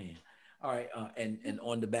holding in your hand. All right, and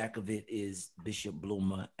on the back of it is Bishop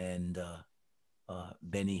Bloomer and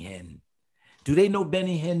Benny Hinn. Do they know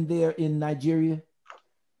Benny Hinn there in Nigeria?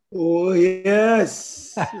 Oh,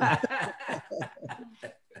 yes.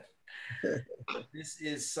 This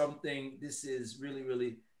is really,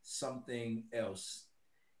 really something else.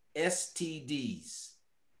 STDs,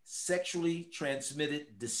 sexually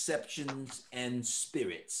transmitted deceptions and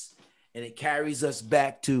spirits. And it carries us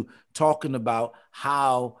back to talking about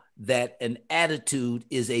how that an attitude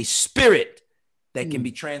is a spirit that can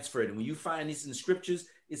be transferred. And when you find these in the scriptures,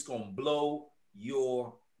 it's going to blow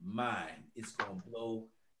your mind. It's going to blow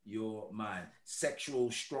your mind.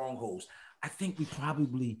 Sexual strongholds. I think we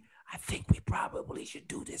probably should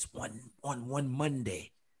do this on one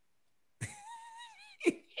Monday.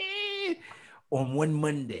 On one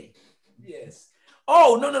Monday. Yes.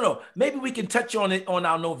 Oh, no. Maybe we can touch on it on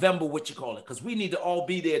our November, because we need to all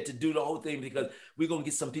be there to do the whole thing, because we're going to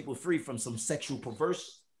get some people free from some sexual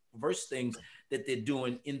perverse things that they're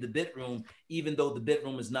doing in the bedroom. Even though the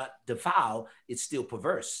bedroom is not defiled, it's still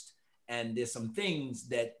perverse. And there's some things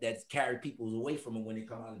that carry people away from it when they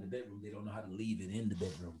come out of the bedroom. They don't know how to leave it in the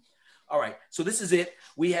bedroom. All right. So this is it.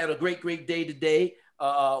 We had a great day today.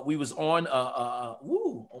 We was on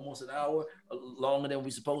almost an hour longer than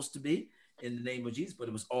we supposed to be, in the name of Jesus, but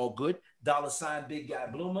it was all good. $ Big Guy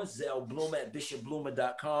Bloomer, Zelle Bloomer at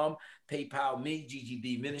bishopbloomer.com, PayPal me,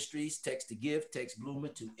 GGB Ministries, text to give, text Bloomer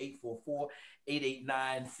to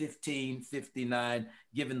 844-889-1559,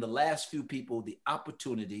 giving the last few people the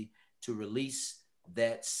opportunity to release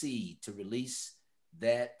that seed,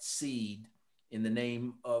 in the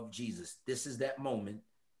name of Jesus. This is that moment.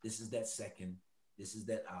 This is that second. This is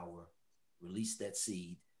that hour. Release that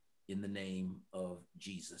seed in the name of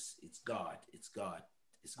Jesus. It's God. It's God.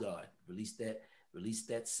 It's God. Release that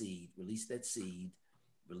seed. Release that seed.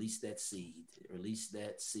 Release that seed. Release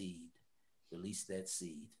that seed. Release that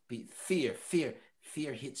seed. Fear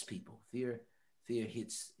hits people. Fear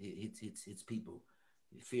hits people.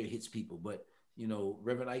 Fear hits people. But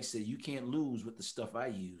Reverend Ike said you can't lose with the stuff I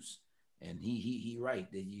use. And he right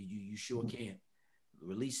that you sure can't.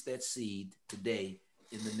 Release that seed today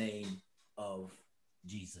in the name of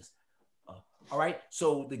Jesus. All right.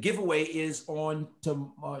 So the giveaway is on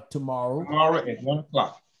tomorrow. Tomorrow at 1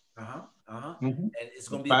 o'clock. And it's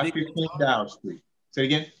going to be a big one. 515 Dow Street. Say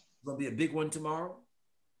again. It's going to be a big one tomorrow.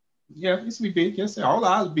 Yeah, it's going to be big. Yes, sir. All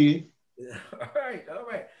ours big. All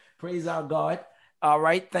right. Praise our God. All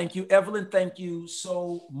right. Thank you, Evelyn. Thank you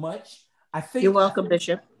so much. You're welcome,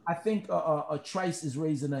 Bishop. I think Trice is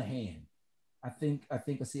raising a hand. I think I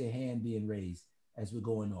see a hand being raised as we're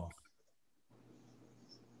going off.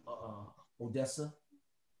 Odessa.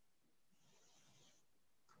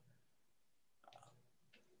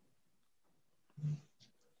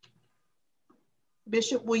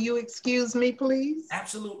 Bishop, will you excuse me, please?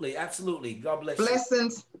 Absolutely. God bless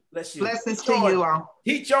Blessings. you. Bless you. Blessings to you all.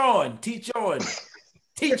 Teach on.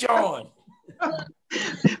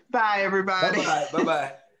 Bye, everybody.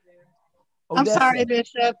 Bye-bye. I'm sorry,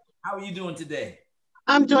 Bishop. How are you doing today?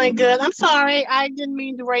 I'm doing good. I'm sorry. I didn't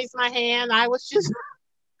mean to raise my hand. I was just,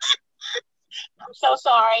 I'm so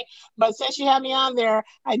sorry. But since you have me on there,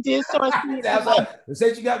 I did sow a seed.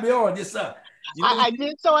 Since you got me on, yes, sir. I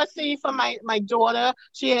did sow a seed for my daughter.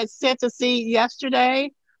 She had sent a seed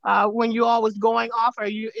yesterday when you all was going off, or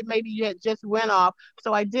maybe you had just went off.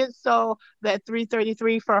 So I did sow that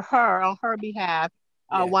 $333 for her on her behalf.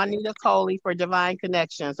 Juanita Coley for Divine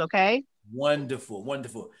Connections. Okay. Wonderful.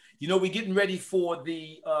 We're getting ready for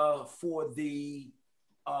the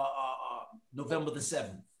November the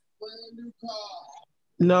 7th.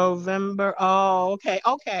 November. Oh,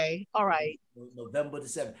 okay. All right. November the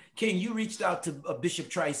 7th. King, you reached out to Bishop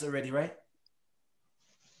Trice already, right?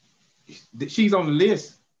 She's on the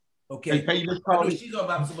list. Okay. Hey, she's on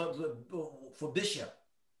about for Bishop.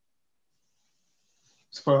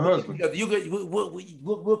 It's for her.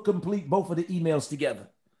 We'll complete both of the emails together.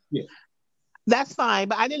 Yeah. That's fine,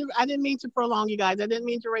 but I didn't mean to prolong you guys. I didn't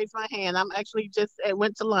mean to raise my hand. I'm actually just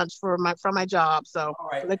went to lunch for my job. So all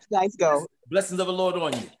right. Let you guys go. Blessings of the Lord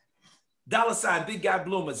on you. $ Big Guy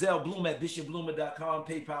Bloomer, Zelle Bloomer at bishopbloomer.com,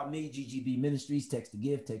 PayPal me, GGB Ministries, text to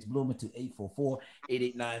give, text Bloomer to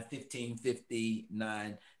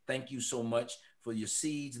 844-889-1559. Thank you so much for your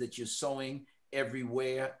seeds that you're sowing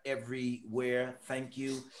everywhere. Thank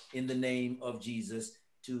you in the name of Jesus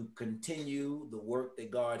to continue the work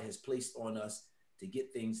that God has placed on us to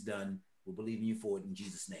get things done. We're believing you for it in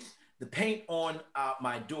Jesus' name. The paint on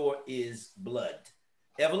my door is blood.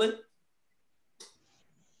 Evelyn?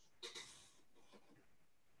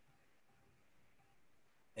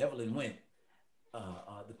 Evelyn went.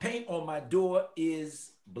 The paint on my door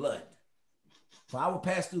is blood. For I will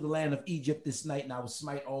pass through the land of Egypt this night, and I will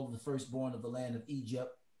smite all of the firstborn of the land of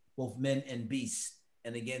Egypt, both men and beasts,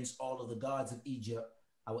 and against all of the gods of Egypt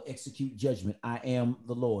I will execute judgment. I am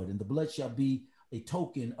the Lord. And the blood shall be a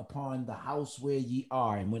token upon the house where ye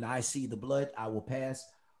are. And when I see the blood, I will pass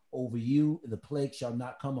over you. The plague shall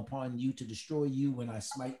not come upon you to destroy you when I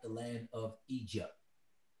smite the land of Egypt.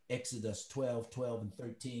 Exodus 12, 12, and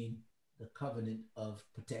 13, the covenant of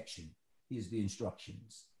protection. Here's the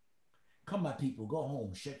instructions. Come, my people, go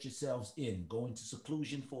home, shut yourselves in, go into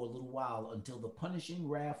seclusion for a little while until the punishing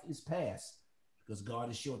wrath is past, because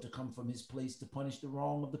God is sure to come from his place to punish the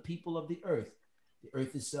wrong of the people of the earth. The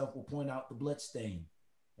earth itself will point out the bloodstain,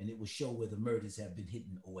 and it will show where the murders have been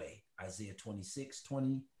hidden away. Isaiah 26,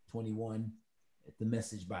 20, 21, at the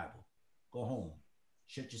Message Bible. Go home,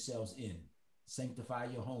 shut yourselves in, sanctify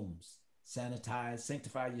your homes,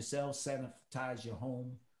 sanctify yourselves, sanitize your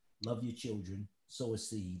home, love your children, sow a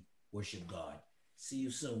seed, worship God. See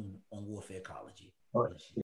you soon on Warfare Ecology. All right.